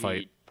beginning of the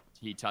fight.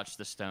 He touched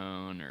the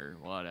stone or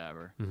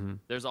whatever.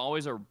 There's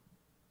always a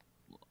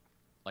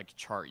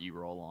chart you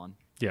roll on.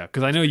 Yeah,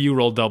 because I know you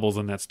rolled doubles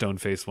on that stone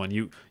face one.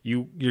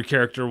 Your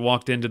character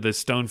walked into the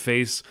stone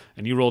face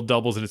and you rolled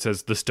doubles and it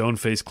says the stone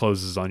face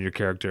closes on your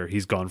character.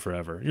 He's gone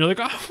forever. And you're like,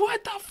 oh,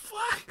 what the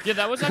fuck? Yeah,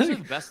 that was actually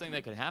the best thing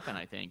that could happen,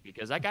 I think,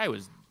 because that guy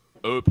was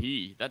OP.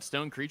 That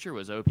stone creature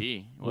was OP,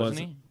 wasn't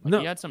he? No.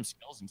 He had some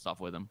skills and stuff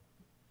with him.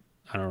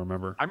 I don't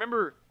remember. I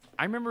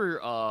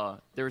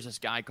remember there was this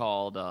guy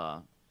called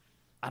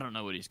I don't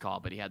know what he's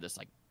called, but he had this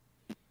like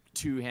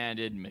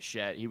 2-handed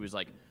machete. He was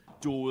like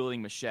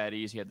dual-wielding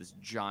machetes. He had this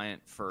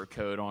giant fur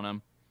coat on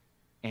him.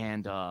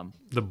 And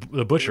the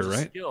butcher,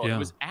 right? Yeah. It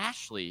was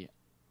Ashley.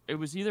 It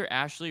was either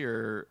Ashley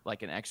or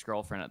like an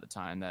ex-girlfriend at the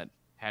time that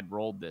had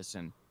rolled this,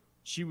 and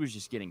she was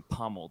just getting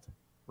pummeled,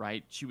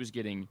 right? She was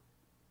getting,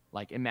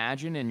 like,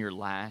 imagine in your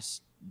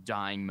last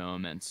dying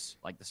moments,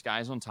 like the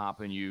sky's on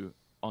top of you,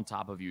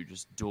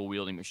 just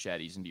dual-wielding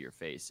machetes into your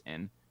face,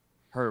 and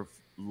her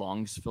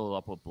lungs fill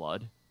up with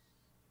blood.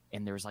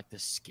 And there's like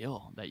this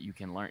skill that you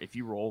can learn. If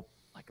you roll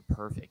like a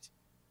perfect,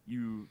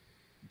 you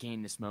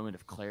gain this moment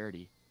of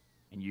clarity,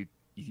 and you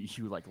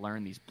like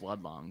learn these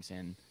blood lungs,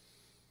 and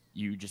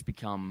you just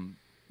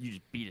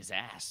beat his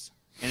ass.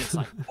 And it's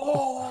like,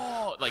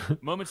 oh,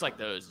 like moments like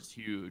those is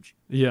huge.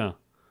 Yeah.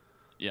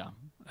 Yeah.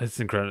 It's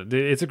incredible.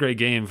 It's a great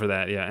game for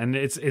that. Yeah. And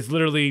it's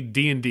literally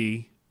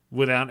D&D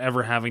without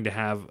ever having to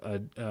have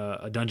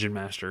a dungeon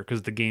master,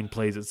 because the game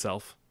plays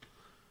itself.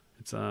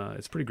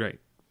 It's pretty great.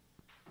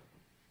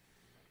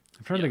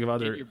 I'm trying to think of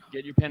other.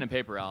 Get your pen and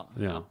paper out.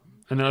 Yeah.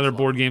 And then other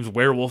board games,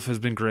 Werewolf has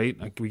been great.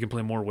 Like, we can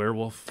play more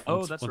Werewolf.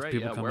 That's right.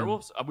 Yeah,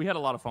 Werewolves. We had a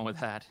lot of fun with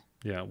that.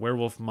 Yeah,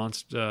 Werewolf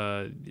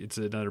Monster. It's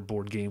another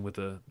board game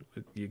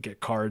you get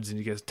cards and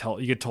you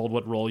get told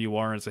what role you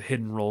are. And it's a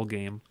hidden role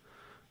game.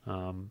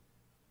 Yeah,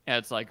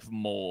 it's like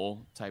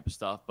mole type of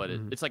stuff, but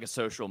it's like a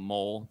social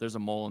mole. There's a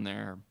mole in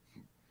there.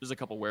 There's a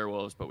couple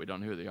werewolves, but we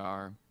don't know who they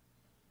are.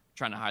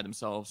 Trying to hide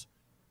themselves,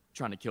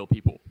 trying to kill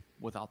people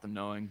without them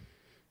knowing.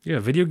 Yeah,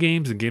 video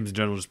games and games in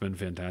general have just been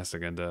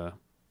fantastic, and I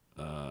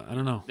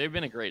don't know. They've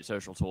been a great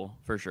social tool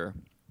for sure.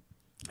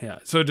 Yeah.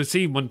 So to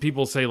see when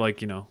people say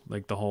like,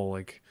 like the whole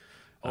like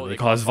they cause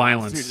cause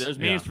violence. Dude, there's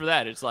memes for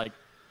that. It's like,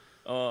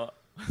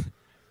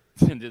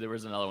 dude, there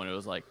was another one. It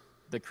was like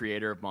the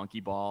creator of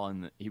Monkey Ball,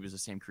 and he was the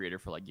same creator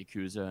for like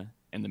Yakuza,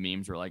 and the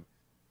memes were like,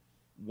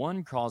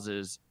 one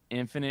causes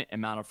infinite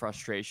amount of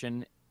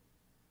frustration,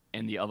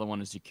 and the other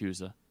one is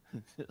Yakuza.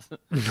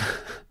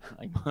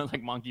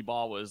 like Monkey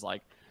Ball was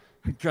like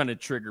gonna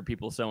trigger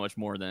people so much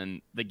more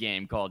than the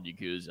game called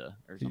Yakuza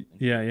or something.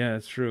 Yeah,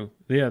 it's true.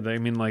 Yeah, I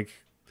mean, like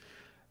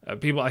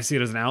people, I see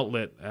it as an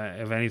outlet,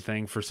 if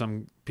anything, for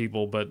some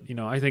people. But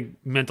I think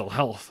mental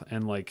health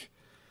and like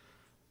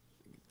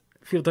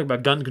people talk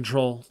about gun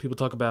control. People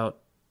talk about,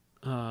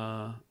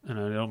 and I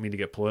don't mean to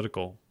get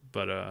political,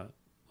 but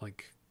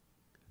like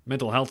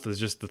mental health is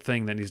just the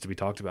thing that needs to be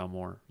talked about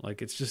more.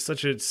 Like it's just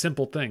such a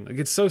simple thing. Like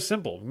it's so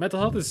simple. Mental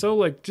health is so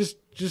like just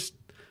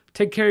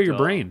take care of your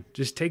brain.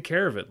 Just take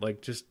care of it.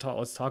 Like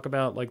let's talk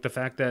about like the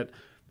fact that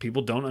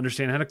people don't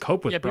understand how to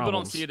cope with problems. People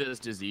don't see it as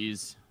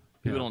disease.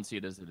 People don't see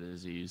it as a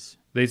disease.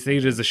 They see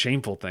it as a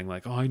shameful thing.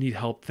 Like, oh, I need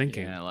help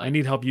thinking. Yeah, I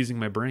need help using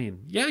my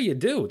brain. Yeah, you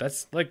do.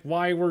 That's like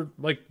why we're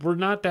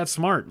not that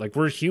smart. Like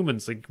we're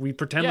humans. Like we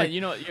pretend like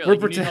you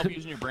need help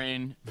using your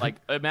brain. Like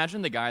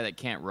imagine the guy that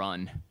can't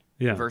run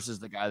versus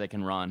the guy that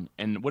can run.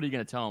 And what are you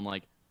going to tell him?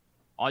 Like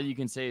all you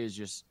can say is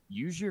just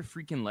use your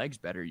freaking legs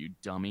better, you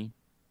dummy.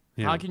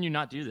 Yeah. How can you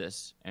not do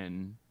this?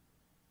 And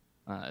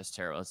it's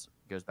terrible. It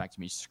goes back to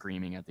me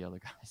screaming at the other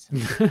guys.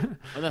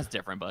 Well, that's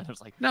different, but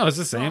it's like no, it's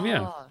the same.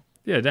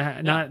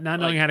 Not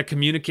knowing how to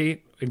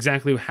communicate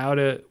exactly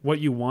what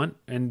you want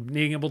and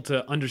being able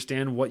to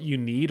understand what you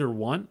need or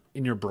want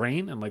in your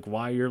brain and like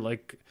why you're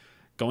like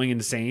going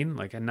insane,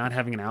 like and not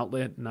having an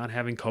outlet, not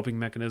having coping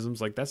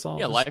mechanisms, like that's all.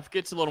 Yeah, life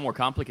gets a little more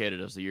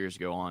complicated as the years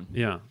go on.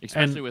 Yeah,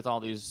 especially with all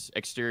these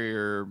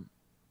exterior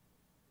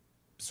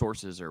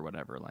sources or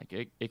whatever. Like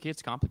it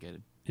gets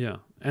complicated. Yeah,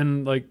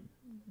 and like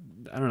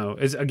I don't know.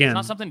 It's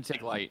not something to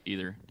take light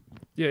either.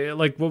 Yeah,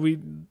 like what we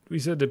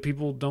said that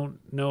people don't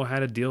know how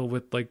to deal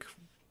with like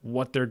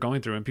what they're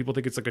going through, and people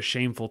think it's like a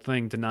shameful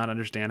thing to not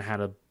understand how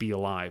to be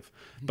alive.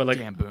 But like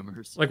damn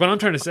boomers. Like what I'm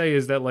trying to say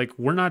is that like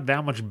we're not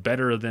that much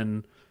better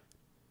than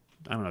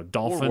I don't know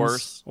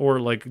dolphins or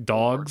like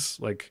dogs.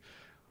 Like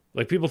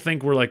people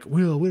think we're like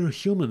we're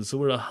humans, so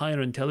we're a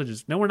higher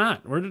intelligence. No, we're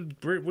not.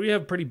 We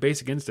have pretty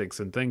basic instincts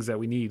and things that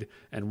we need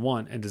and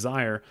want and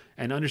desire,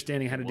 and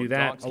understanding how to do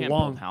that dogs can't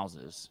build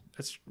houses.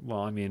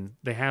 I mean,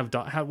 they have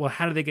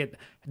how do they get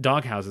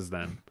dog houses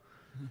then?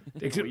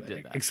 We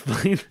did that.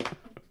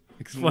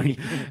 Explain.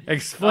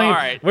 All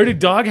right. Where do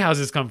dog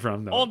houses come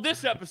from, though? On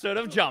this episode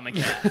of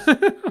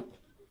Jomicast,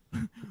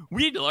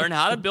 we need to learn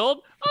how to build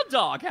a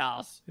dog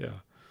house. Yeah.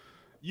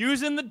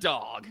 Using the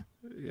dog.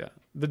 Yeah.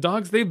 The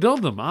dogs, they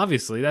build them,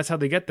 obviously. That's how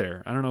they get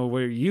there. I don't know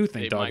where you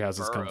think dog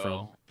houses come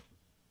from.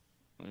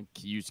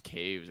 Use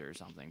caves or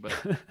something, but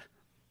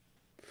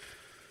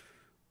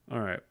all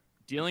right.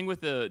 Dealing with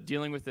the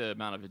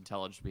amount of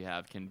intelligence we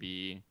have can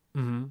be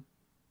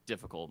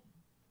difficult.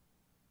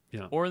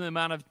 Yeah. Or the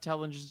amount of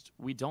intelligence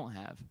we don't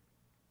have.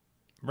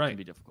 Right. Can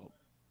be difficult.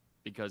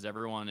 Because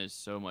everyone is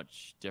so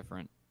much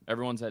different.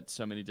 Everyone's at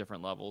so many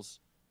different levels.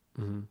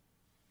 Mm-hmm.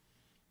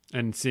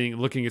 And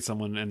looking at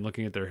someone and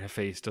looking at their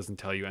face doesn't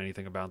tell you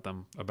anything about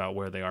them, about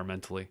where they are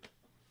mentally.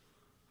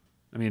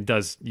 I mean, it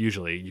does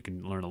usually. You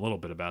can learn a little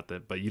bit about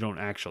that, but you don't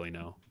actually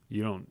know.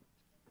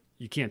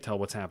 You can't tell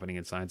what's happening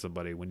inside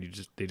somebody when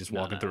they just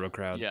walking through a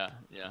crowd. Yeah.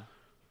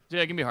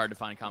 It can be hard to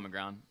find common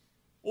ground,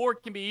 or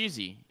it can be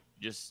easy.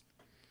 Just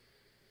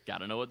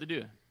gotta know what to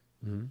do.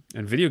 Mm-hmm.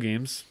 And video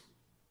games.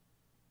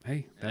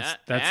 Hey,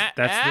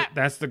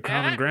 that's the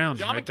common ground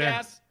right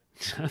there.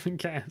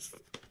 Jomicast.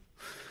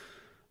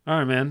 All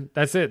right, man.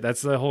 That's it.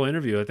 That's the whole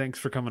interview. Thanks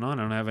for coming on.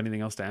 I don't have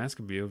anything else to ask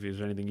of you. If there's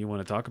anything you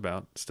want to talk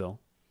about still.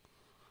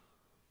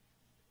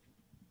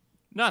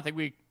 No, I think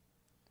we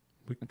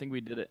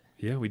did it.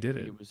 Yeah, we did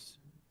it. It was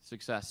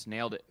success.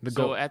 Nailed it.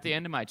 So at the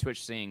end of my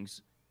Twitch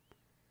sings,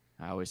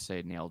 I always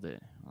say nailed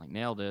it. I'm like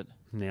nailed it.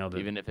 Nailed it.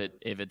 Even if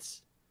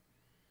it's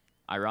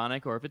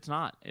ironic or if it's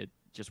not, it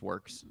just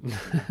works.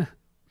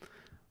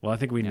 Well, I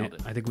think we nailed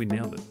it. I think we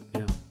nailed it.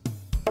 Yeah.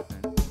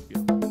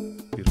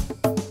 Beautiful.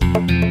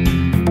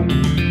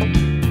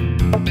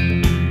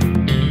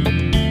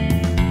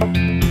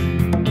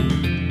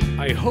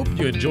 I hope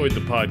you enjoyed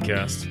the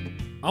podcast.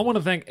 I want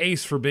to thank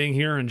Ayce for being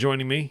here and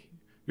joining me.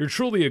 You're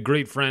truly a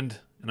great friend,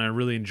 and I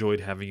really enjoyed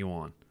having you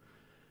on.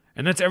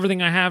 And that's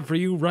everything I have for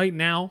you right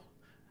now.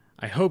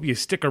 I hope you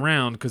stick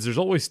around, because there's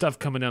always stuff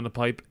coming down the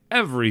pipe.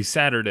 Every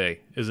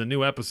Saturday is a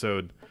new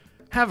episode.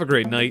 Have a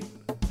great night,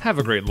 have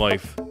a great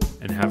life,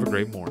 and have a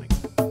great morning.